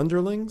 So if we're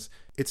underlings,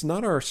 it's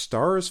not our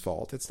star's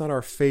fault. It's not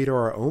our fate or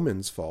our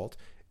omen's fault.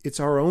 It's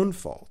our own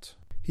fault.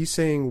 He's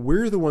saying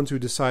we're the ones who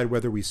decide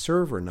whether we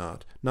serve or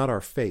not our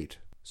fate.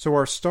 So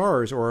our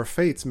stars or our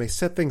fates may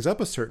set things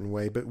up a certain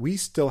way, but we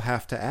still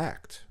have to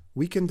act.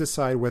 We can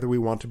decide whether we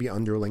want to be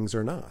underlings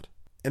or not.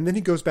 And then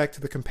he goes back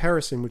to the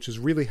comparison, which is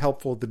really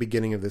helpful at the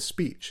beginning of this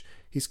speech.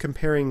 He's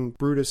comparing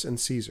Brutus and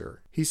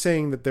Caesar. He's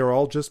saying that they're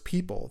all just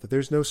people, that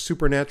there's no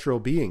supernatural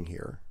being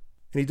here.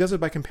 And he does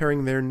it by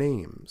comparing their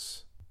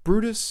names.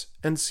 Brutus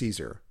and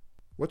Caesar.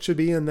 What should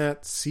be in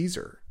that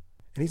Caesar?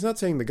 And he's not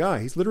saying the guy,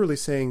 he's literally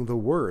saying the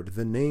word,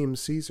 the name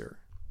Caesar.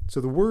 So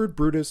the word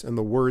Brutus and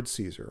the word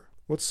Caesar.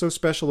 What's so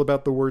special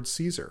about the word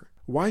Caesar?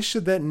 Why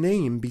should that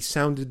name be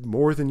sounded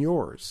more than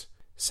yours?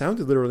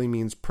 Sounded literally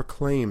means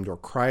proclaimed or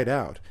cried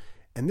out.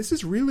 And this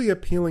is really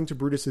appealing to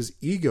Brutus's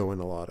ego in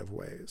a lot of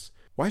ways.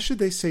 Why should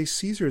they say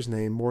Caesar's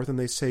name more than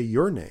they say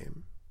your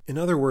name? In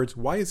other words,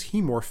 why is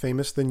he more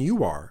famous than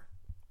you are?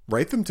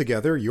 Write them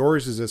together.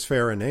 Yours is as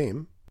fair a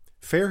name.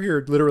 Fair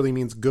here literally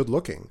means good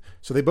looking.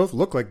 So they both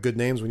look like good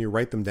names when you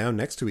write them down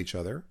next to each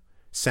other.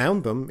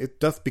 Sound them, it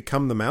doth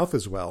become the mouth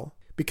as well.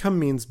 Become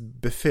means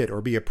befit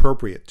or be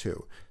appropriate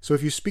to. So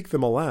if you speak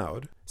them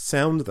aloud,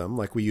 sound them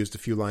like we used a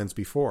few lines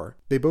before,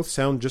 they both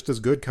sound just as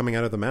good coming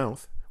out of the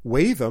mouth.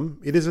 Weigh them,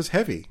 it is as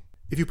heavy.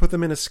 If you put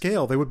them in a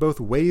scale, they would both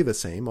weigh the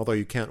same, although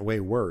you can't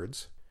weigh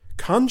words.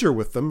 Conjure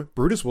with them,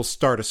 Brutus will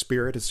start a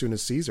spirit as soon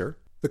as Caesar.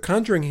 The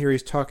conjuring here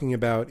he's talking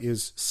about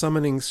is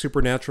summoning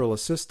supernatural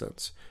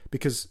assistance,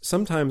 because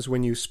sometimes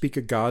when you speak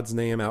a god's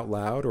name out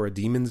loud or a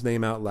demon's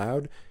name out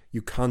loud,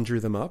 you conjure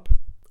them up.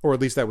 Or at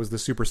least that was the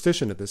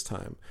superstition at this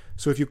time.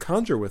 So if you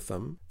conjure with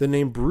them, the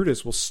name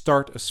Brutus will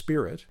start a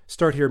spirit.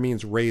 Start here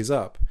means raise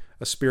up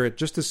a spirit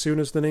just as soon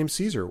as the name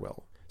Caesar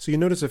will. So you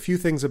notice a few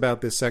things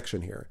about this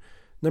section here.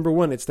 Number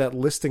one, it's that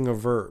listing of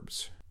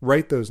verbs.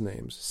 Write those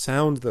names,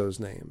 sound those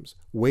names,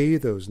 weigh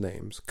those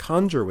names,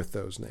 conjure with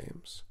those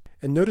names.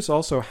 And notice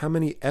also how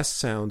many S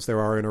sounds there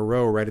are in a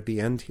row right at the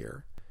end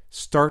here.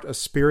 Start a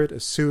spirit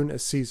as soon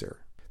as Caesar.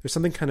 There's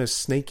something kind of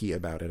snaky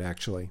about it,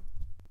 actually.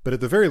 But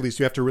at the very least,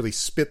 you have to really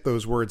spit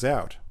those words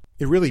out.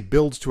 It really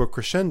builds to a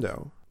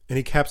crescendo. And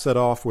he caps that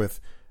off with,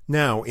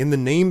 now, in the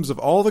names of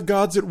all the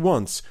gods at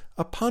once,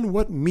 upon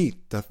what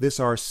meat doth this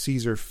our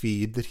Caesar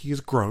feed, that he is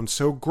grown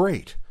so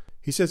great?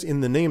 He says in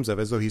the names of,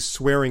 as though he's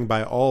swearing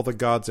by all the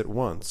gods at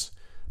once.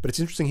 But it's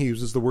interesting he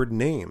uses the word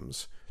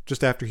names,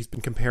 just after he's been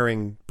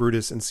comparing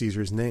Brutus and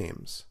Caesar's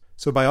names.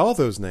 So by all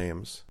those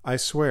names, I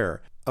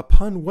swear,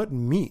 upon what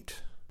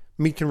meat?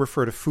 Meat can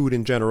refer to food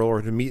in general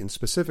or to meat in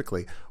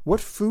specifically. What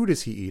food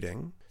is he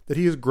eating that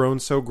he has grown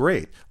so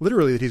great?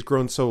 Literally that he's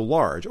grown so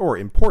large, or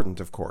important,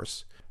 of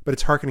course. But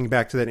it's hearkening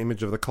back to that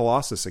image of the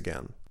Colossus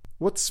again.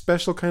 What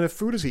special kind of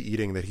food is he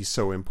eating that he's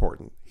so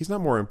important? He's not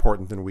more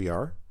important than we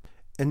are.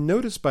 And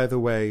notice, by the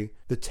way,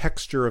 the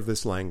texture of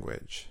this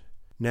language.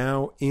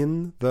 Now,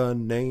 in the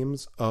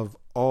names of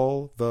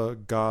all the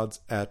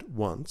gods at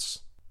once.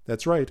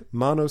 That's right,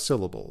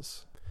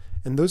 monosyllables.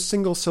 And those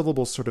single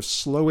syllables sort of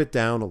slow it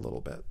down a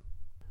little bit.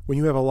 When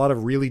you have a lot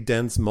of really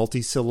dense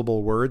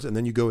multi-syllable words and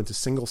then you go into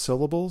single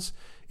syllables,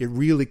 it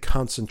really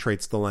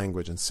concentrates the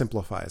language and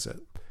simplifies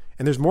it.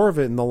 And there's more of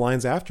it in the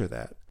lines after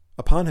that.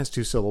 Upon has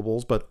 2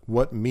 syllables, but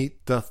what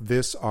meat doth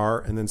this our,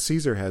 and then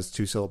Caesar has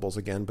 2 syllables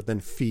again, but then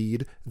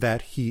feed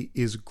that he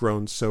is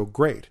grown so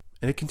great.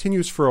 And it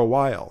continues for a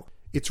while.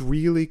 It's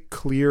really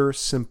clear,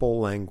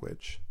 simple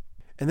language.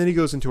 And then he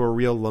goes into a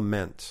real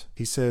lament.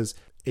 He says,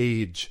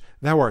 age,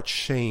 thou art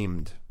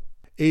shamed.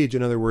 Age,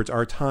 in other words,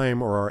 our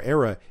time or our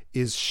era,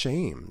 is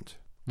shamed.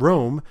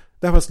 Rome,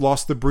 thou hast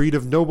lost the breed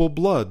of noble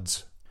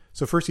bloods.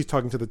 So first he's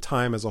talking to the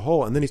time as a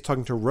whole, and then he's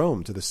talking to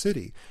Rome, to the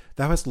city.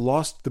 Thou hast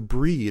lost the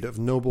breed of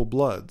noble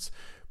bloods.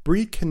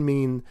 Breed can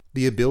mean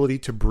the ability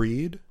to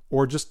breed,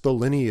 or just the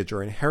lineage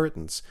or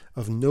inheritance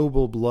of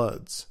noble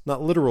bloods.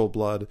 Not literal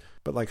blood,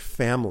 but like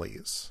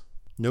families.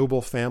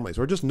 Noble families,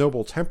 or just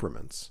noble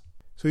temperaments.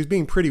 So he's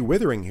being pretty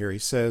withering here. He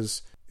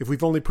says, if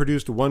we've only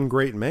produced one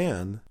great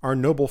man, our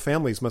noble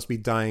families must be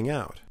dying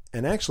out.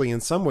 And actually,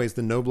 in some ways,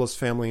 the noblest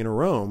family in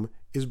Rome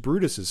is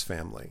Brutus's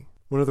family,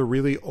 one of the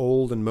really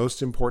old and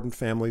most important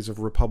families of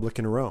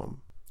Republican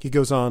Rome. He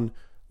goes on,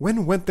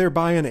 when went there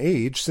by an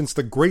age since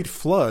the great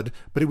flood,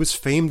 but it was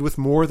famed with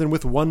more than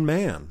with one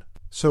man?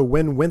 So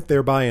when went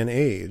there by an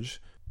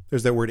age,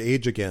 there's that word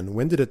age again.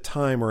 When did a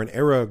time or an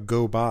era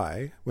go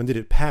by? When did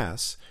it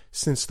pass?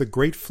 Since the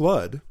great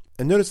flood.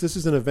 And notice this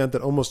is an event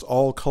that almost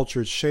all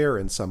cultures share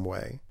in some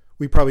way.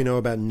 We probably know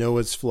about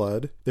Noah's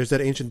flood. There's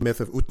that ancient myth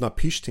of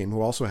Utnapishtim,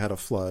 who also had a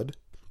flood.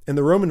 And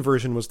the Roman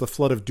version was the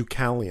flood of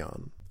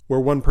Deucalion, where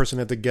one person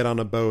had to get on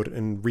a boat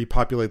and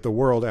repopulate the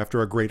world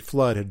after a great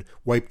flood had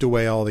wiped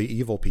away all the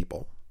evil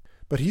people.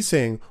 But he's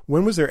saying,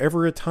 when was there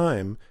ever a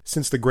time,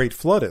 since the great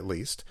flood at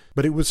least,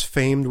 but it was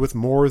famed with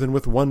more than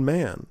with one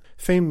man?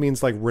 Famed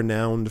means like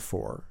renowned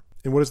for.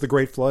 And what does the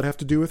great flood have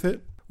to do with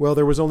it? Well,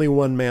 there was only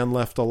one man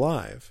left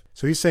alive.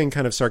 So he's saying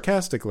kind of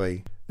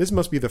sarcastically, this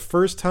must be the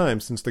first time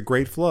since the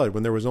great flood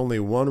when there was only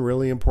one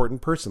really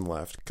important person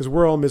left, because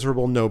we're all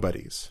miserable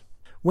nobodies.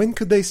 When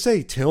could they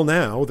say till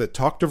now that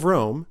talked of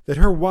Rome, that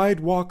her wide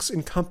walks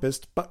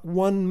encompassed but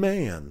one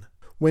man?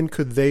 When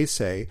could they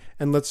say,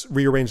 and let's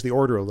rearrange the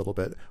order a little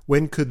bit,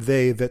 when could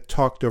they that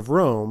talked of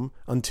Rome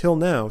until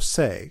now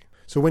say?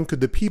 So when could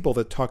the people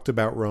that talked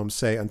about Rome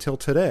say until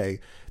today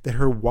that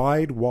her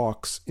wide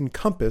walks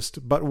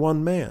encompassed but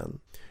one man?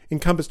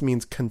 Encompassed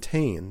means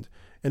contained,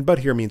 and but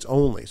here means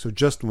only, so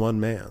just one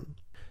man.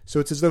 So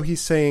it's as though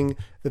he's saying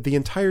that the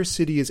entire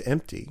city is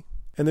empty,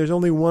 and there's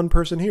only one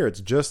person here.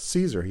 It's just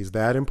Caesar. He's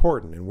that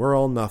important, and we're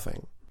all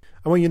nothing.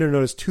 I want you to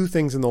notice two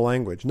things in the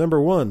language. Number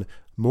one,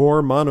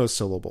 more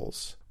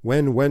monosyllables.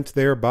 When went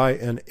there by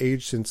an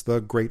age since the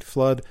great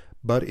flood,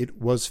 but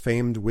it was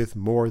famed with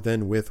more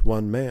than with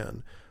one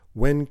man?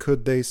 When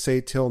could they say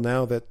till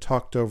now that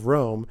talked of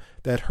Rome,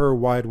 that her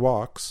wide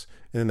walks,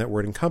 and then that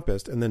word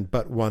encompassed, and then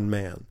but one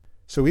man?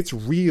 So it's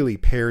really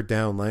pared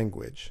down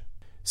language.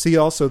 See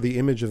also the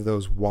image of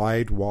those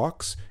wide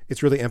walks?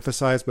 It's really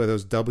emphasized by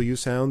those W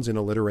sounds in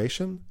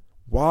alliteration.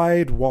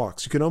 Wide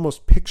walks. You can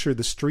almost picture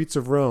the streets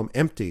of Rome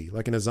empty,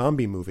 like in a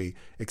zombie movie,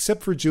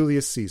 except for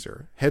Julius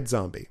Caesar, head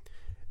zombie.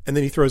 And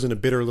then he throws in a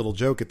bitter little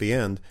joke at the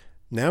end.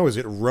 Now is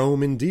it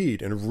Rome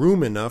indeed, and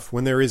room enough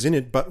when there is in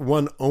it but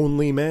one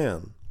only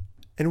man.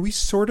 And we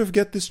sort of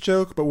get this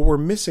joke, but what we're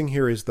missing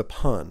here is the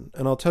pun,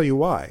 and I'll tell you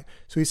why.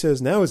 So he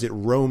says, now is it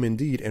Rome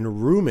indeed,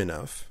 and room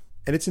enough.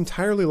 And it's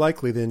entirely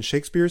likely that in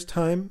Shakespeare's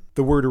time,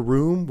 the word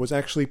room was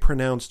actually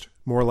pronounced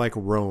more like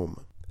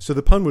Rome. So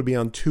the pun would be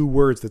on two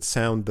words that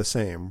sound the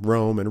same.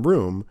 Rome and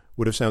room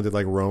would have sounded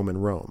like Rome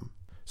and Rome.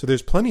 So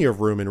there's plenty of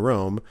room in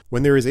Rome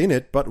when there is in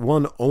it but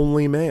one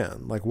only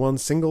man, like one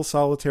single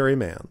solitary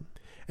man.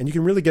 And you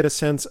can really get a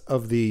sense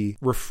of the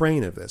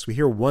refrain of this. We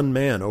hear one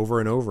man over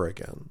and over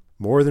again.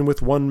 More than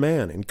with one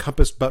man,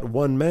 encompassed but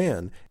one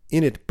man,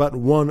 in it but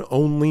one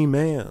only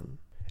man.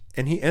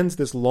 And he ends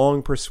this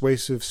long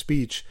persuasive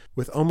speech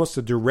with almost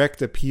a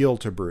direct appeal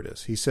to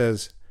Brutus. He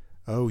says,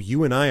 oh,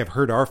 you and I have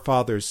heard our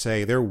fathers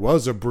say there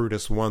was a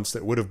Brutus once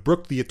that would have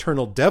brooked the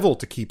eternal devil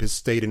to keep his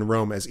state in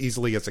Rome as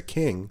easily as a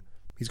king.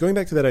 He's going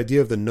back to that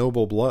idea of the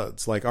noble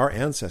bloods. Like our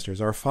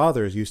ancestors, our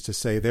fathers used to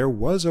say there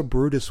was a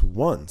Brutus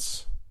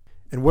once.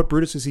 And what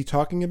Brutus is he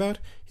talking about?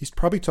 He's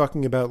probably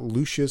talking about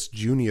Lucius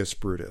Junius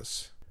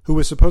Brutus, who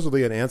was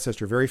supposedly an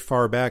ancestor very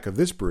far back of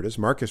this Brutus,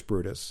 Marcus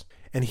Brutus.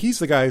 And he's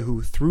the guy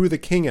who threw the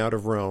king out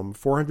of Rome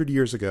 400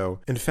 years ago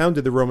and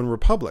founded the Roman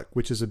Republic,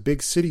 which is a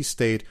big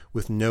city-state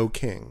with no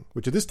king,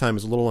 which at this time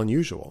is a little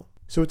unusual.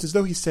 So it's as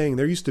though he's saying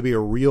there used to be a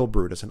real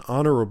Brutus, an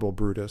honorable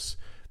Brutus,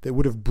 that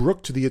would have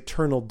brooked the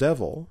eternal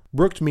devil.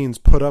 Brooked means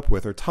put up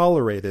with or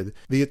tolerated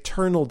the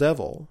eternal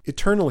devil.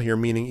 Eternal here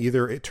meaning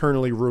either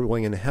eternally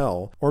ruling in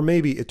hell or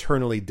maybe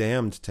eternally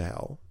damned to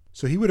hell.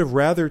 So he would have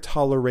rather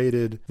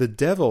tolerated the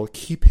devil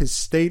keep his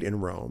state in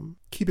Rome.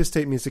 Keep his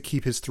state means to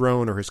keep his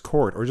throne or his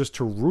court or just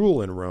to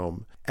rule in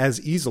Rome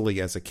as easily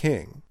as a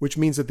king, which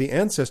means that the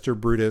ancestor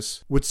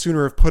Brutus would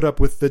sooner have put up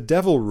with the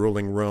devil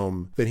ruling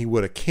Rome than he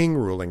would a king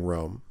ruling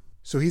Rome.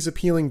 So he's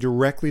appealing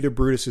directly to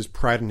Brutus's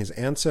pride in his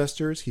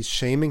ancestors. He's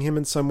shaming him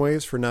in some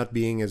ways for not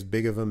being as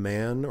big of a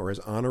man or as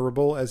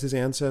honorable as his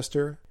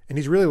ancestor. And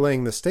he's really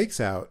laying the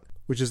stakes out,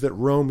 which is that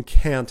Rome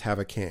can't have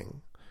a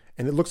king.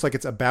 And it looks like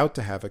it's about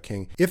to have a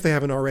king, if they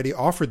haven't already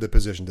offered the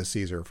position to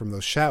Caesar from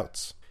those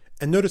shouts.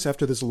 And notice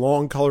after this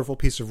long, colorful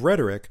piece of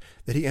rhetoric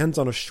that he ends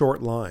on a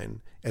short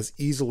line, as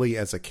easily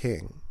as a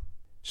king.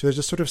 So there's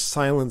a sort of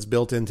silence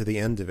built into the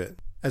end of it,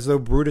 as though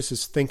Brutus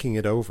is thinking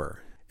it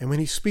over. And when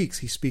he speaks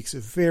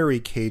very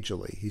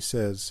cagily. He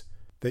says,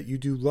 that you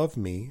do love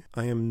me,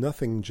 I am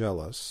nothing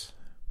jealous.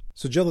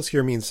 So jealous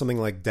here means something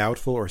like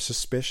doubtful or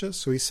suspicious.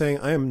 So he's saying,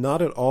 I am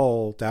not at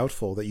all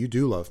doubtful that you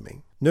do love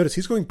me. Notice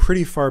he's going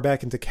pretty far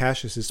back into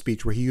Cassius's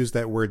speech where he used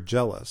that word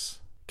jealous.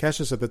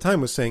 Cassius at the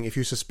time was saying, if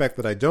you suspect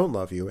that I don't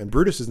love you, and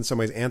Brutus is in some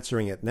ways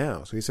answering it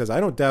now. So he says, I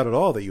don't doubt at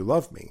all that you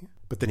love me.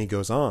 But then he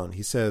goes on.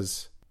 He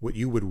says, what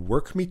you would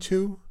work me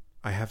to,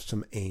 I have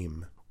some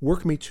aim.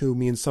 Work me to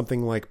means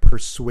something like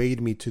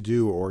persuade me to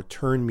do or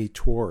turn me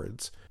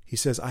towards. He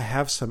says, I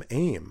have some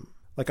aim.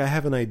 Like I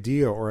have an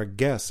idea or a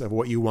guess of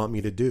what you want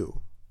me to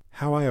do.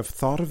 How I have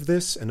thought of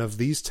this and of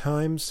these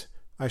times,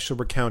 I shall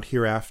recount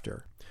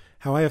hereafter.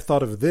 How I have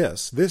thought of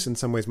this in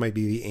some ways might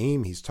be the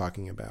aim he's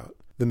talking about.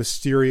 The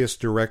mysterious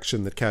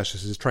direction that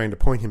Cassius is trying to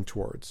point him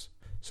towards.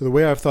 So the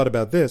way I've thought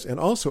about this, and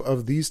also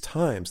of these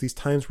times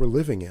we're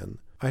living in,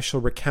 I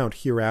shall recount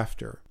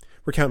hereafter.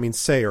 Recount means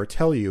say or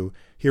tell you,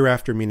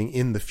 hereafter meaning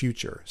in the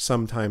future,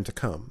 some time to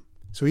come.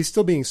 So he's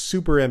still being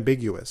super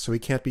ambiguous, so he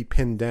can't be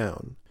pinned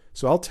down.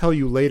 So I'll tell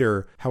you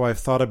later how I've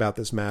thought about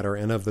this matter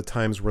and of the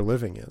times we're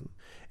living in.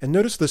 And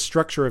notice the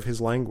structure of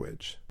his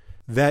language.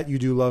 That you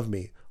do love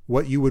me,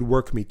 what you would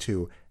work me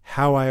to,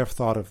 how I have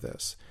thought of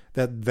this.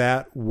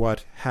 That,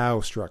 what,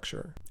 how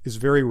structure is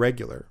very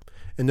regular.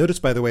 And notice,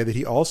 by the way, that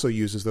he also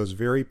uses those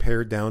very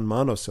pared down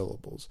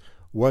monosyllables.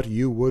 What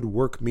you would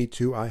work me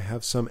to, I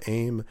have some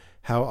aim,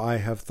 how I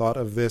have thought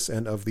of this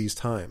and of these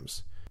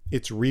times.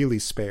 It's really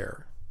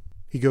spare.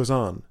 He goes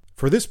on,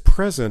 for this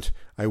present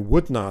I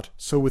would not,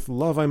 so with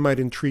love I might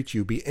entreat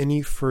you, be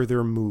any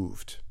further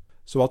moved.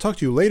 So I'll talk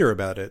to you later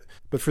about it,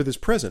 but for this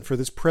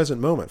present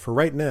moment, for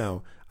right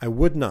now, I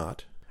would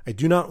not, I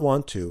do not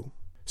want to,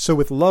 so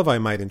with love I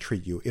might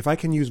entreat you, if I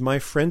can use my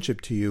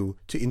friendship to you,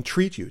 to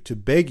entreat you, to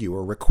beg you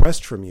or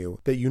request from you,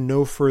 that you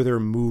no further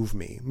move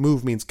me.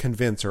 Move means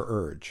convince or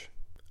urge.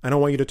 I don't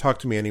want you to talk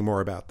to me any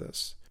more about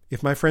this.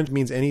 If my friend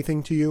means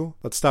anything to you,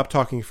 let's stop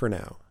talking for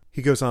now.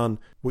 He goes on,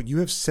 what you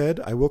have said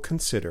I will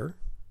consider.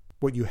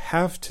 What you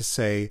have to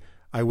say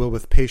I will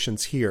with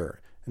patience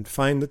hear, and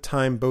find the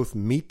time both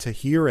meet to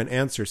hear and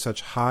answer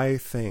such high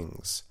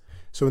things.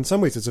 So in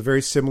some ways it's a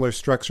very similar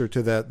structure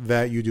to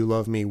that you do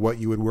love me, what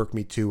you would work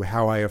me to,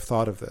 how I have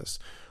thought of this.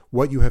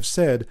 What you have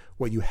said,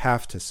 what you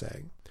have to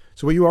say.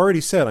 So what you already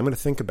said, I'm going to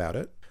think about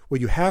it.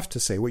 What you have to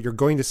say, what you're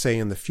going to say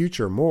in the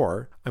future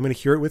more, I'm going to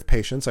hear it with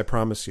patience, I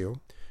promise you.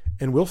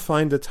 And we'll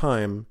find a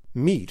time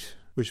meet,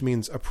 which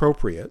means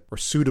appropriate or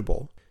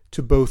suitable,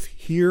 to both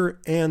hear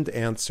and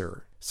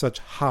answer such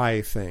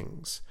high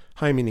things.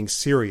 High meaning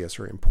serious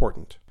or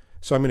important.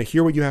 So I'm going to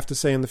hear what you have to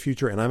say in the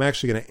future, and I'm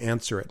actually going to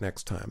answer it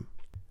next time.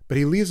 But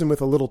he leaves him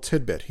with a little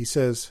tidbit. He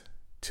says,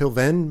 till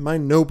then, my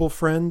noble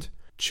friend,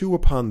 chew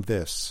upon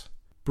this.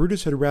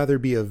 Brutus had rather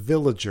be a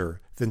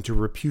villager than to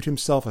repute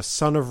himself a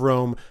son of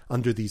Rome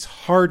under these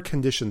hard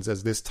conditions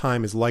as this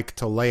time is like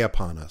to lay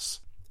upon us.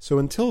 So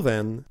until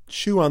then,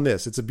 chew on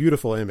this. It's a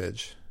beautiful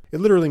image. It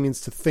literally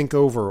means to think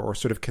over or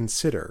sort of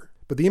consider.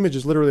 But the image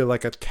is literally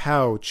like a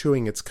cow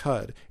chewing its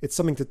cud. It's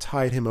something to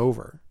tide him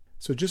over.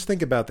 So just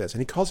think about this.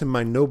 And he calls him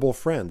my noble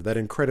friend, that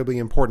incredibly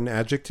important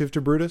adjective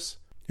to Brutus.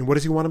 And what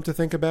does he want him to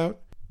think about?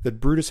 That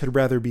Brutus had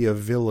rather be a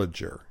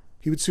villager.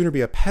 He would sooner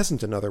be a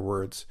peasant, in other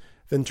words,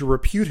 than to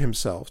repute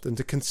himself, than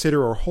to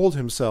consider or hold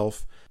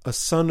himself a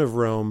son of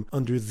Rome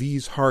under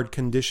these hard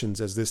conditions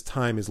as this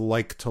time is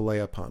like to lay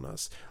upon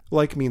us.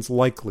 Like means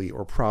likely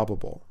or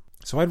probable.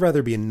 So I'd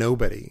rather be a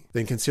nobody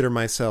than consider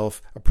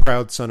myself a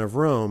proud son of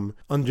Rome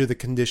under the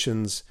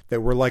conditions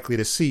that we're likely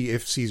to see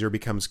if Caesar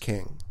becomes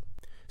king.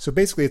 So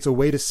basically it's a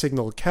way to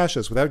signal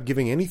Cassius without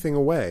giving anything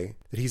away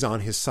that he's on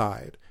his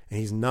side, and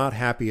he's not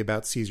happy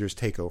about Caesar's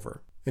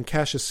takeover. And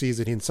Cassius sees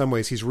that in some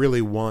ways he's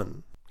really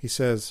won. He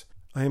says,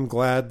 I am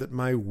glad that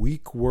my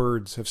weak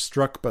words have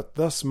struck but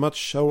thus much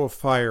show of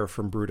fire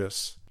from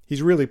Brutus.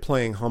 He's really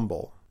playing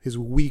humble. His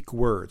weak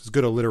words,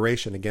 good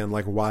alliteration again,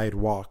 like wide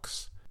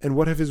walks. And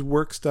what have his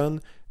works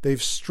done?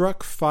 They've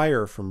struck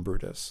fire from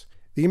Brutus.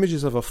 The image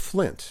is of a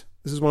flint.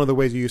 This is one of the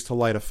ways you used to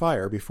light a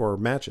fire before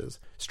matches.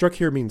 Struck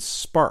here means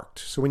sparked.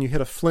 So when you hit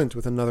a flint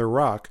with another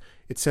rock,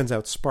 it sends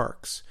out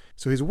sparks.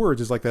 So his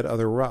words is like that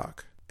other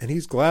rock. And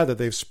he's glad that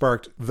they've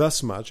sparked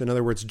thus much, in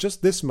other words,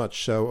 just this much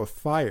show of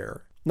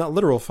fire. Not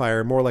literal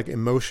fire, more like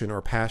emotion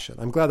or passion.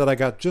 I'm glad that I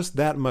got just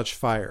that much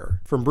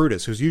fire from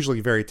Brutus, who's usually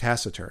very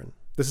taciturn.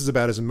 This is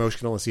about as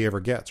emotional as he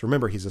ever gets.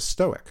 Remember, he's a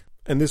Stoic.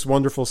 And this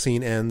wonderful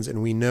scene ends,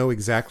 and we know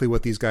exactly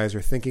what these guys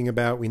are thinking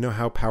about. We know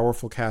how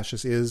powerful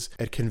Cassius is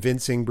at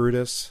convincing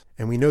Brutus,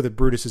 and we know that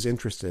Brutus is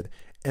interested.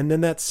 And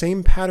then that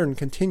same pattern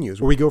continues,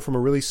 where we go from a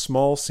really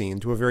small scene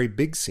to a very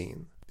big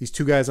scene. These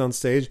two guys on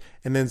stage,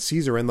 and then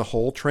Caesar and the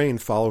whole train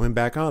follow him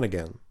back on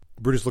again.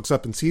 Brutus looks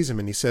up and sees him,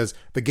 and he says,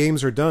 the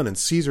games are done, and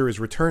Caesar is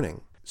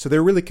returning. So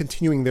they're really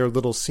continuing their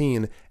little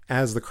scene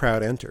as the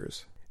crowd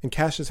enters. And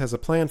Cassius has a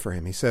plan for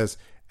him. He says,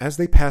 as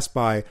they pass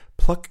by,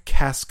 pluck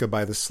Casca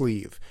by the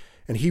sleeve,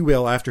 and he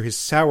will, after his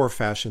sour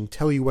fashion,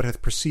 tell you what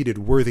hath proceeded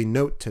worthy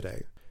note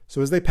today.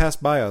 So as they pass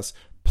by us,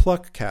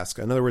 pluck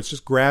Casca. In other words,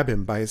 just grab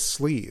him by his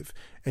sleeve,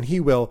 and he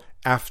will,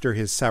 after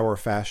his sour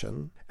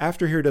fashion.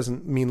 After here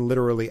doesn't mean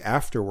literally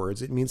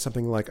afterwards. It means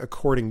something like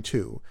according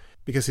to,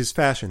 because his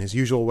fashion, his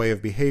usual way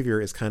of behavior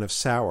is kind of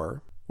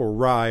sour, or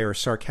wry, or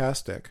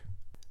sarcastic.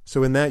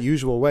 So in that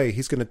usual way,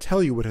 he's going to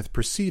tell you what hath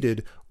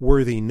preceded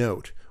worthy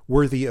note,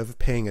 worthy of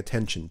paying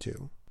attention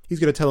to. He's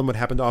going to tell him what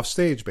happened off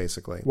stage,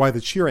 basically, why the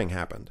cheering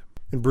happened.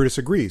 And Brutus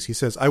agrees. He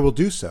says, I will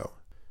do so.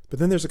 But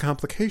then there's a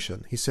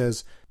complication. He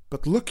says,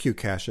 But look you,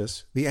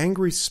 Cassius, the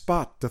angry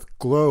spot doth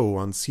glow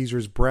on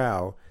Caesar's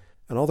brow,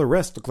 and all the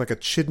rest look like a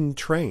chidden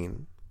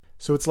train.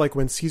 So it's like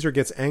when Caesar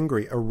gets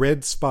angry, a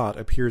red spot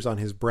appears on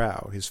his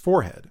brow, his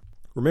forehead.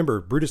 Remember,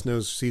 Brutus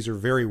knows Caesar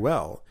very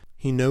well.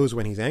 He knows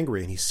when he's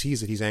angry, and he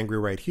sees that he's angry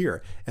right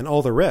here. And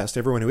all the rest,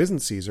 everyone who isn't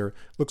Caesar,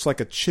 looks like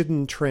a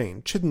chidden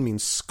train. Chidden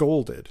means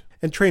scolded.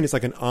 And train is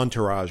like an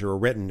entourage or a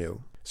retinue.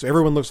 So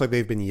everyone looks like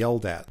they've been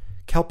yelled at.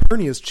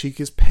 Calpurnia's cheek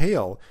is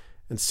pale,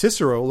 and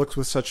Cicero looks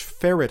with such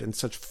ferret and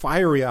such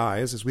fiery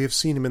eyes as we have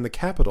seen him in the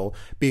Capitol,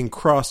 being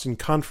crossed in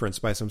conference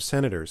by some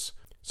senators.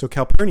 So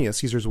Calpurnia,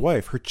 Caesar's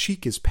wife, her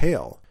cheek is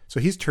pale. So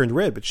he's turned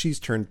red, but she's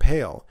turned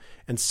pale.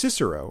 And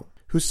Cicero,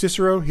 who's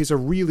Cicero? He's a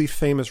really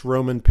famous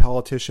Roman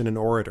politician and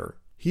orator.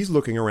 He's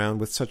looking around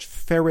with such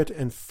ferret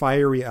and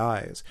fiery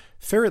eyes.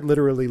 Ferret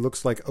literally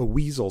looks like a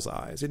weasel's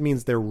eyes. It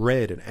means they're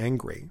red and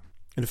angry.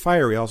 And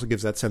fiery also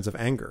gives that sense of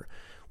anger.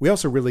 We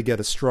also really get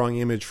a strong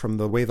image from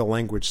the way the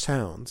language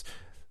sounds.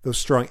 Those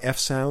strong F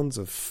sounds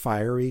of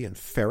fiery and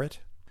ferret.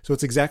 So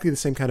it's exactly the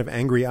same kind of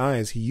angry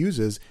eyes he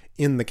uses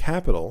in the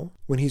Capitol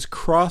when he's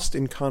crossed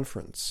in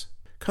conference.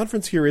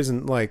 Conference here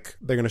isn't like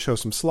they're going to show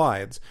some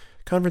slides.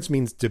 Conference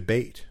means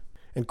debate.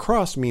 And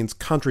crossed means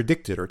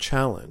contradicted or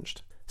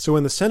challenged. So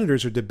when the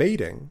senators are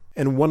debating,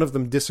 and one of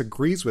them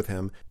disagrees with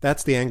him,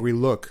 that's the angry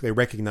look they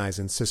recognize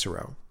in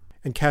Cicero.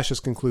 And Cassius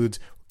concludes,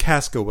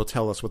 Casca will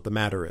tell us what the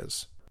matter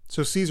is.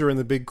 So Caesar and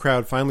the big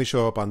crowd finally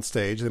show up on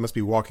stage. They must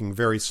be walking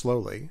very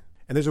slowly.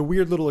 And there's a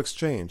weird little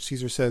exchange.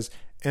 Caesar says,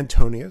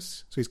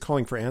 Antonius. So he's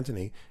calling for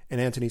Antony. And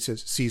Antony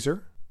says,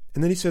 Caesar.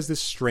 And then he says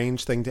this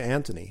strange thing to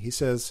Antony. He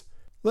says,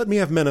 Let me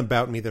have men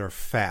about me that are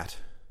fat,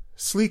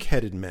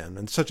 sleek-headed men,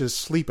 and such as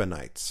sleep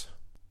o'-nights.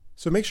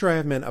 So make sure I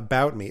have men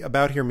about me.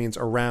 About here means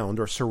around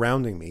or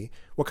surrounding me.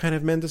 What kind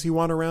of men does he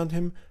want around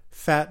him?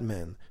 Fat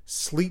men,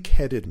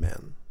 sleek-headed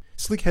men.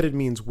 Sleek-headed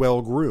means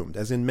well-groomed,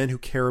 as in men who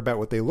care about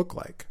what they look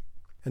like.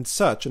 And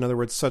such, in other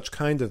words, such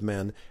kind of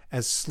men,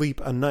 as sleep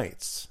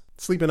o'-nights.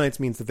 Sleep o'-nights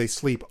means that they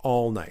sleep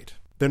all night.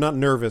 They're not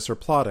nervous or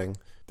plotting.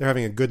 They're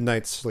having a good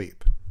night's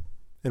sleep.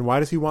 And why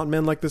does he want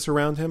men like this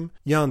around him?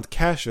 Yond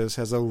Cassius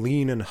has a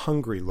lean and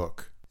hungry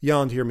look.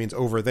 Yond here means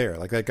over there,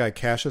 like that guy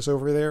Cassius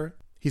over there.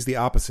 He's the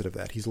opposite of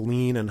that. He's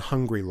lean and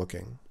hungry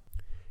looking.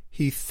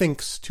 He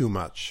thinks too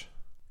much.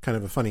 Kind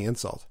of a funny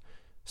insult.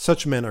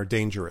 Such men are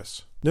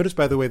dangerous. Notice,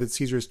 by the way, that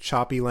Caesar's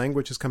choppy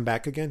language has come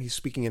back again. He's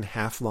speaking in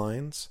half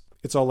lines.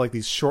 It's all like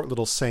these short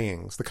little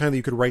sayings, the kind that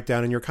you could write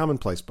down in your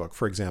commonplace book,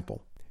 for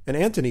example. And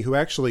Antony, who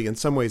actually in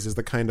some ways is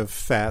the kind of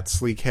fat,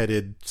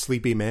 sleek-headed,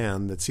 sleepy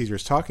man that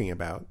Caesar's talking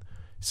about,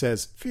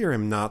 says, Fear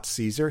him not,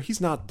 Caesar.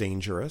 He's not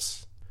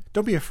dangerous.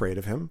 Don't be afraid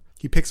of him.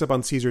 He picks up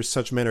on Caesar's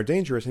such men are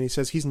dangerous, and he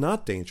says he's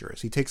not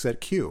dangerous. He takes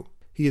that cue.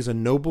 He is a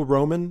noble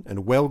Roman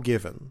and well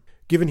given.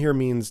 Given here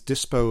means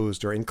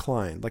disposed or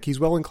inclined, like he's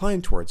well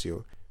inclined towards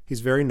you.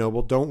 He's very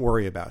noble. Don't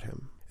worry about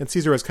him. And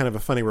Caesar has kind of a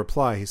funny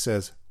reply. He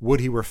says, Would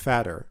he were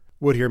fatter.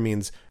 Would here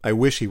means, I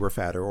wish he were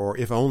fatter, or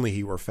if only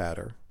he were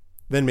fatter.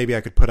 Then maybe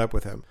I could put up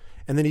with him.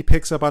 And then he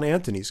picks up on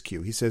Antony's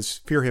cue. He says,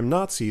 Fear him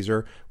not,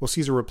 Caesar. Well,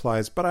 Caesar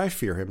replies, But I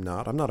fear him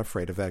not. I'm not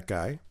afraid of that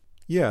guy.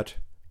 Yet,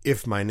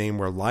 if my name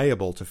were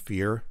liable to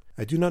fear,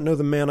 I do not know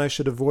the man I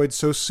should avoid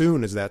so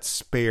soon as that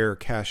spare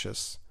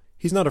Cassius.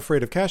 He's not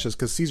afraid of Cassius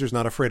because Caesar's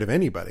not afraid of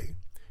anybody.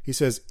 He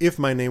says, if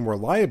my name were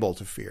liable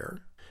to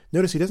fear.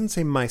 Notice he doesn't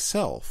say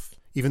myself,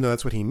 even though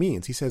that's what he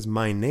means. He says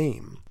my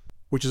name,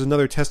 which is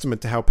another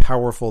testament to how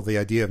powerful the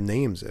idea of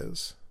names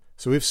is.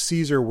 So if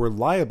Caesar were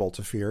liable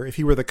to fear, if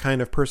he were the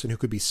kind of person who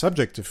could be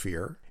subject to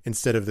fear,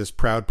 instead of this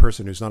proud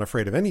person who's not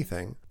afraid of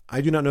anything,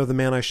 I do not know the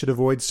man I should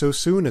avoid so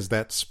soon as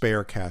that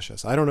spare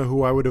Cassius. I don't know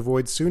who I would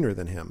avoid sooner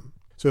than him.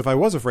 So if I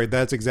was afraid,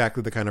 that's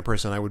exactly the kind of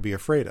person I would be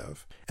afraid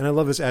of. And I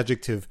love this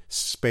adjective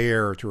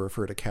spare to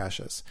refer to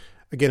Cassius.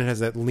 Again, it has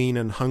that lean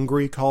and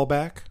hungry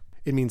callback.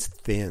 It means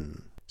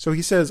thin. So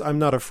he says, I'm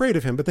not afraid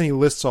of him, but then he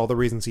lists all the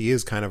reasons he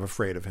is kind of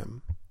afraid of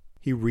him.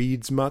 He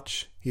reads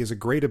much, he is a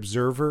great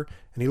observer,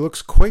 and he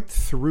looks quite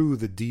through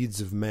the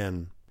deeds of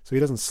men. So he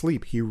doesn't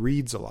sleep, he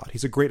reads a lot.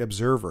 He's a great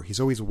observer, he's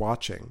always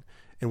watching.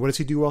 And what does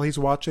he do while he's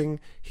watching?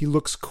 He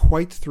looks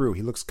quite through,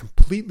 he looks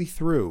completely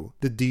through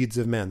the deeds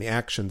of men, the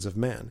actions of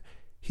men.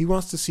 He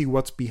wants to see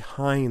what's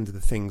behind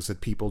the things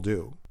that people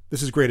do.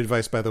 This is great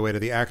advice, by the way, to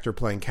the actor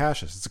playing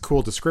Cassius. It's a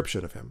cool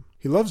description of him.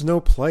 He loves no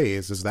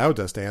plays, as thou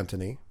dost,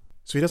 Antony.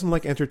 So he doesn't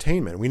like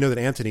entertainment. We know that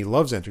Antony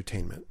loves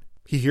entertainment.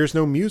 He hears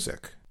no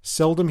music.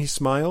 Seldom he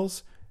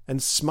smiles,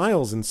 and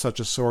smiles in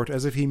such a sort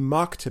as if he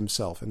mocked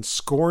himself and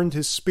scorned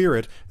his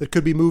spirit that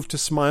could be moved to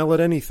smile at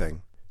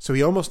anything. So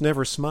he almost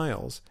never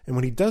smiles. And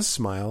when he does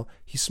smile,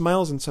 he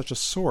smiles in such a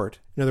sort,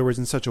 in other words,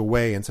 in such a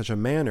way, in such a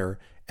manner,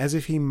 as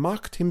if he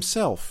mocked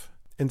himself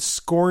and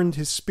scorned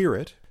his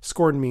spirit.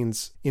 Scorned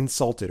means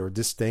insulted or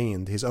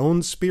disdained his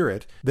own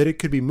spirit, that it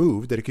could be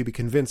moved, that it could be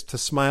convinced to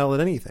smile at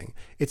anything.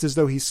 It's as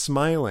though he's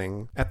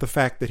smiling at the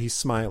fact that he's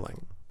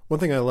smiling. One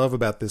thing I love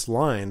about this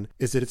line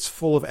is that it's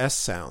full of S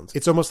sounds.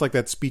 It's almost like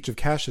that speech of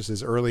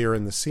Cassius's earlier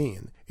in the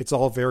scene. It's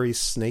all very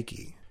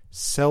snaky.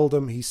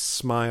 Seldom he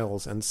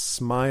smiles, and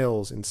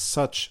smiles in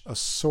such a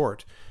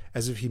sort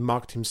as if he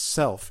mocked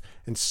himself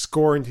and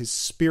scorned his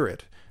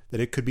spirit, that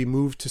it could be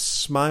moved to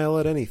smile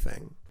at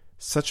anything.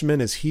 Such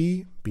men as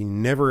he be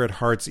never at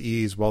heart's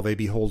ease while they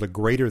behold a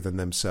greater than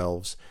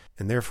themselves,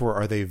 and therefore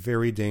are they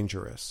very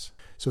dangerous.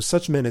 So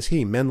such men as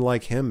he, men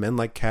like him, men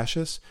like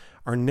Cassius,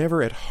 are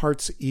never at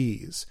heart's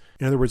ease.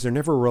 In other words, they're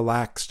never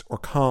relaxed or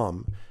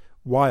calm,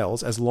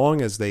 whiles as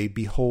long as they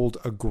behold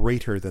a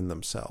greater than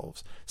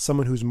themselves,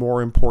 someone who's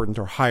more important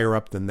or higher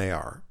up than they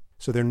are.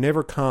 So they're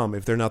never calm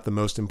if they're not the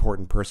most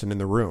important person in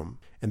the room,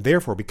 and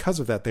therefore, because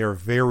of that, they are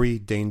very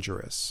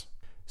dangerous.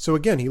 So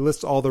again, he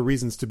lists all the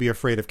reasons to be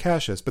afraid of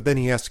Cassius, but then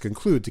he has to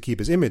conclude to keep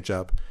his image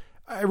up.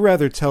 I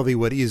rather tell thee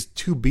what is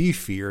to be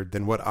feared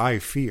than what I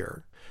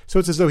fear. So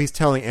it's as though he's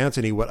telling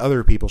Antony what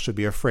other people should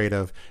be afraid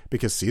of,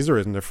 because Caesar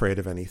isn't afraid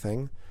of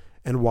anything.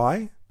 And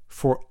why?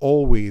 For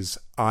always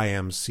I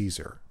am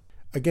Caesar.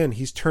 Again,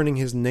 he's turning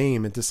his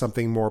name into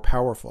something more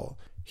powerful.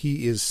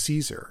 He is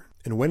Caesar.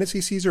 And when is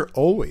he Caesar?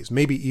 Always,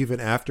 maybe even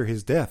after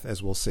his death,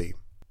 as we'll see.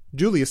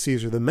 Julius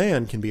Caesar, the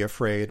man, can be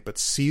afraid, but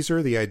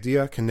Caesar, the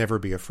idea, can never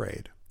be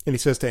afraid. And he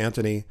says to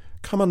Antony,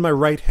 "Come on my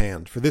right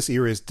hand, for this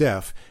ear is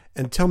deaf,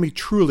 and tell me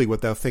truly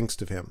what thou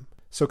thinkst of him."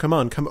 So come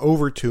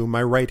over to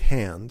my right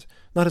hand.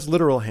 Not his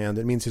literal hand,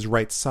 it means his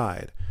right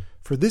side.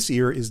 For this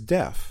ear is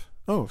deaf.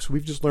 Oh, so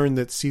we've just learned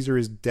that Caesar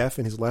is deaf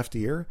in his left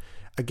ear?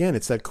 Again,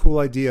 it's that cool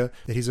idea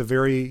that he's a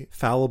very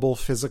fallible,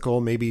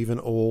 physical, maybe even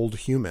old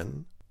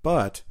human.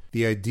 But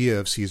the idea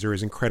of Caesar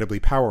is incredibly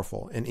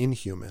powerful and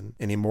inhuman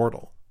and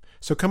immortal.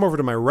 So come over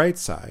to my right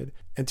side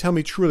and tell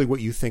me truly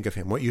what you think of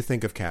him, what you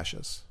think of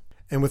Cassius.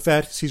 And with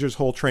that, Caesar's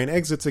whole train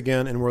exits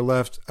again, and we're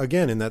left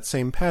again in that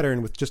same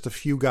pattern with just a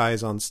few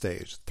guys on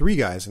stage. 3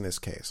 guys in this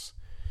case.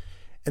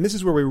 And this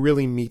is where we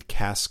really meet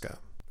Casca,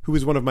 who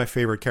is one of my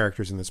favorite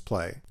characters in this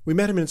play. We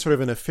met him in sort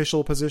of an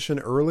official position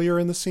earlier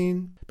in the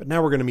scene, but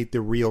now we're going to meet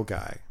the real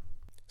guy.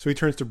 So he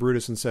turns to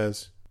Brutus and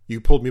says,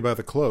 "You pulled me by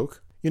the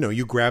cloak.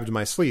 You grabbed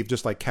my sleeve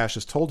just like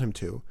Cassius told him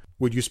to.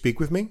 Would you speak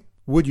with me?"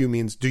 Would you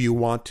means, do you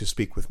want to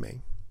speak with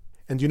me?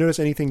 And do you notice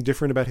anything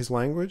different about his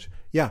language?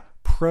 Yeah,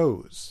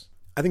 prose.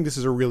 I think this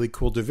is a really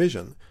cool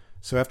division.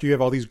 So after you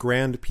have all these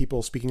grand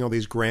people speaking all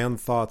these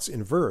grand thoughts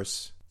in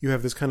verse, you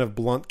have this kind of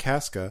blunt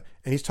Casca,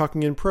 and he's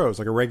talking in prose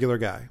like a regular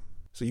guy.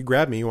 So you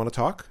grab me, you want to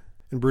talk?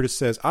 And Brutus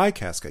says, "Aye,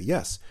 Casca,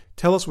 yes.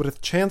 Tell us what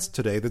hath chanced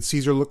today that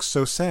Caesar looks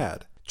so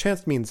sad."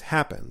 Chanced means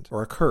happened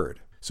or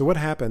occurred. So what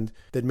happened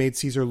that made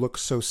Caesar look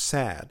so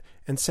sad?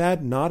 And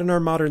sad not in our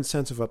modern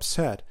sense of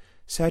upset.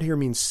 Sad here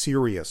means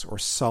serious or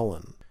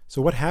sullen.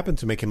 So what happened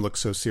to make him look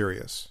so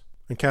serious?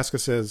 And Casca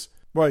says,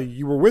 "Why,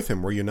 you were with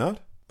him, were you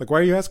not? Like, why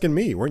are you asking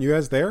me? Weren't you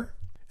guys there?"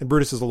 And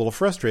Brutus is a little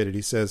frustrated.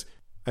 He says,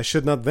 "I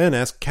should not then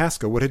ask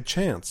Casca what had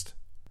chanced.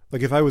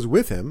 Like, if I was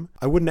with him,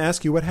 I wouldn't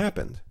ask you what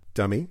happened,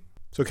 dummy."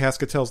 So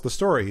Casca tells the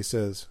story. He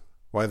says,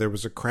 "Why, there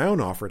was a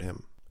crown offered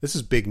him." This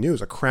is big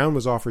news. A crown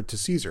was offered to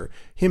Caesar.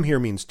 Him here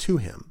means to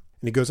him.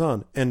 And he goes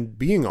on, "And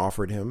being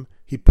offered him,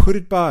 he put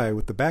it by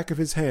with the back of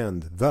his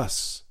hand,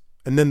 thus."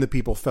 And then the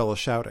people fell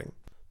a-shouting.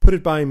 Put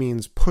it by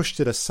means pushed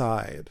it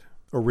aside,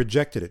 or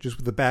rejected it, just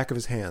with the back of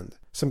his hand.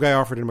 Some guy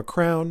offered him a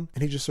crown,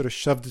 and he just sort of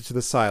shoved it to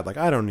the side, like,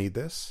 I don't need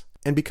this.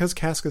 And because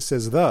Casca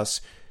says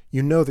thus,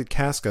 you know that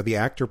Casca, the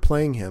actor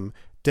playing him,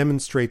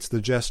 demonstrates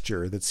the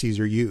gesture that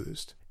Caesar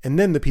used. And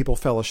then the people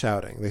fell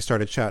a-shouting. They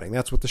started shouting.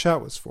 That's what the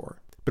shout was for.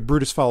 But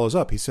Brutus follows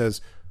up. He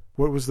says,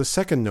 "What was the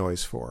second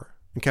noise for?"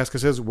 And Casca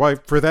says, "Why,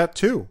 for that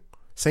too."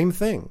 Same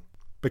thing.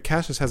 But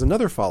Cassius has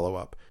another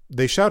follow-up.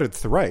 They shouted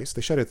thrice.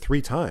 They shouted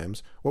 3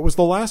 times. What was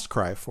the last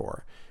cry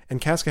for? And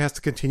Casca has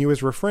to continue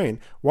his refrain.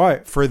 Why?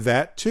 For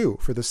that too.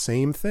 For the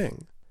same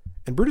thing.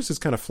 And Brutus is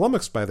kind of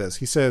flummoxed by this.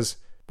 He says,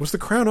 "Was the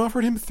crown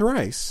offered him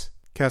thrice?"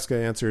 Casca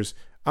answers,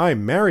 "Aye,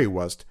 marry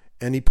was't,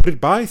 and he put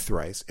it by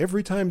thrice,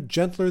 every time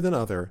gentler than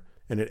other.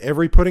 And at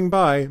every putting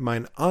by,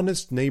 mine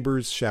honest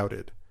neighbours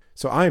shouted."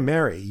 So I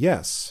marry,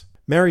 yes.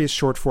 Marry is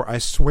short for I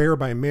swear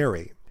by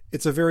Mary.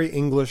 It's a very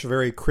English,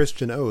 very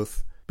Christian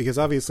oath, because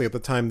obviously at the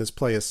time this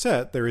play is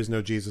set, there is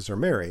no Jesus or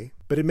Mary,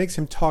 but it makes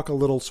him talk a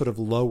little sort of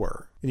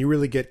lower, and you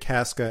really get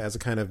Casca as a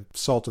kind of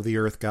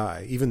salt-of-the-earth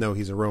guy, even though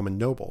he's a Roman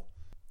noble.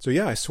 So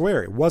yeah, I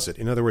swear, it was it.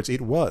 In other words,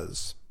 it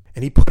was.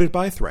 And he put it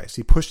by thrice.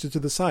 He pushed it to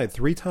the side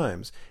 3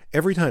 times.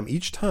 Every time,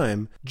 each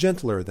time,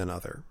 gentler than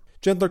other.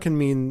 Gentler can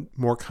mean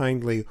more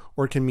kindly,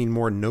 or it can mean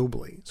more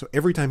nobly. So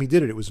every time he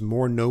did it, it was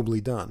more nobly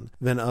done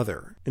than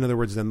other. In other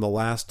words, than the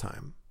last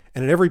time.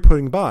 And at every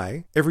putting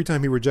by, every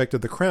time he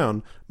rejected the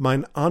crown,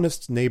 mine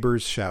honest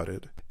neighbours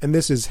shouted. And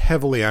this is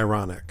heavily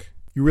ironic.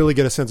 You really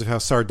get a sense of how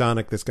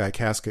sardonic this guy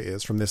Casca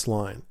is from this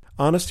line.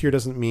 Honest here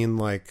doesn't mean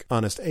like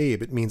Honest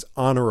Abe. It means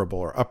honorable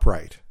or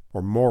upright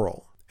or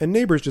moral. And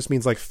neighbors just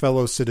means like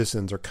fellow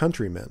citizens or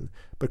countrymen.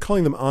 But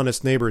calling them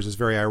honest neighbors is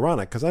very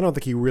ironic because I don't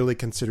think he really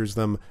considers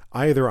them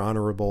either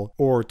honorable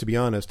or, to be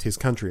honest, his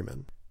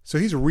countrymen. So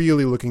he's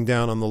really looking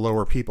down on the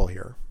lower people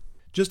here.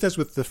 Just as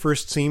with the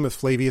first scene with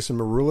Flavius and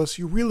Marulus,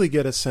 you really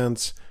get a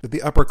sense that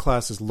the upper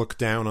classes look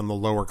down on the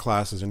lower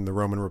classes in the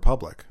Roman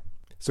Republic.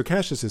 So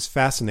Cassius is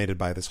fascinated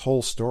by this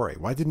whole story.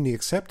 Why didn't he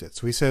accept it?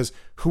 So he says,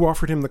 who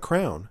offered him the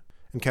crown?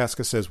 And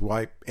Casca says,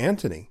 why,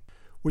 Antony.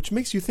 Which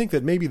makes you think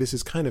that maybe this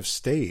is kind of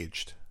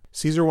staged.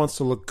 Caesar wants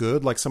to look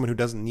good, like someone who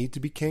doesn't need to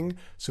be king,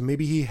 so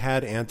maybe he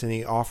had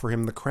Antony offer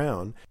him the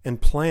crown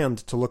and planned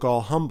to look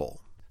all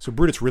humble. So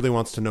Brutus really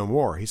wants to know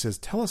more. He says,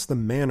 tell us the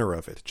manner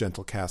of it,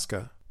 gentle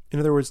Casca. In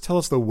other words, tell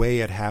us the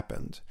way it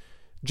happened.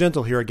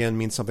 Gentle here again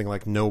means something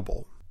like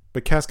noble.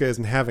 But Casca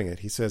isn't having it.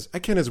 He says, I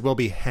can as well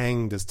be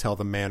hanged as tell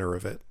the manner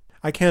of it.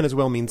 I can as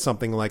well mean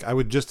something like I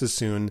would just as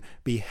soon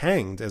be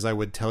hanged as I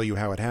would tell you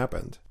how it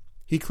happened.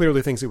 He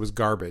clearly thinks it was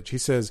garbage. He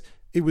says,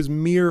 it was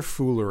mere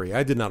foolery.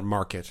 I did not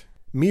mark it.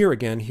 Mere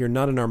again here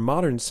not in our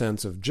modern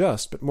sense of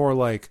just, but more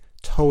like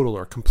total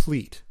or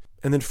complete.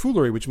 And then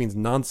foolery, which means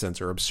nonsense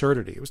or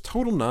absurdity. It was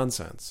total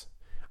nonsense.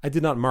 I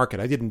did not mark it.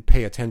 I didn't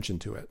pay attention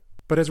to it.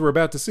 But as we're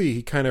about to see,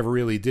 he kind of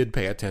really did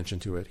pay attention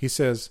to it. He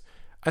says,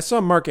 I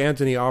saw Mark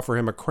Antony offer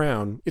him a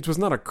crown. It was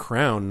not a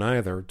crown,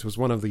 neither. It was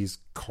one of these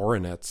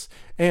coronets.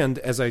 And,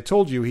 as I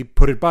told you, he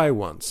put it by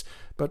once.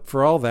 But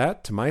for all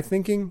that, to my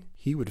thinking,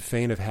 he would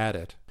fain have had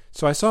it.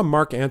 So I saw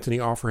Mark Antony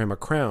offer him a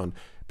crown.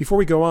 Before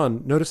we go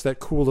on, notice that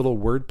cool little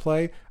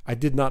wordplay. I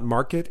did not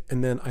mark it,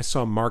 and then I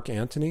saw Mark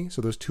Antony.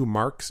 So those two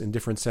marks in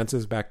different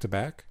senses back to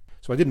back.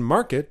 So I didn't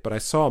mark it, but I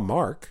saw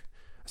Mark.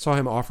 I saw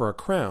him offer a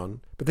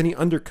crown, but then he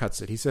undercuts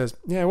it. He says,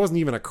 yeah, it wasn't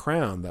even a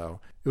crown,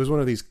 though. It was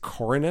one of these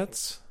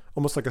coronets.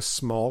 Almost like a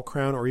small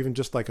crown or even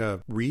just like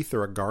a wreath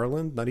or a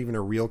garland, not even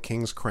a real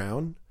king's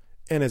crown.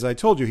 And as I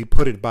told you, he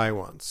put it by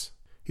once.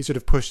 He sort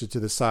of pushed it to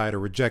the side or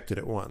rejected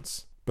it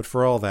once. But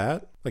for all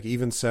that, like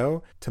even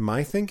so, to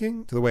my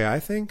thinking, to the way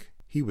I think,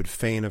 he would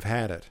fain have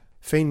had it.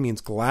 Fain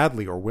means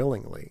gladly or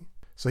willingly.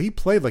 So he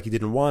played like he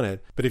didn't want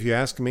it, but if you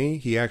ask me,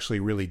 he actually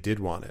really did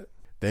want it.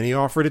 Then he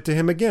offered it to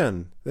him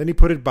again. Then he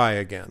put it by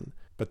again.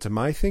 But to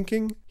my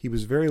thinking, he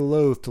was very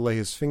loath to lay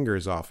his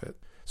fingers off it.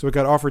 So it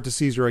got offered to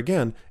Caesar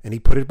again, and he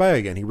put it by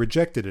again. He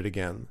rejected it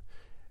again.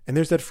 And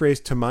there's that phrase,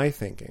 to my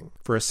thinking,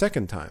 for a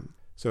second time.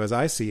 So as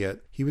I see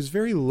it, he was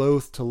very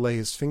loath to lay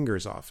his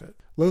fingers off it.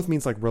 Loath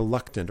means like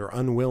reluctant or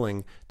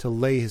unwilling to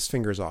lay his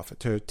fingers off it,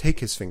 to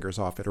take his fingers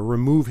off it, or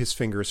remove his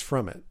fingers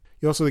from it.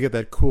 You also get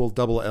that cool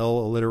double L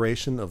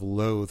alliteration of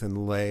loathe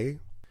and lay.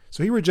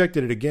 So he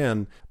rejected it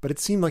again, but it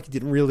seemed like he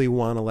didn't really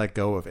want to let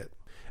go of it.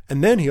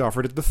 And then he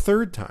offered it the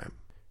third time.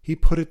 He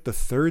put it the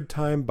third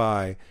time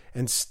by,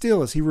 and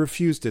still as he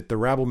refused it, the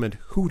rabblement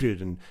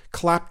hooted and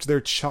clapped their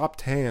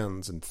chopped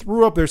hands and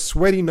threw up their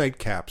sweaty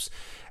nightcaps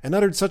and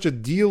uttered such a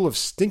deal of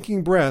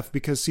stinking breath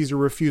because Caesar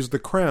refused the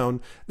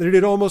crown that it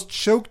had almost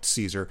choked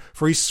Caesar,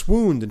 for he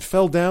swooned and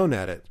fell down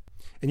at it.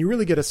 And you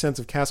really get a sense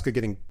of Casca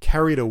getting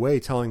carried away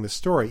telling the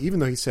story, even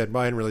though he said,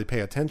 well, I didn't really pay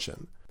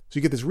attention. So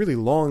you get this really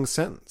long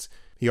sentence.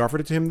 He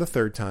offered it to him the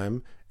third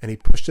time, and he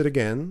pushed it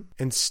again,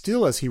 and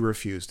still as he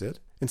refused it,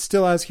 and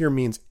still as here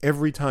means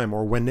every time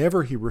or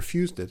whenever he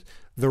refused it,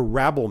 the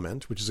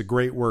rabblement, which is a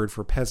great word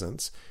for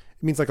peasants,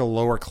 it means like a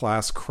lower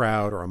class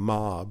crowd or a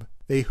mob.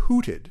 They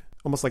hooted,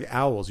 almost like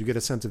owls. You get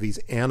a sense of these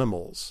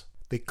animals.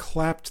 They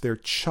clapped their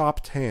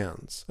chopped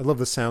hands. I love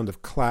the sound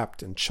of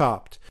clapped and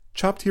chopped.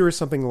 Chopped here is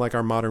something like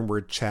our modern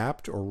word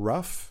chapped or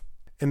rough,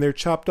 and they're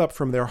chopped up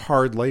from their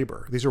hard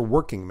labor. These are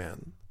working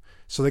men.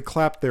 So they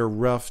clapped their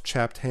rough,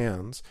 chapped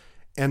hands,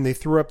 and they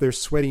threw up their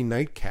sweaty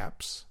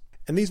nightcaps.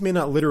 And these may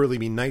not literally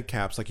be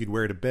nightcaps like you'd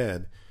wear to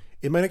bed.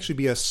 It might actually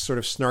be a sort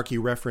of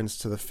snarky reference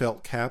to the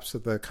felt caps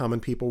that the common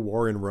people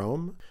wore in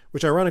Rome,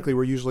 which ironically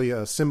were usually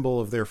a symbol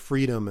of their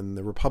freedom and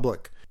the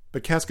Republic.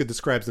 But Casca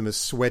describes them as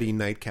sweaty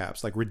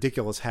nightcaps, like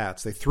ridiculous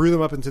hats. They threw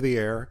them up into the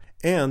air,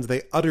 and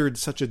they uttered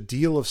such a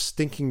deal of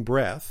stinking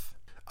breath.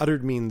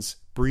 Uttered means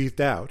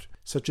breathed out.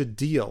 Such a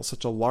deal,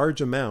 such a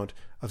large amount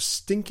of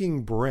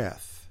stinking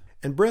breath.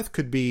 And breath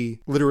could be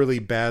literally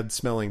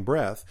bad-smelling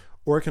breath,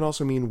 or it can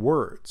also mean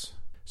words.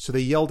 So they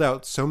yelled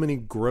out so many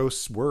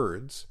gross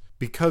words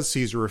because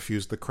Caesar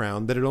refused the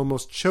crown that it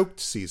almost choked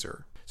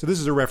Caesar. So this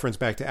is a reference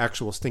back to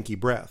actual stinky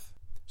breath.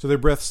 So their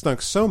breath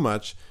stunk so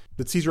much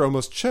that Caesar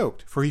almost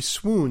choked, for he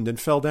swooned and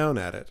fell down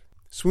at it.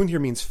 Swoon here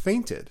means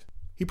fainted.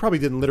 He probably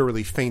didn't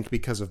literally faint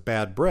because of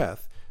bad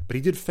breath, but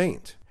he did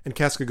faint. And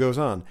Casca goes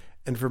on,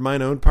 and for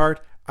mine own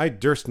part, I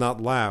durst not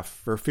laugh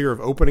for fear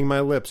of opening my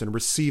lips and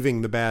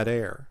receiving the bad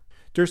air.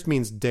 Durst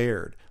means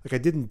dared. Like I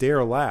didn't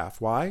dare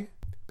laugh. Why?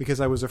 Because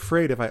I was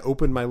afraid if I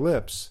opened my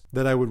lips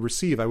that I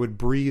would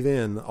breathe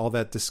in all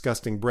that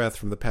disgusting breath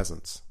from the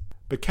peasants.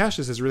 But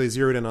Cassius has really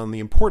zeroed in on the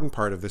important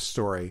part of this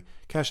story.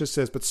 Cassius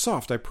says, but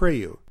soft, I pray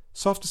you.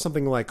 Soft is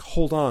something like,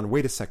 hold on,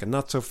 wait a second,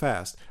 not so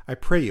fast. I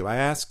pray you, I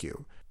ask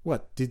you.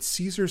 What, did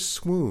Caesar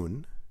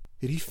swoon?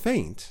 Did he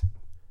faint?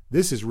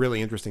 This is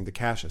really interesting to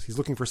Cassius. He's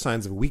looking for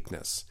signs of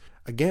weakness.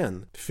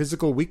 Again,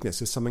 physical weakness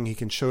is something he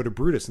can show to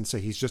Brutus and say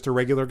he's just a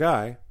regular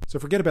guy. So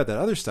forget about that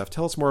other stuff.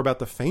 Tell us more about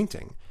the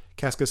fainting.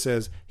 Casca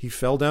says he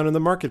fell down in the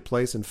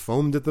marketplace and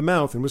foamed at the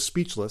mouth and was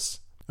speechless.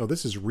 Oh,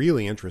 this is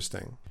really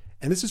interesting.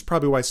 And this is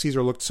probably why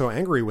Caesar looked so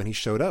angry when he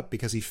showed up,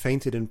 because he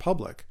fainted in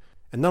public.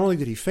 And not only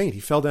did he faint,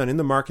 he fell down in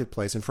the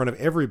marketplace in front of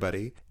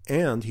everybody,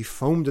 and he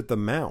foamed at the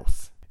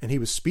mouth. And he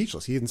was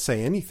speechless. He didn't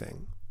say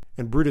anything.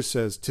 And Brutus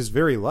says, "'Tis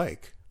very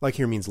like." Like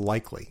here means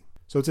likely.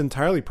 So it's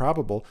entirely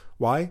probable.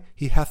 Why?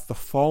 He hath the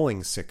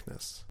falling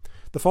sickness.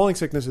 The falling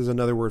sickness is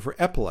another word for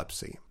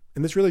epilepsy.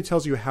 And this really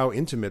tells you how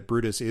intimate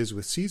Brutus is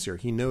with Caesar.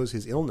 He knows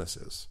his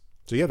illnesses.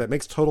 So yeah, that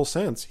makes total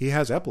sense. He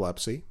has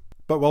epilepsy.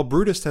 But while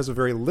Brutus has a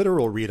very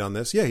literal read on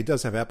this, yeah, he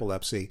does have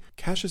epilepsy,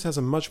 Cassius has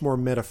a much more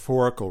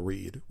metaphorical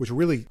read, which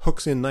really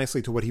hooks in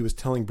nicely to what he was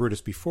telling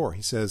Brutus before.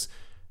 He says,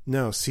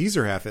 "No,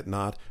 Caesar hath it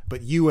not,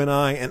 but you and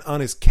I and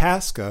honest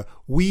Casca,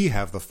 we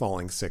have the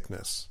falling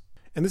sickness."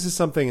 And this is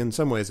something in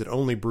some ways that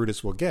only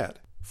Brutus will get.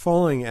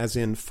 Falling as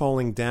in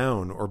falling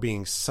down or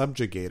being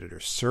subjugated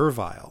or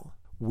servile.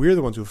 We're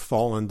the ones who've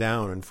fallen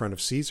down in front of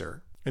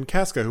Caesar. And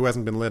Casca, who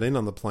hasn't been let in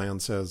on the plan,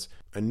 says,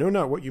 "I know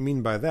not what you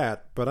mean by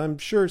that, but I'm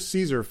sure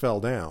Caesar fell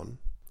down."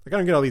 Like, I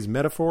don't get all these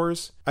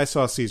metaphors. I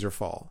saw Caesar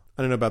fall.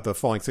 I don't know about the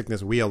falling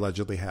sickness we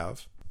allegedly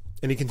have.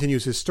 And he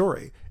continues his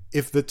story.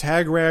 "If the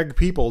tag-rag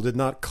people did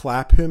not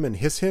clap him and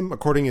hiss him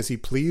according as he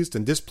pleased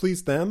and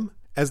displeased them,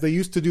 as they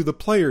used to do the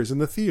players in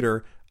the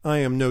theater, I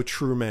am no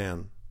true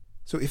man."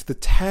 So if the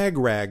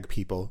tag-rag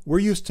people, we're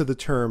used to the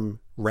term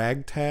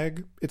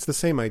ragtag. It's the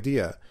same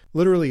idea.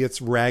 Literally,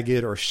 it's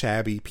ragged or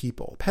shabby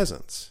people,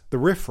 peasants, the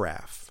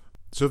riffraff.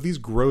 So if these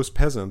gross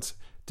peasants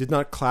did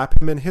not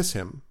clap him and hiss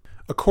him,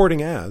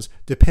 according as,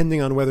 depending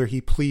on whether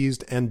he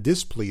pleased and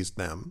displeased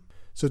them.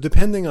 So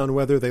depending on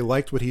whether they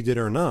liked what he did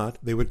or not,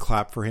 they would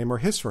clap for him or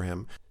hiss for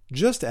him,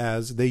 just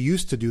as they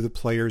used to do the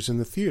players in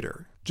the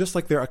theater, just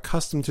like they're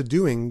accustomed to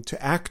doing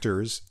to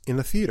actors in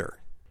a theater.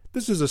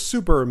 This is a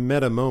super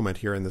meta moment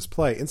here in this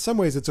play. In some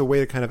ways, it's a way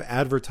to kind of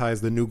advertise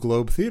the new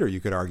Globe Theater,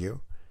 you could argue.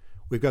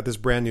 We've got this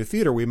brand new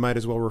theater, we might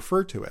as well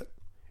refer to it.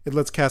 It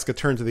lets Casca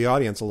turn to the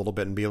audience a little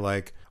bit and be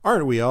like,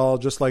 "Aren't we all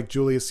just like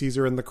Julius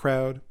Caesar in the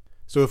crowd?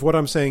 So if what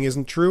I'm saying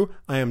isn't true,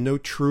 I am no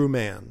true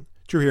man."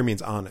 True here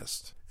means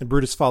honest. And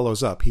Brutus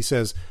follows up. He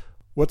says,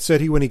 "What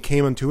said he when he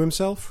came unto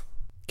himself?"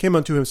 Came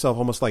unto himself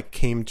almost like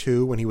came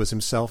to when he was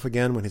himself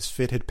again, when his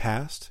fit had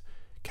passed.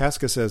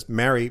 Casca says,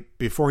 "Marry,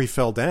 before he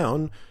fell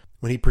down,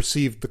 when he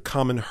perceived the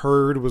common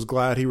herd was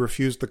glad he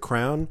refused the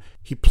crown,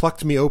 he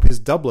plucked me ope his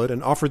doublet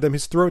and offered them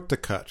his throat to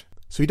cut."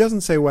 So he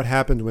doesn't say what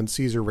happened when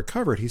Caesar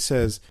recovered. He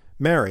says,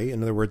 "Marry,"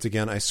 in other words,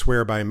 again, I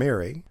swear by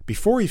Mary,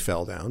 before he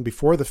fell down,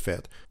 before the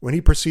fit, when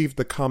he perceived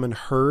the common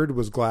herd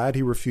was glad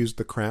he refused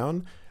the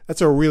crown.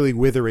 That's a really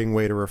withering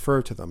way to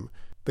refer to them.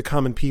 The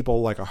common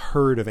people like a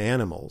herd of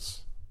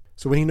animals.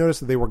 So when he noticed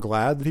that they were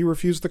glad that he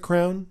refused the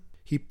crown,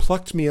 he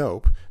plucked me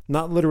ope,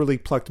 not literally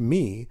plucked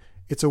me.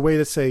 It's a way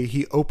to say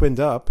he opened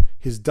up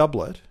his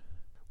doublet,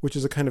 which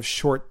is a kind of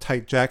short,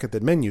 tight jacket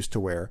that men used to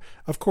wear.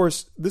 Of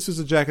course, this is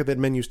a jacket that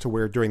men used to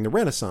wear during the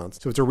Renaissance,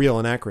 so it's a real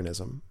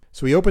anachronism.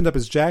 So he opened up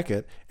his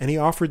jacket, and he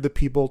offered the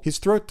people his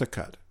throat to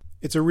cut.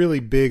 It's a really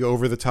big,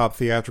 over-the-top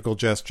theatrical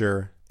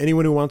gesture.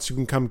 Anyone who wants to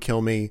can come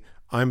kill me.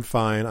 I'm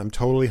fine. I'm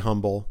totally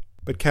humble.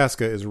 But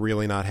Casca is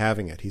really not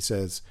having it. He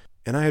says,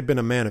 "And I had been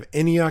a man of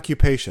any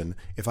occupation,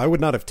 if I would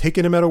not have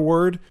taken him at a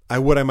word, I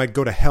might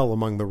go to hell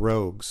among the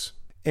rogues."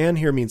 "And"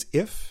 here means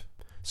if.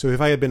 So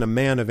if I had been a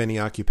man of any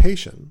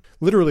occupation,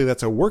 literally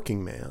that's a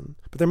working man,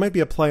 but there might be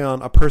a play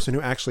on a person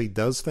who actually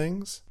does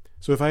things.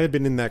 So if I had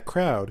been in that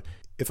crowd,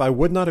 if I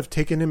would not have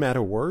taken him at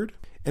a word,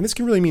 and this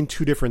can really mean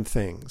two different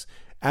things.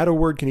 At a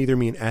word can either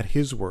mean at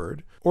his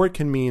word, or it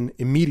can mean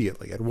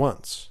immediately, at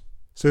once.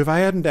 So if I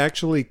hadn't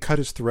actually cut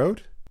his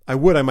throat, I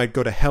might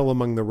go to hell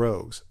among the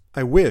rogues.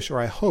 I wish, or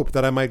I hope,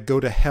 that I might go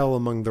to hell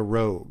among the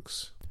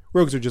rogues.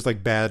 Rogues are just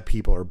like bad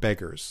people or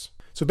beggars.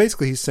 So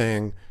basically he's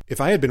saying, if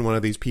I had been one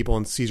of these people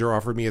and Caesar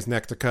offered me his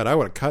neck to cut, I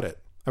would have cut it.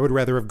 I would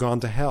rather have gone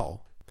to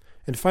hell.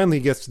 And finally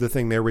he gets to the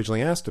thing they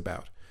originally asked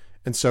about.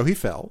 And so he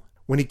fell.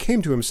 When he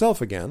came to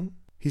himself again,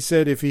 he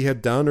said if he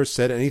had done or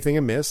said anything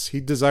amiss,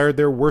 he desired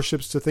their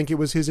worships to think it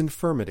was his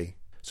infirmity.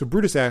 So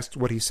Brutus asked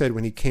what he said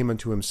when he came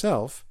unto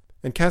himself,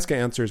 and Casca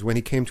answers when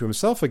he came to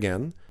himself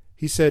again,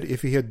 he said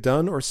if he had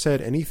done or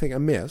said anything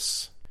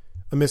amiss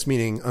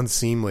meaning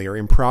unseemly or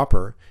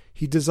improper,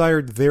 he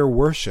desired their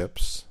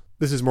worships.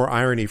 This is more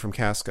irony from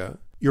Casca.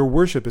 Your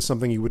worship is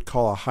something you would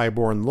call a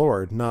high-born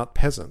lord, not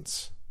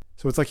peasants.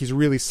 So it's like he's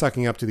really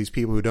sucking up to these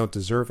people who don't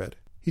deserve it.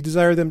 He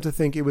desired them to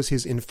think it was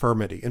his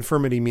infirmity.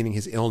 Infirmity meaning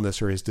his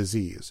illness or his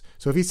disease.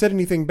 So if he said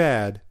anything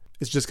bad,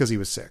 it's just because he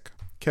was sick.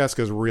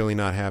 Casca's really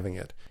not having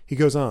it. He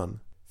goes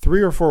on.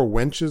 3 or 4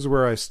 wenches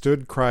where I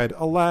stood cried,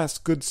 Alas,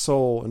 good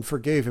soul, and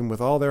forgave him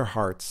with all their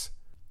hearts.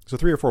 So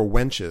 3 or 4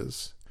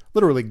 wenches,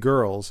 literally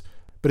girls,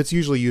 but it's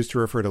usually used to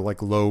refer to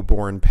like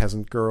low-born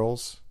peasant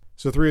girls.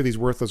 So 3 of these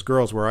worthless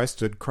girls where I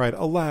stood cried,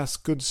 Alas,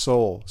 good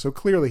soul. So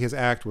clearly his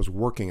act was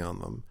working on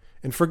them,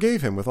 and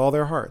forgave him with all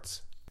their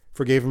hearts.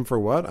 Forgave him for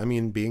what? I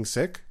mean, being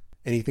sick?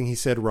 Anything he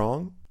said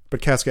wrong?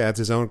 But Casca adds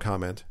his own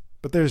comment.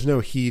 But there's no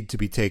heed to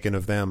be taken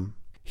of them.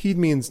 Heed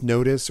means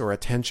notice or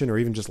attention or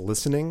even just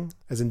listening,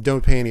 as in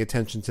don't pay any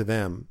attention to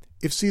them.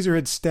 If Caesar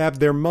had stabbed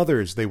their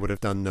mothers, they would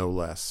have done no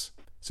less.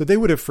 So they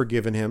would have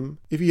forgiven him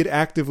if he had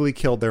actively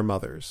killed their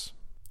mothers.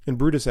 And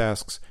Brutus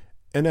asks,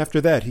 and after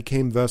that he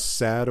came thus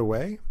sad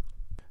away?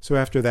 So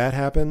after that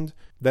happened,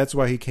 that's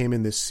why he came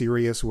in this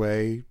serious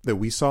way that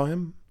we saw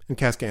him? And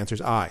Casca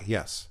answers, aye,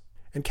 yes.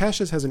 And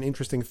Cassius has an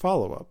interesting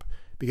follow-up,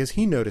 because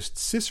he noticed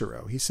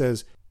Cicero. He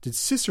says, did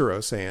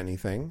Cicero say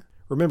anything?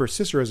 Remember,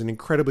 Cicero is an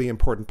incredibly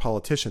important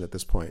politician at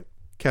this point.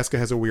 Casca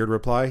has a weird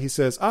reply. He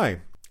says, aye,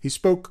 he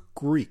spoke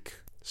Greek.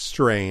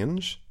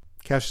 Strange.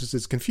 Cassius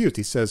is confused.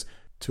 He says,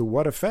 to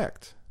what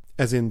effect?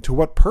 As in, to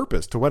what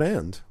purpose? To what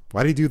end?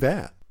 Why did he do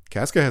that?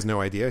 Casca has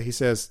no idea. He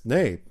says,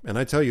 nay, and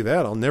I tell you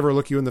that, I'll never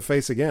look you in the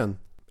face again.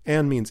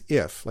 And means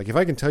if. Like, if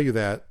I can tell you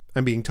that,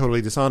 I'm being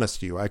totally dishonest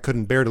to you. I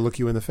couldn't bear to look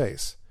you in the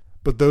face.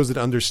 But those that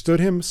understood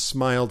him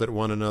smiled at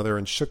one another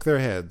and shook their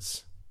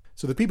heads.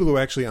 So the people who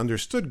actually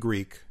understood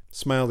Greek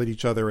smiled at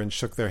each other and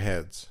shook their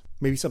heads.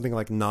 Maybe something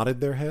like nodded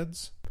their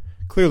heads?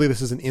 Clearly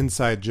this is an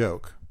inside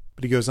joke.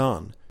 But he goes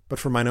on. But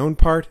for mine own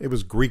part, it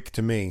was Greek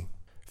to me.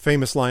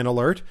 Famous line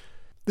alert.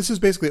 This has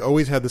basically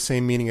always had the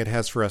same meaning it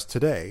has for us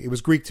today. It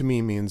was Greek to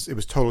me means it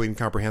was totally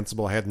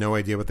incomprehensible. I had no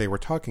idea what they were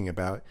talking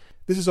about.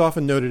 This is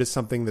often noted as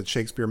something that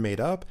Shakespeare made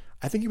up.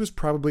 I think it was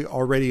probably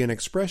already an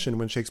expression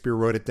when Shakespeare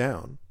wrote it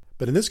down.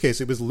 But in this case,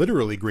 it was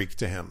literally Greek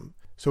to him.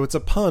 So it's a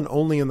pun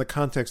only in the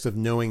context of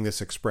knowing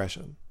this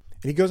expression.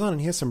 And he goes on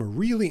and he has some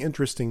really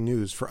interesting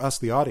news for us,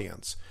 the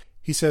audience.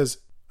 He says,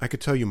 I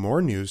could tell you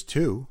more news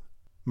too.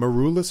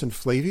 Marulus and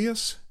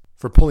Flavius,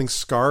 for pulling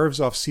scarves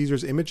off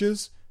Caesar's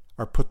images,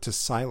 are put to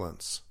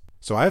silence.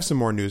 So I have some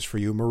more news for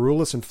you.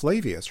 Marulus and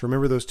Flavius,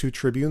 remember those two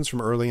tribunes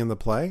from early in the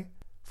play?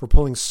 For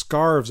pulling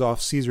scarves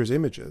off Caesar's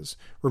images.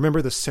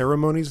 Remember the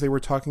ceremonies they were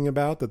talking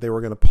about that they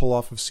were going to pull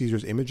off of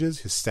Caesar's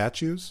images, his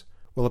statues?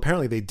 Well,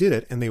 apparently they did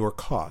it and they were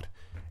caught.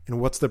 And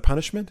what's their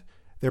punishment?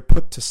 They're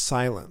put to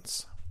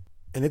silence.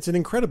 And it's an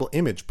incredible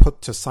image,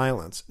 put to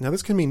silence. Now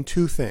this can mean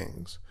two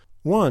things.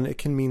 One, it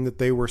can mean that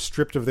they were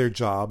stripped of their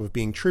job of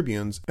being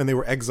tribunes and they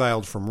were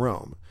exiled from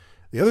Rome.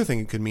 The other thing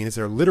it could mean is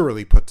they're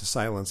literally put to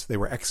silence, they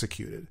were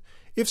executed.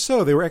 If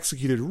so, they were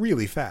executed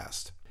really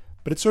fast.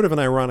 But it's sort of an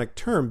ironic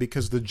term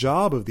because the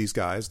job of these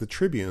guys, the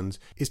tribunes,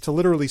 is to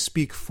literally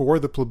speak for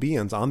the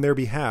plebeians on their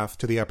behalf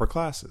to the upper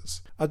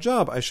classes. A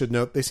job, I should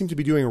note, they seem to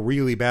be doing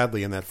really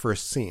badly in that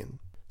first scene.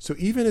 So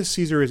even as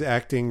Caesar is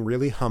acting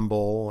really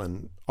humble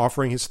and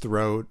offering his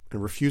throat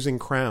and refusing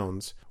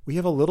crowns, we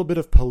have a little bit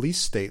of police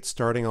state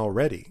starting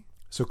already.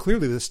 So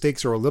clearly the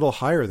stakes are a little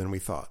higher than we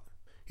thought.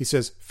 He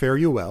says, fare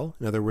you well,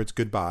 in other words,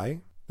 goodbye.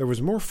 There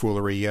was more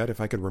foolery yet,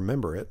 if I could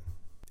remember it.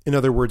 In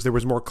other words, there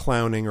was more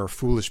clowning or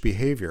foolish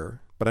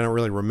behavior, but I don't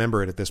really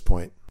remember it at this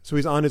point. So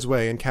he's on his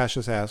way, and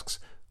Cassius asks,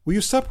 will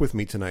you sup with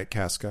me tonight,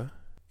 Casca?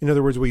 In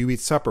other words, will you eat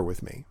supper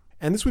with me?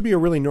 And this would be a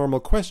really normal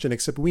question,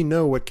 except we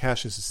know what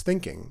Cassius is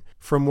thinking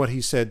from what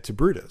he said to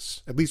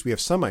Brutus. At least we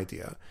have some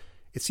idea.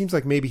 It seems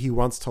like maybe he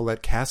wants to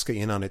let Casca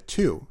in on it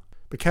too.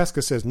 But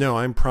Casca says, no,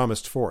 I'm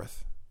promised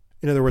forth.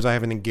 In other words, I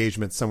have an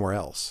engagement somewhere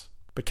else.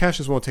 But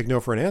Cassius won't take no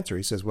for an answer.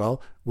 He says,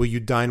 well, will you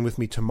dine with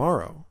me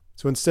tomorrow?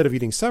 So instead of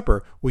eating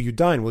supper, will you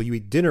dine? Will you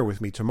eat dinner with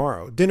me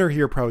tomorrow? Dinner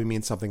here probably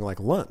means something like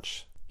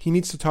lunch. He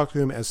needs to talk to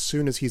him as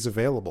soon as he's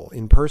available,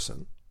 in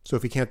person. So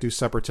if he can't do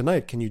supper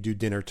tonight, can you do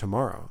dinner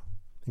tomorrow?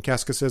 And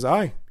Casca says,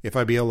 aye, if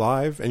I be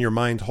alive, and your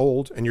mind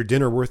hold, and your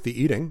dinner worth the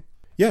eating.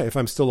 Yeah, if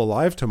I'm still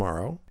alive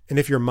tomorrow, and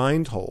if your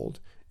mind hold,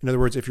 in other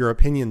words, if your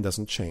opinion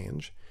doesn't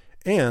change,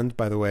 and,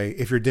 by the way,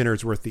 if your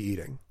dinner's worth the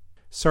eating.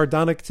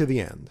 Sardonic to the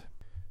end.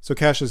 So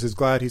Cassius is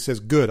glad. He says,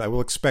 good, I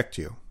will expect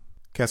you.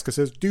 Casca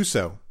says, do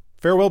so.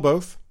 Farewell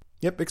both.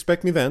 Yep,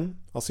 expect me then.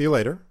 I'll see you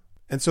later.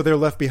 And so they're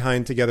left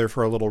behind together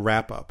for a little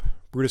wrap-up.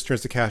 Brutus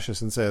turns to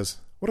Cassius and says,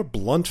 what a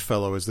blunt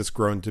fellow is this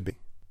grown to be.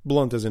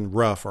 Blunt as in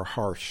rough or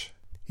harsh.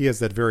 He has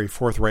that very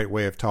forthright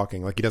way of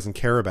talking, like he doesn't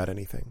care about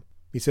anything.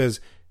 He says,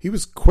 he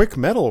was quick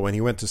mettle when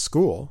he went to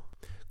school.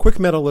 Quick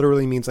mettle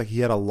literally means like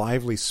he had a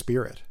lively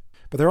spirit.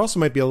 But there also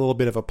might be a little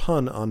bit of a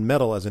pun on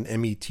metal as an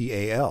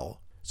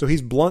metal. So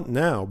he's blunt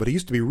now, but he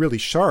used to be really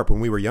sharp when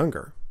we were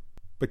younger.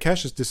 But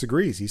Cassius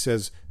disagrees. He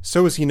says,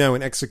 so is he now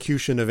in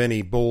execution of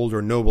any bold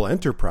or noble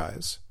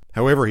enterprise.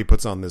 However, he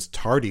puts on this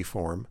tardy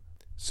form.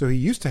 So he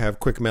used to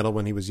have quick mettle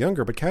when he was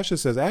younger, but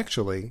Cassius says,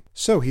 actually,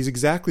 so he's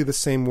exactly the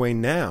same way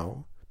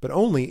now, but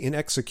only in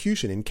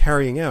execution, in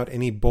carrying out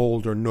any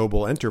bold or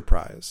noble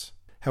enterprise.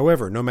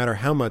 However, no matter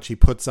how much he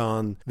puts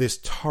on this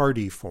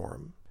tardy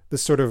form,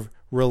 this sort of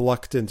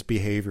reluctant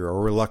behavior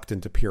or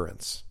reluctant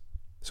appearance.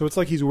 So it's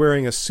like he's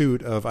wearing a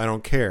suit of I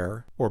don't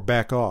care or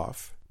back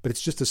off, but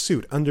it's just a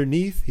suit.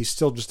 Underneath, he's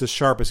still just as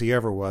sharp as he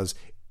ever was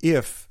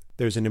if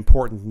there's an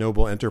important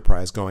noble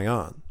enterprise going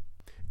on.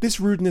 This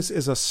rudeness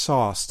is a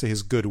sauce to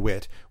his good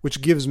wit,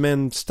 which gives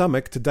men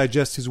stomach to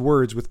digest his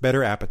words with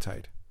better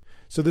appetite.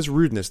 So this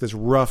rudeness, this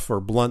rough or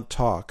blunt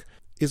talk,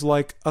 is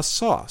like a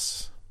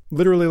sauce,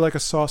 literally like a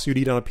sauce you'd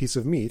eat on a piece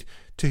of meat,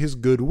 to his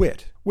good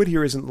wit. Wit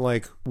here isn't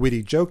like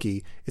witty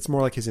jokey, it's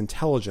more like his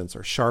intelligence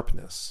or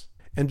sharpness.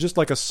 And just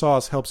like a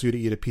sauce helps you to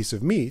eat a piece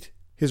of meat,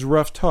 his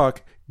rough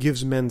talk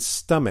gives men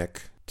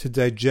stomach to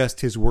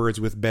digest his words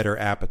with better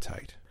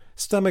appetite.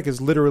 Stomach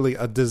is literally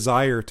a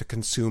desire to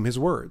consume his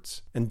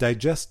words and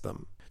digest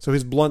them. So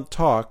his blunt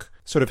talk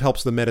sort of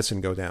helps the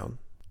medicine go down.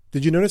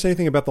 Did you notice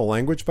anything about the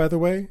language, by the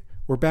way?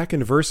 We're back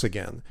in verse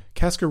again.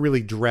 Casca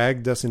really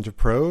dragged us into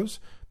prose,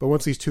 but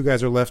once these two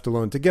guys are left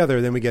alone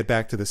together, then we get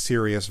back to the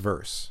serious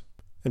verse.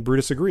 And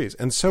Brutus agrees,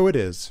 and so it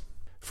is.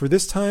 For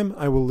this time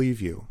I will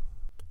leave you.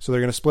 So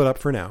they're going to split up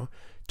for now.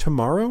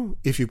 Tomorrow,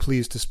 if you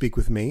please to speak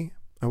with me,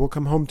 I will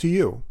come home to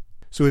you.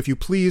 So if you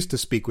please to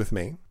speak with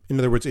me, in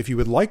other words, if you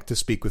would like to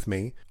speak with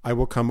me, I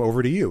will come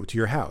over to you, to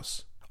your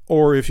house.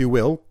 Or if you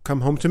will,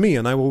 come home to me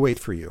and I will wait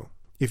for you.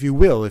 If you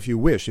will, if you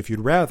wish, if you'd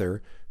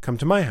rather, come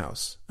to my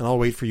house and I'll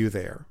wait for you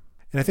there.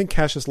 And I think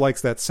Cassius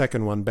likes that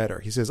second one better.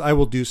 He says, I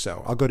will do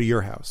so. I'll go to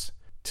your house.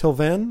 Till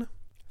then,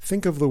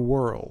 think of the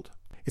world.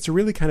 It's a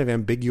really kind of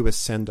ambiguous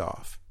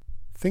send-off.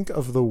 Think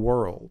of the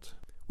world,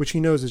 which he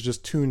knows is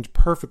just tuned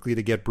perfectly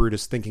to get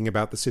Brutus thinking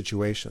about the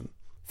situation.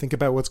 Think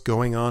about what's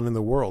going on in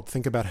the world.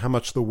 Think about how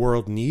much the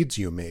world needs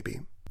you, maybe.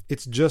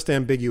 It's just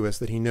ambiguous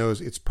that he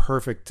knows it's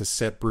perfect to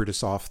set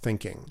Brutus off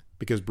thinking,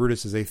 because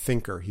Brutus is a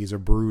thinker, he's a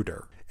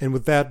brooder. And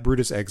with that,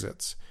 Brutus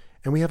exits.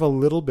 And we have a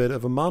little bit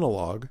of a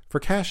monologue for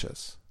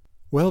Cassius.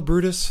 Well,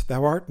 Brutus,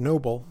 thou art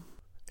noble.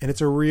 And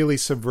it's a really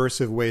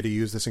subversive way to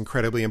use this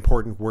incredibly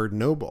important word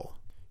noble.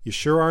 You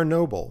sure are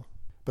noble.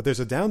 But there's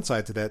a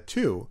downside to that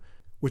too,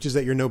 which is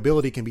that your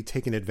nobility can be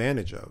taken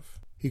advantage of.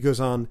 He goes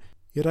on,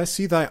 Yet I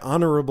see thy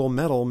honorable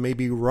metal may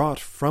be wrought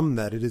from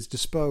that it is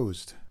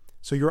disposed.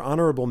 So your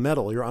honorable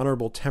metal, your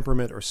honorable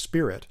temperament or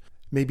spirit,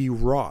 may be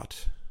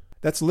wrought.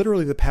 That's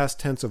literally the past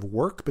tense of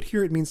work, but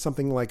here it means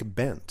something like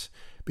bent,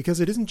 because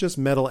it isn't just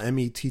metal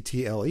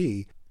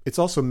M-E-T-T-L-E, it's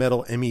also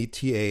metal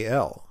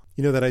M-E-T-A-L.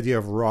 You know that idea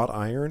of wrought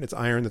iron? It's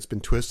iron that's been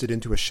twisted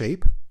into a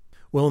shape?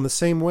 Well, in the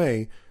same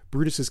way,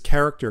 Brutus's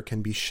character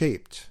can be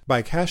shaped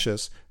by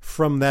Cassius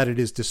from that it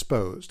is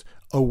disposed,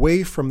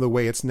 away from the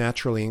way it's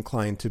naturally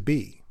inclined to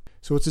be.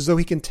 So it's as though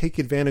he can take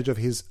advantage of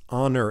his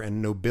honor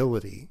and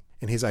nobility,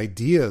 and his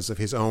ideas of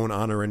his own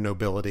honor and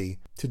nobility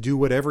to do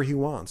whatever he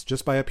wants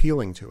just by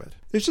appealing to it.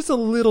 There's just a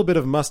little bit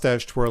of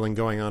mustache twirling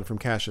going on from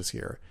Cassius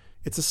here.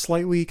 It's a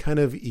slightly kind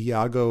of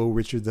Iago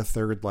Richard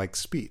III-like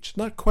speech.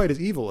 Not quite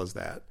as evil as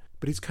that,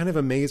 but he's kind of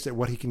amazed at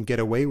what he can get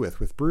away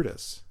with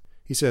Brutus.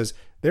 He says,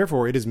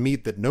 Therefore it is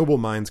meet that noble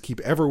minds keep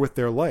ever with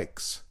their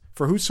likes,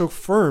 for who's so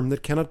firm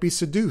that cannot be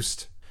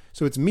seduced?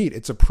 So it's meet,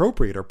 it's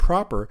appropriate or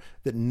proper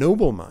that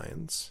noble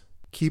minds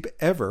keep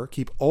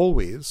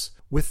always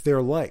with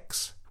their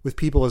likes, with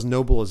people as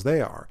noble as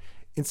they are.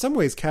 In some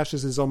ways,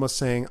 Cassius is almost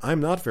saying, I'm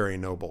not very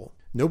noble.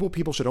 Noble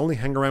people should only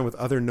hang around with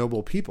other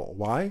noble people.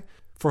 Why?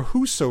 For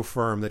who's so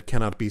firm that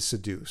cannot be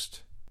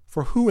seduced?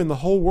 For who in the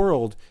whole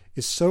world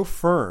is so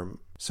firm,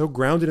 so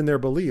grounded in their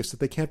beliefs that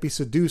they can't be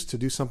seduced to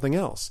do something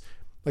else?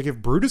 Like if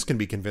Brutus can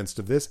be convinced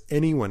of this,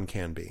 anyone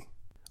can be.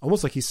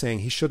 Almost like he's saying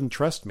he shouldn't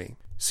trust me.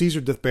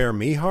 Caesar doth bear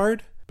me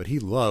hard, but he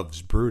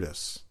loves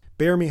Brutus.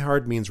 Bear me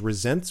hard means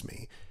resents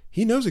me.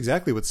 He knows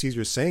exactly what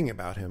Caesar's saying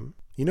about him.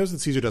 He knows that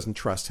Caesar doesn't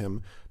trust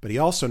him, but he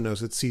also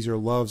knows that Caesar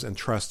loves and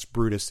trusts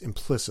Brutus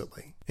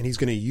implicitly. And he's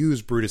going to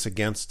use Brutus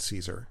against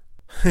Caesar.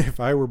 If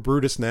I were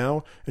Brutus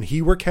now, and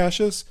he were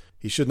Cassius,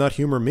 he should not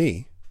humor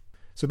me.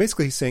 So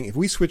basically he's saying, if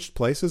we switched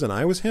places and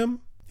I was him,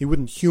 he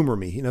wouldn't humor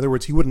me. In other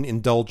words, he wouldn't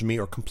indulge me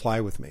or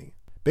comply with me.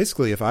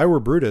 Basically, if I were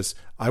Brutus,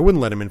 I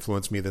wouldn't let him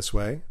influence me this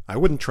way. I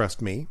wouldn't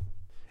trust me.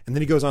 And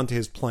then he goes on to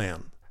his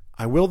plan.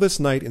 I will this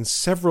night in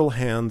several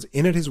hands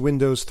in at his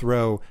windows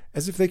throw,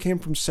 as if they came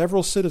from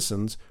several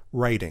citizens,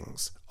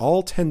 writings,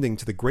 all tending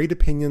to the great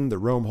opinion that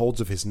Rome holds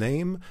of his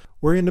name,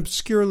 wherein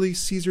obscurely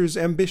Caesar's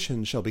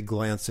ambition shall be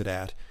glanced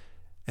at.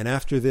 And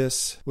after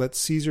this, let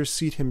Caesar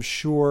seat him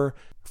sure,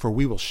 for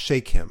we will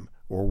shake him,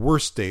 or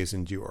worse days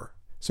endure.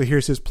 So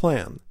here's his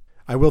plan.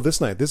 I will this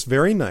night, this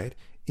very night,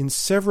 in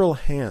several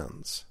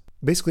hands,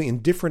 basically in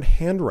different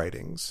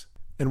handwritings.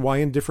 And why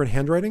in different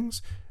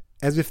handwritings?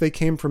 As if they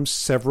came from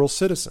several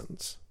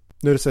citizens.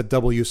 Notice that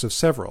double use of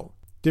several.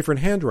 Different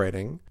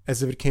handwriting,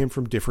 as if it came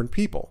from different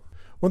people.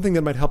 One thing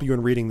that might help you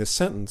in reading this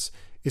sentence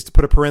is to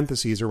put a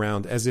parenthesis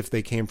around as if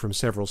they came from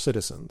several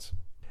citizens.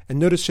 And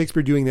notice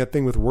Shakespeare doing that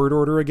thing with word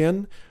order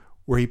again,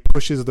 where he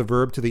pushes the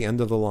verb to the end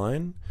of the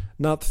line.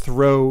 Not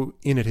throw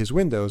in at his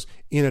windows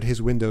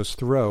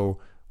throw,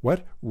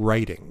 what?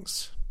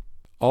 Writings.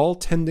 All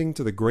tending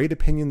to the great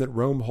opinion that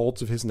Rome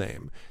holds of his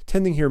name.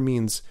 Tending here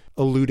means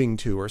alluding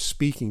to or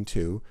speaking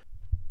to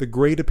the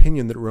great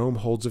opinion that Rome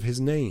holds of his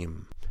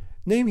name.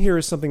 Name here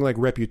is something like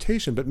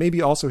reputation, but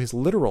maybe also his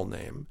literal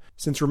name.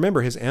 Since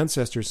remember, his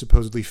ancestors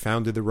supposedly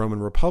founded the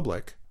Roman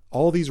Republic.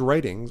 All these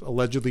writings,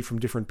 allegedly from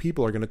different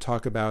people, are going to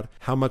talk about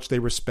how much they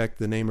respect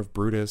the name of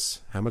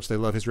Brutus, how much they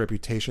love his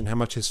reputation, how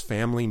much his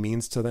family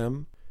means to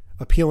them,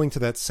 appealing to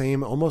that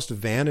same almost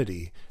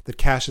vanity that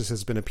Cassius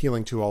has been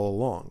appealing to all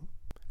along.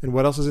 And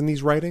what else is in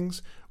these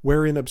writings?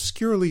 Wherein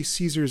obscurely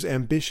Caesar's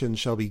ambition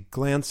shall be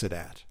glanced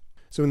at.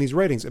 So in these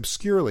writings,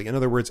 obscurely, in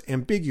other words,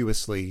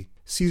 ambiguously,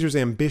 Caesar's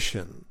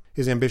ambition,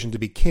 his ambition to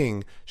be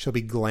king, shall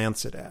be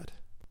glanced at.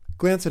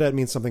 Glanced at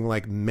means something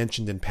like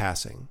mentioned in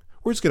passing.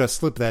 We're just going to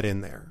slip that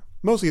in there.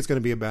 Mostly it's going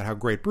to be about how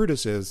great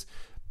Brutus is,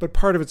 but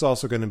part of it's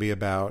also going to be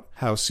about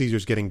how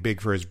Caesar's getting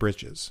big for his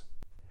britches.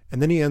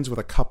 And then he ends with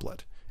a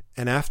couplet.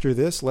 And after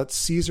this, let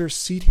Caesar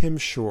seat him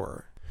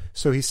sure.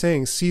 So he's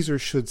saying Caesar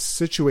should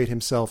situate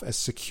himself as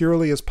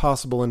securely as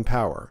possible in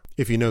power,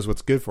 if he knows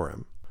what's good for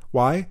him.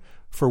 Why?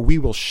 For we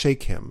will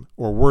shake him,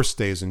 or worse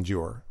days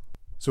endure.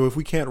 So if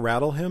we can't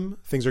rattle him,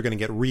 things are going to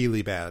get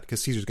really bad,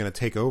 because Caesar's going to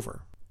take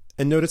over.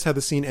 And notice how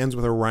the scene ends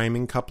with a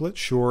rhyming couplet,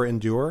 sure,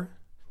 endure.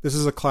 This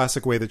is a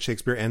classic way that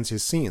Shakespeare ends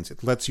his scenes.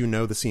 It lets you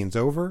know the scene's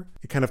over,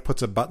 it kind of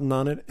puts a button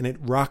on it, and it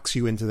rocks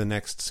you into the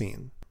next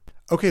scene.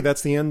 Okay,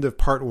 that's the end of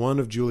part 1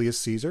 of Julius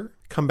Caesar.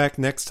 Come back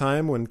next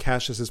time when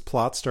Cassius's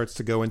plot starts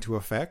to go into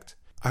effect.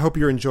 I hope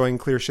you're enjoying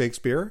Clear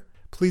Shakespeare.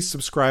 Please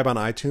subscribe on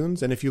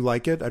iTunes, and if you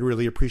like it, I'd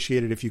really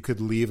appreciate it if you could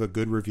leave a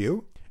good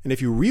review. And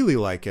if you really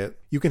like it,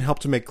 you can help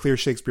to make Clear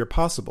Shakespeare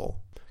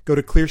possible. Go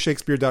to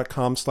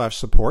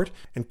clearshakespeare.com/support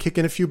and kick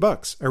in a few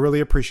bucks. I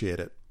really appreciate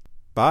it.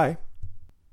 Bye.